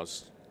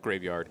Stanislav's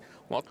graveyard,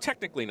 while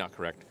technically not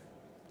correct,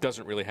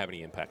 doesn't really have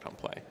any impact on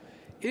play.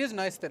 It is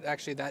nice that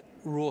actually that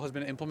rule has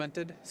been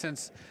implemented,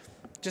 since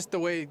just the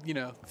way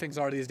things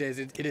are these days,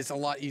 it is a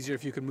lot easier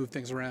if you can move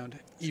things around,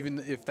 even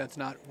if that's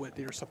not what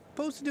you're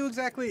supposed to do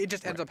exactly. It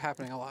just ends up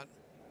happening a lot.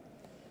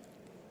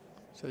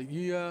 So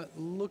Yuya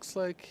looks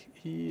like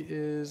he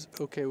is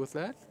okay with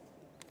that.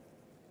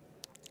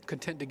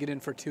 Content to get in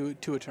for two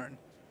a turn,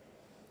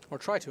 or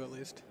try to at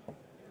least.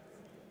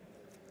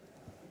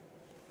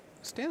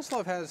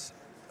 Stanislav has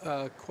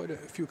quite a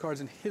few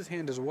cards in his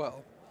hand as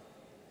well.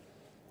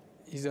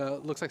 He's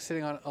looks like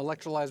sitting on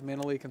Electrolyzed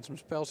Mana Leak and some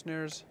Spell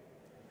Snares,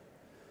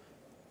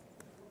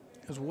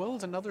 as well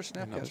as another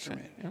Snapcaster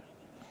Mage. Yeah.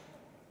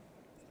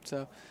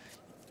 So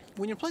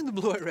when you're playing the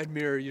blue-white-red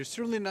mirror, you're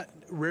certainly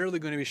rarely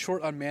going to be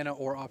short on mana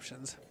or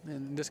options.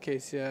 In this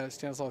case, yeah,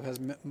 Stanislav has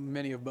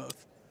many of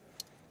both.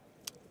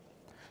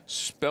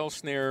 Spell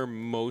Snare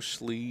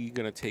mostly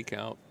going to take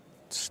out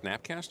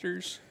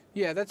Snapcasters?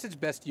 Yeah, that's its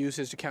best use,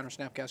 is to counter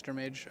Snapcaster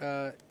Mage.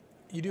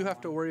 You do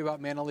have to worry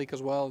about Mana Leak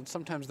as well, and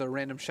sometimes the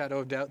random Shadow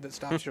of Doubt that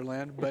stops your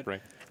land, but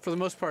for the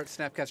most part,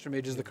 Snapcaster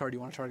Mage is the card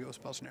you want to target with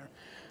Spell Snare.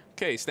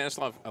 Okay,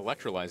 Stanislav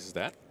electrolyzes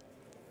that.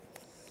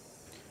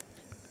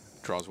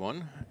 Draws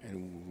one,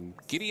 and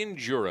Gideon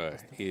Jura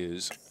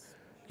is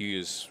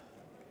Yuya's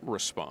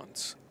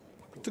response.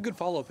 It's a good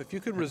follow-up. If you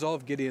could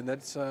resolve Gideon,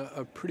 that's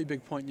a pretty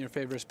big point in your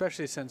favor,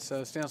 especially since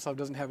Stanislav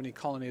doesn't have any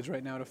colonnades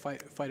right now to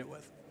fight it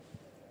with.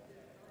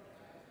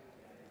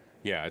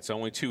 Yeah, it's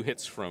only 2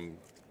 hits from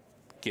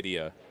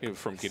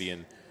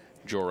Gideon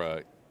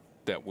Jura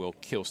that will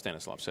kill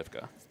Stanislav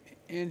Sivka.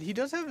 And he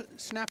does have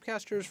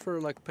Snapcasters for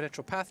like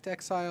potential Path to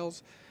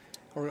Exiles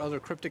or other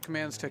Cryptic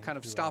Commands to kind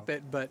of stop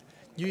it, but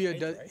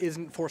Yuya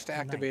isn't forced to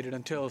activate it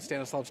until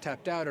Stanislav's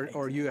tapped out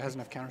or Yuya has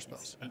enough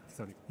counterspells.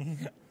 Sorry.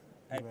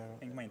 I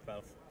think mine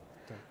 12.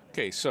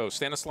 Okay, so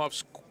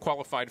Stanislav's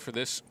qualified for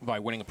this by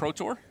winning a Pro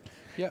Tour.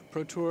 Yeah,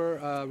 Pro Tour,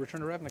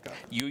 Return to Ravnica.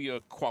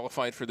 Yuya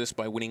qualified for this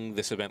by winning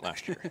this event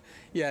last year.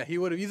 Yeah, he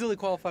would have easily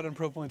qualified on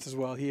Pro Points as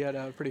well. He had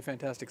a pretty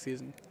fantastic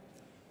season.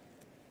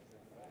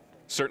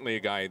 Certainly a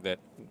guy that,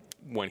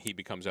 when he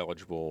becomes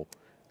eligible,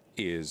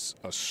 is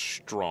a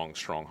strong,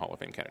 strong Hall of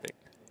Fame candidate.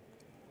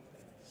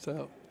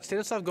 So,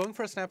 Stanislav going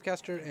for a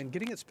Snapcaster and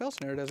getting it spell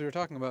snared, as we were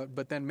talking about,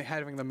 but then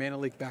having the Mana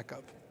Leak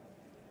backup.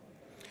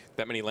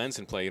 That many lands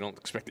in play, you don't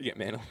expect to get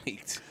Mana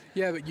Leaked.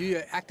 Yeah, but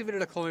you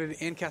activated a Colonnade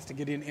and cast a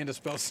Gideon and a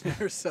Spell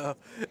Snare, so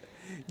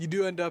you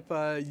do end up,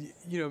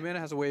 mana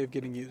has a way of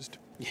getting used.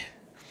 Yeah.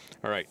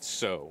 All right,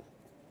 so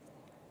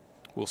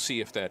we'll see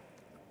if that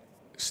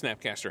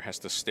Snapcaster has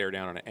to stare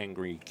down an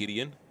angry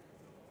Gideon.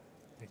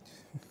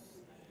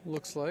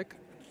 Looks like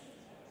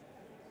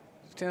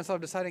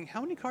Stanislav deciding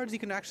how many cards he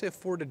can actually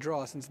afford to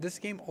draw, since this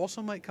game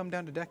also might come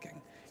down to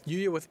decking.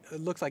 Yuya with, it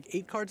looks like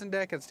 8 cards in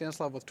deck, and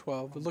Stanislav with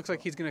 12. It looks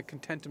like he's going to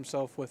content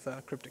himself with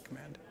Cryptic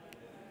Command.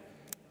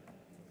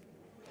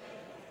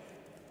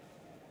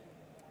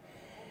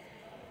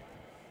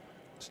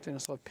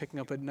 Stanislav picking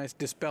up a nice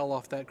Dispel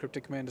off that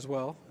Cryptic Command as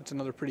well. It's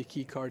another pretty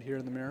key card here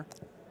in the mirror.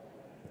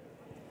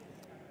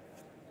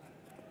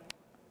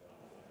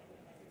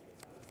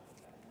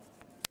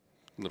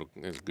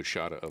 There's a good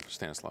shot of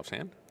Stanislav's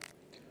hand.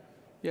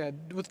 Yeah,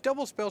 with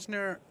double Spell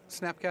Snare,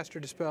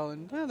 Snapcaster, Dispel,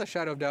 and the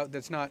Shadow of Doubt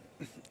that's not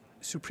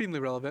supremely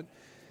relevant,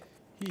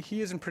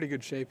 he is in pretty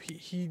good shape.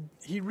 He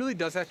really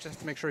does that just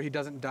to make sure he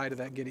doesn't die to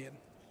that Gideon.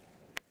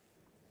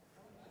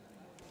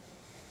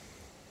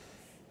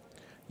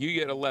 You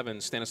get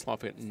 11,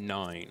 Stanislav at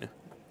 9.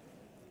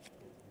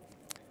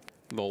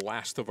 The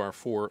last of our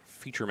 4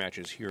 feature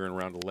matches here in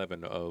round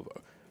 11 of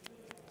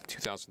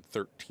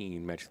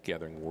 2013 Magic the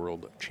Gathering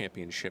World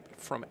Championship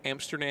from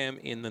Amsterdam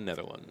in the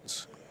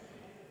Netherlands.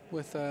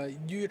 With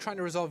Yuya trying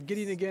to resolve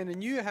Gideon again,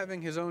 and Yuya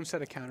having his own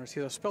set of counters.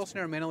 He has a Spell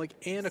Snare, Mana Leak,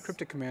 and a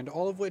Cryptic Command,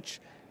 all of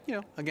which, you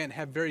know, again,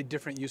 have very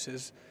different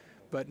uses.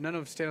 But none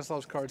of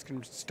Stanislav's cards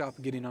can stop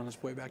Gideon on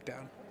his way back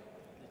down.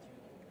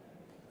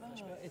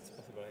 It's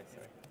possible,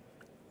 sorry.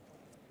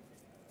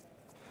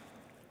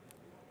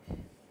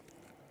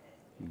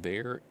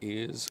 There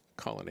is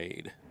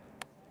Colonnade.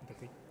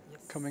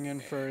 Coming in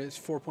for his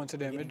 4 points of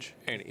damage.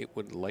 And it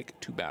would like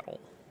to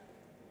battle.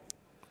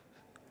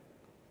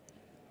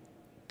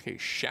 Okay,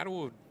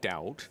 Shadow of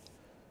Doubt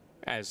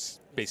as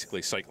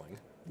basically cycling.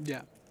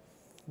 Yeah.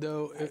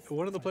 Though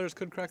one of the players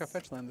could crack a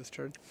fetch land this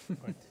turn.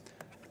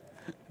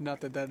 Not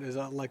that that is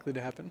likely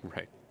to happen.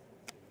 Right.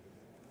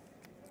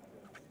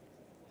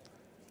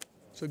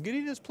 So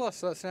Gideon is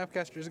plus.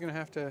 Snapcaster is going to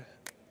have to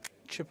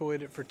chip away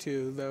at it for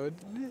 2, though it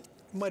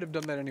might have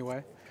done that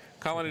anyway.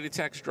 Colonnade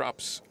attacks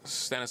drops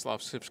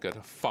Stanislav Sipska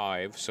to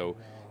 5, so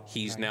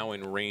he's now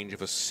in range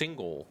of a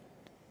single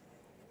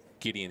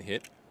Gideon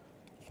hit.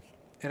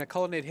 And a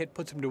Colonnade hit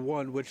puts him to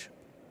 1, which,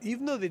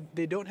 even though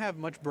they don't have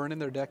much burn in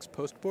their decks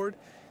post board,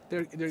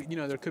 there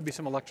could be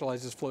some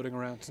electrolyzes floating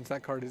around since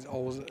that card is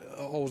always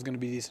going to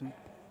be decent.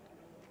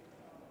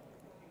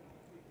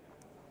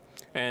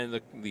 And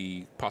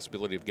the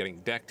possibility of getting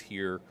decked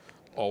here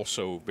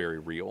also very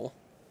real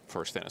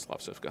for Stanislav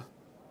Sipka.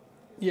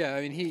 Yeah,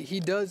 I mean, he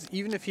does,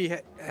 even if he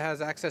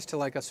has access to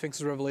like a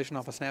Sphinx's Revelation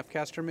off a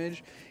Snapcaster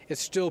Mage,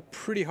 it's still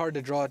pretty hard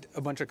to draw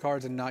a bunch of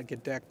cards and not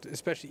get decked,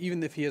 especially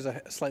even if he is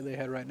slightly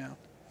ahead right now.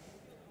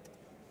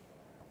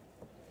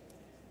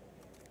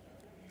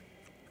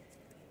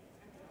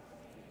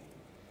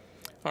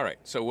 All right,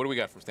 so what do we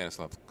got from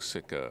Stanislav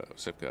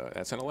Sipka?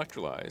 That's an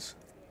Electrolyze.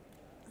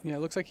 Yeah, it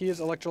looks like he is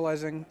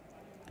electrolyzing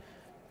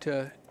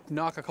to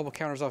knock a couple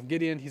counters off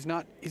Gideon. He's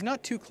not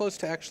too close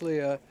to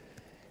actually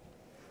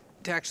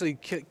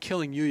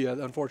killing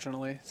Yuya,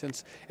 unfortunately,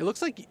 since it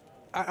looks like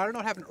I don't know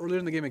what happened earlier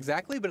in the game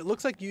exactly, but it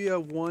looks like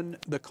Yuya won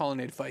the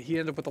Colonnade fight. He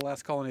ended up with the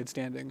last Colonnade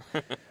standing,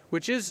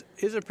 which is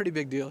a pretty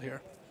big deal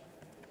here.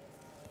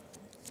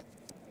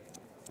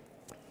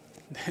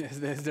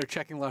 They're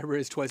checking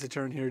libraries twice a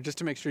turn here just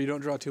to make sure you don't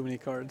draw too many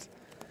cards,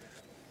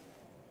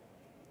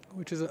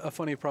 which is a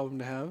funny problem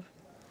to have.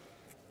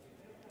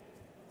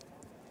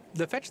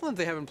 The fetch lands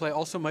they have in play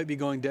also might be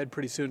going dead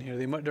pretty soon here.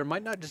 There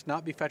might not just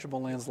not be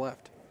fetchable lands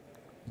left.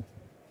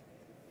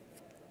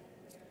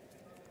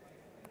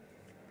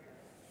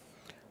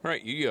 All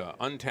right, Yuya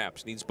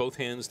untaps, needs both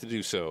hands to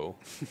do so.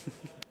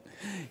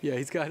 Yeah,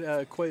 he's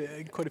got quite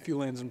a few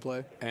lands in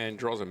play. And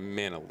draws a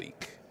Mana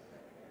Leak.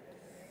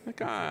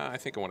 Like, I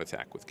think I want to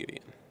attack with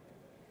Gideon.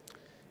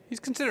 He's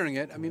considering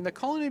it. I mean, the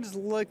Colonnade is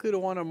likely to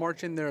want to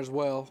march in there as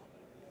well.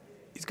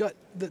 He's got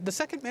the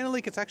second Mana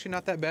Leak. It's actually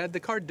not that bad. The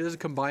card does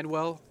combine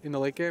well in the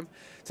late game,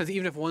 since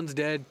even if one's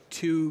dead,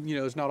 2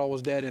 is not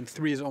always dead, and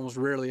 3 is almost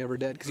rarely ever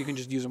dead because you can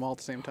just use them all at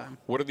the same time.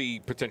 What are the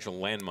potential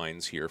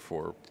landmines here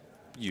for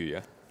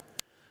Yuya?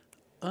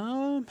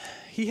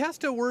 He has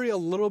to worry a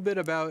little bit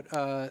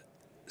about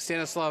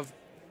Stanislav,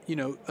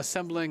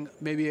 assembling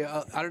maybe,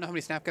 I don't know how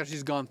many Snapcasters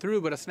he's gone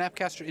through, but a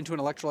Snapcaster into an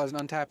Electrolyze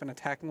and untap and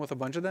attacking with a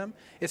bunch of them,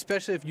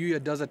 especially if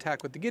Yuya does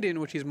attack with the Gideon,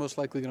 which he's most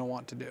likely going to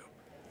want to do.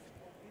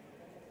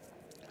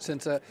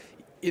 Since it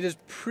is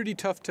pretty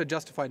tough to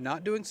justify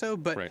not doing so,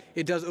 but right.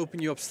 It does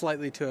open you up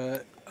slightly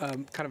to a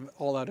kind of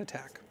all-out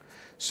attack.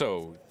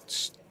 So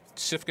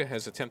Sipka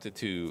has attempted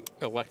to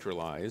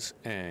Electrolyze,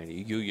 and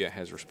Yuya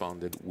has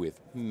responded with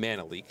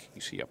Mana Leak.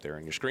 You see up there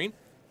on your screen.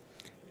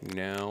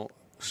 Now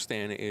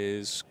Stan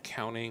is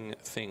counting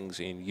things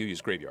in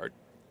Yuya's graveyard.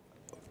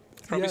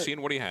 Probably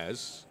seeing what he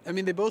has. I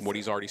mean, they both what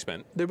he's already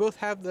spent. They both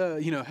have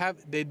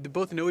they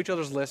both know each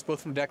other's list,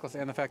 both from deck list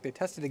and the fact they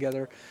tested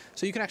together.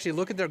 So you can actually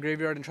look at their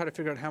graveyard and try to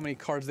figure out how many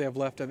cards they have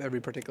left of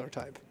every particular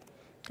type.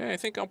 Okay, I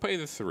think I'll pay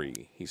the 3,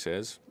 he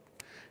says.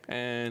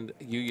 And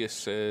Yuya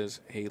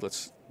says, hey,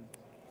 let's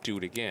do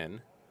it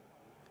again.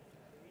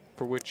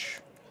 For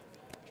which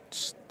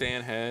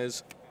Stan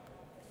has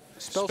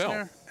Spell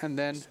Snare, and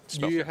then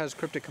Spell Yuya Snare. has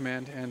Cryptic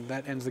Command, and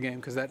that ends the game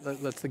because that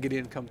lets the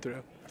Gideon come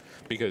through.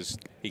 Because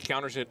he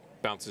counters it,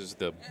 bounces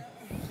the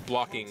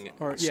blocking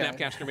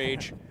Snapcaster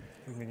Mage.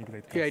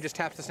 Yeah, he just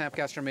taps the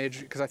Snapcaster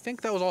Mage because I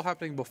think that was all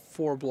happening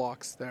before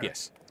blocks there.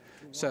 Yes.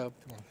 So.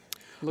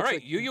 All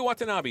right, Yuya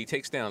Watanabe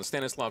takes down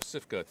Stanislav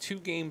Sipka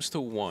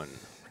 2-1.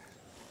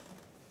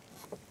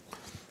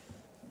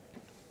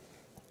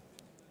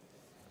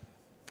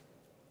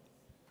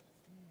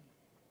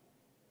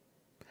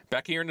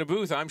 Back here in the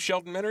booth, I'm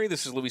Sheldon Menery.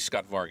 This is Louis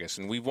Scott Vargas,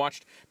 and we've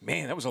watched,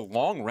 man, that was a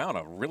long round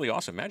of really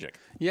awesome Magic.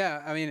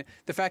 Yeah, I mean,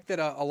 the fact that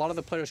a lot of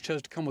the players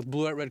chose to come with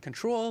blue-red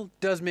control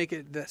does make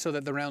it so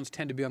that the rounds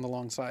tend to be on the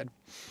long side.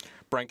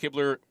 Brian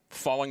Kibler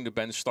falling to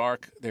Ben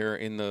Stark there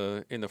in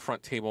the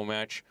front table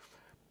match.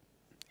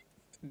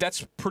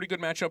 that's a pretty good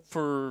matchup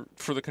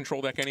for the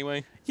control deck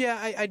anyway.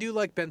 Yeah, I do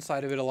like Ben's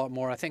side of it a lot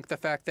more. I think the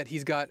fact that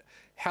he's got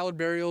Hallowed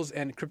Burials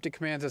and Cryptic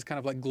Commands as kind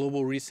of like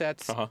global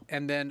resets,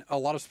 and then a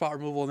lot of spot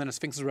removal, and then a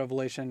Sphinx's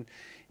Revelation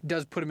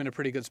does put him in a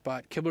pretty good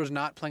spot. Kibler's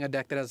not playing a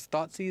deck that has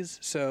Thoughtseize,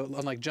 so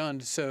unlike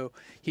Jund, so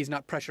he's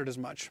not pressured as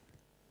much.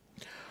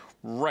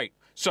 Right.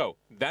 So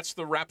that's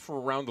the wrap for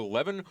round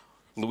 11.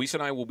 Luis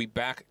and I will be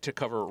back to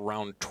cover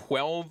round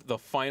 12, the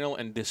final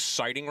and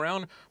deciding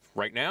round.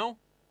 Right now,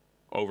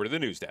 over to the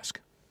news desk.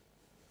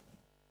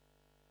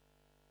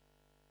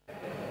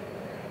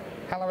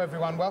 Hello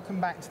everyone, welcome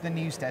back to the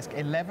news desk.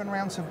 11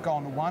 rounds have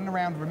gone, 1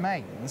 round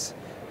remains,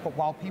 but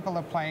while people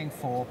are playing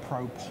for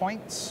pro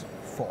points,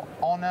 for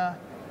honor,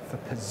 for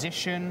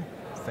position,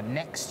 for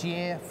next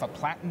year, for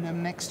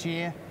platinum next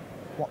year,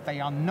 what they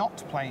are not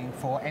playing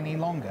for any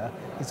longer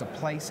is a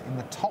place in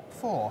the top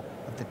 4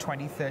 of the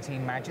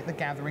 2013 Magic the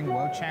Gathering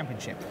World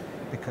Championship,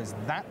 because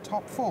that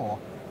top 4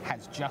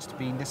 has just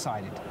been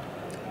decided.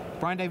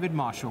 Brian David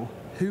Marshall,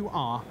 who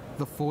are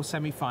the 4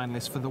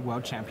 semi-finalists for the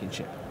World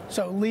Championship?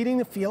 So leading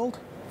the field,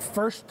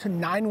 first to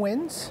 9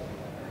 wins,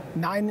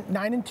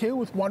 9-2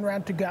 with 1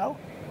 round to go,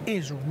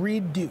 is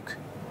Reed Duke.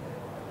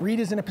 Reed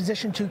is in a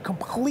position to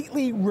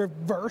completely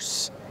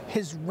reverse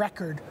his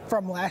record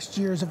from last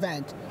year's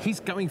event. He's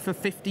going for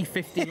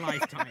 50-50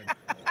 lifetime.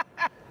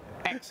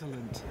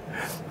 Excellent.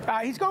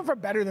 He's going for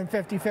better than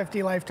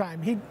 50-50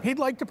 lifetime. He'd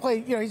like to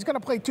play, he's going to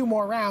play 2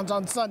 more rounds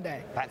on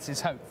Sunday. That's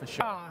his hope for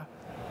sure.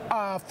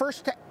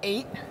 First to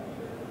 8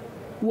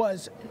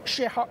 was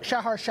Shahar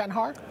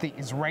Shanhar, the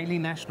Israeli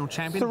national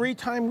champion,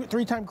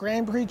 three-time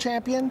Grand Prix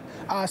champion,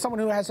 someone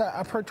who has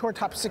a Pro Tour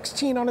top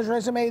 16 on his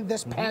resume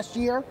this past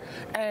year,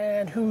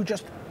 and who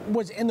just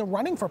was in the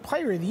running for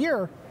Player of the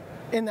Year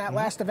in that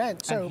last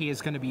event. So, and he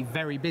is going to be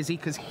very busy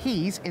because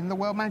he's in the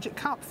World Magic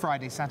Cup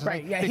Friday,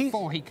 Saturday,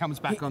 before he comes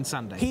back on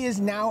Sunday. He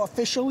is now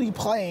officially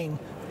playing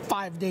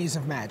 5 days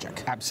of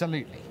Magic.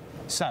 Absolutely.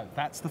 So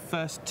that's the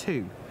first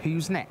 2.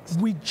 Who's next?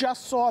 We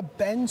just saw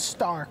Ben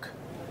Stark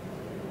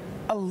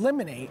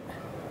eliminate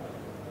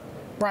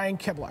Brian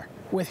Kibler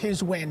with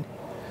his win.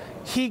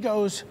 He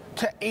goes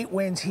to 8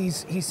 wins.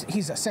 He's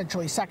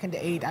essentially second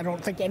to 8. I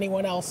don't think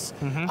anyone else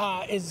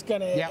is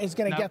gonna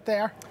get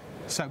there.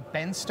 So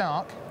Ben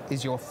Stark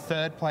is your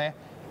 3rd player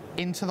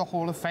into the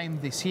Hall of Fame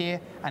this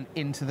year and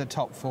into the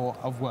top 4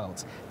 of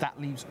Worlds. That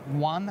leaves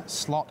 1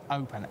 slot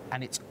open,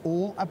 and it's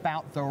all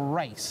about the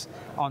race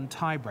on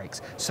tie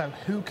breaks. So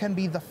who can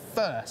be the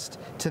first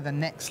to the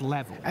next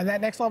level? And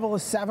that next level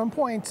is 7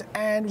 points,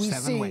 and we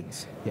 7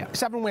 wins. Yeah.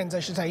 7 wins, I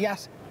should say,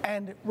 yes.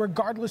 And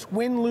regardless,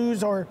 win,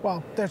 lose, or,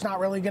 well, there's not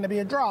really going to be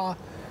a draw,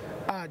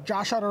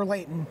 Josh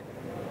Utter-Layton,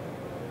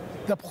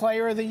 the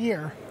Player of the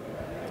Year,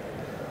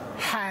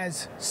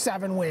 has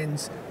 7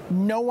 wins.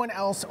 No one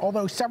else,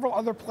 although several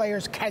other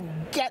players can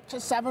get to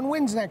 7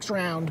 wins next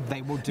round,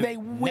 they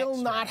will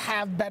not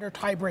have better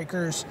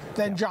tiebreakers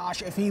than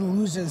Josh if he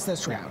loses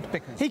this round.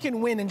 Because he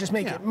can win and just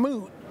make it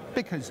moot.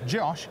 Because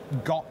Josh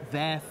got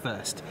there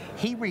first.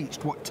 He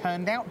reached what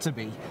turned out to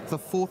be the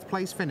 4th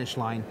place finish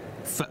line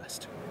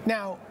first.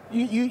 Now,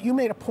 you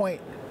made a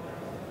point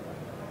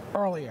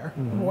earlier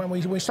when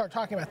we start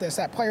talking about this,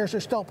 that players are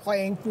still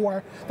playing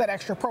for that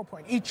extra pro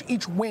point.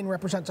 Each win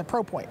represents a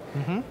pro point.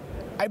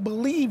 I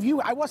believe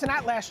I wasn't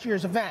at last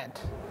year's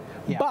event,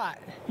 but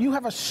you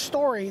have a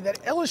story that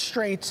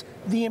illustrates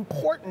the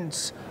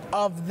importance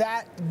of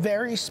that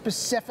very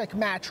specific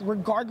match,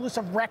 regardless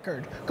of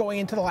record, going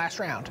into the last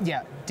round.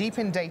 Yeah, deep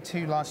in day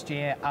 2 last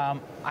year, I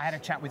had a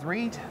chat with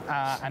Reed,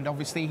 and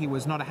obviously he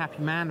was not a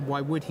happy man.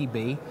 Why would he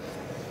be?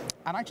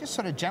 And I just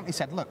sort of gently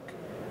said, look,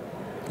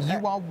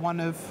 you are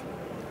one of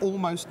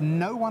almost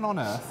no one on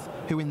earth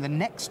who in the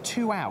next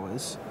 2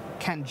 hours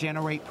can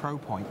generate pro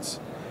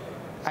points.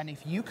 And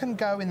if you can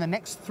go in the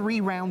next 3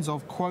 rounds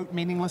of, quote,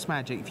 meaningless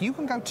Magic, if you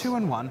can go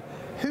 2-1,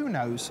 who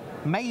knows,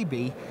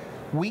 maybe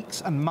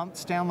weeks and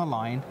months down the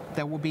line,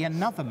 there will be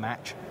another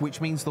match,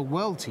 which means the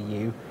world to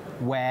you,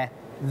 where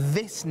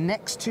this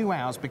next 2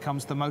 hours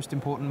becomes the most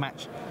important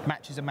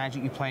matches of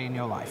Magic you play in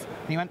your life.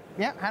 And he went,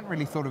 yeah, hadn't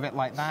really thought of it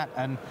like that,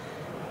 and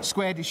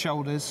squared his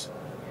shoulders,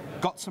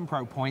 got some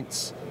pro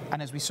points,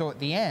 and as we saw at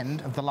the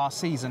end of the last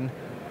season,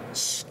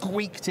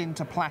 squeaked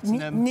into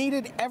platinum.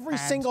 Needed every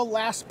single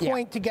last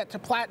point to get to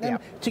platinum,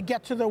 to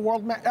get to the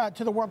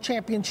world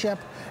championship,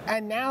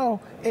 and now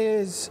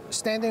is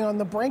standing on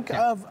the brink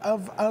of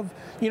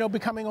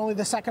becoming only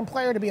the 2nd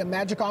player to be a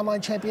Magic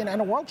Online champion and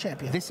a world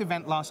champion. This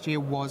event last year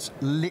was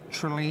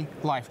literally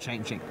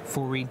life-changing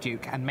for Reed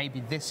Duke, and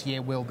maybe this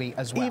year will be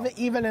as well.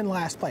 Even in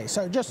last place.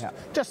 So just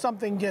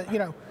something,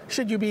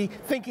 should you be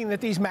thinking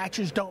that these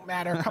matches don't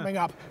matter coming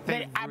up,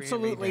 they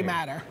absolutely really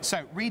matter.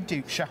 So Reed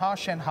Duke, Shahar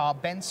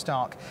Shenhar, Ben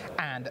Stark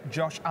and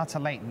Josh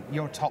Utter-Leyton,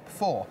 your top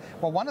 4.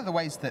 Well, one of the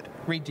ways that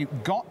Reed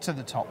Duke got to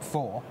the top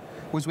 4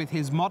 was with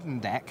his modern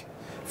deck,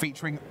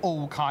 featuring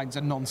all kinds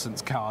of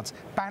nonsense cards.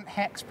 Bant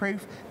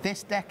Hexproof,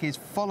 this deck is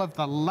full of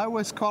the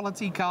lowest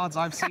quality cards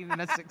I've seen in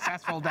a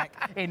successful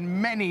deck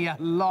in many a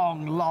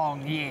long,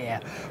 long year.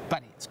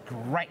 But it's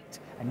great,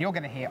 and you're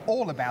going to hear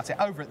all about it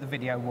over at the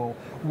video wall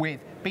with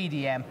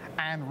BDM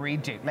and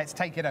Reed Duke. Let's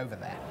take it over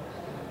there.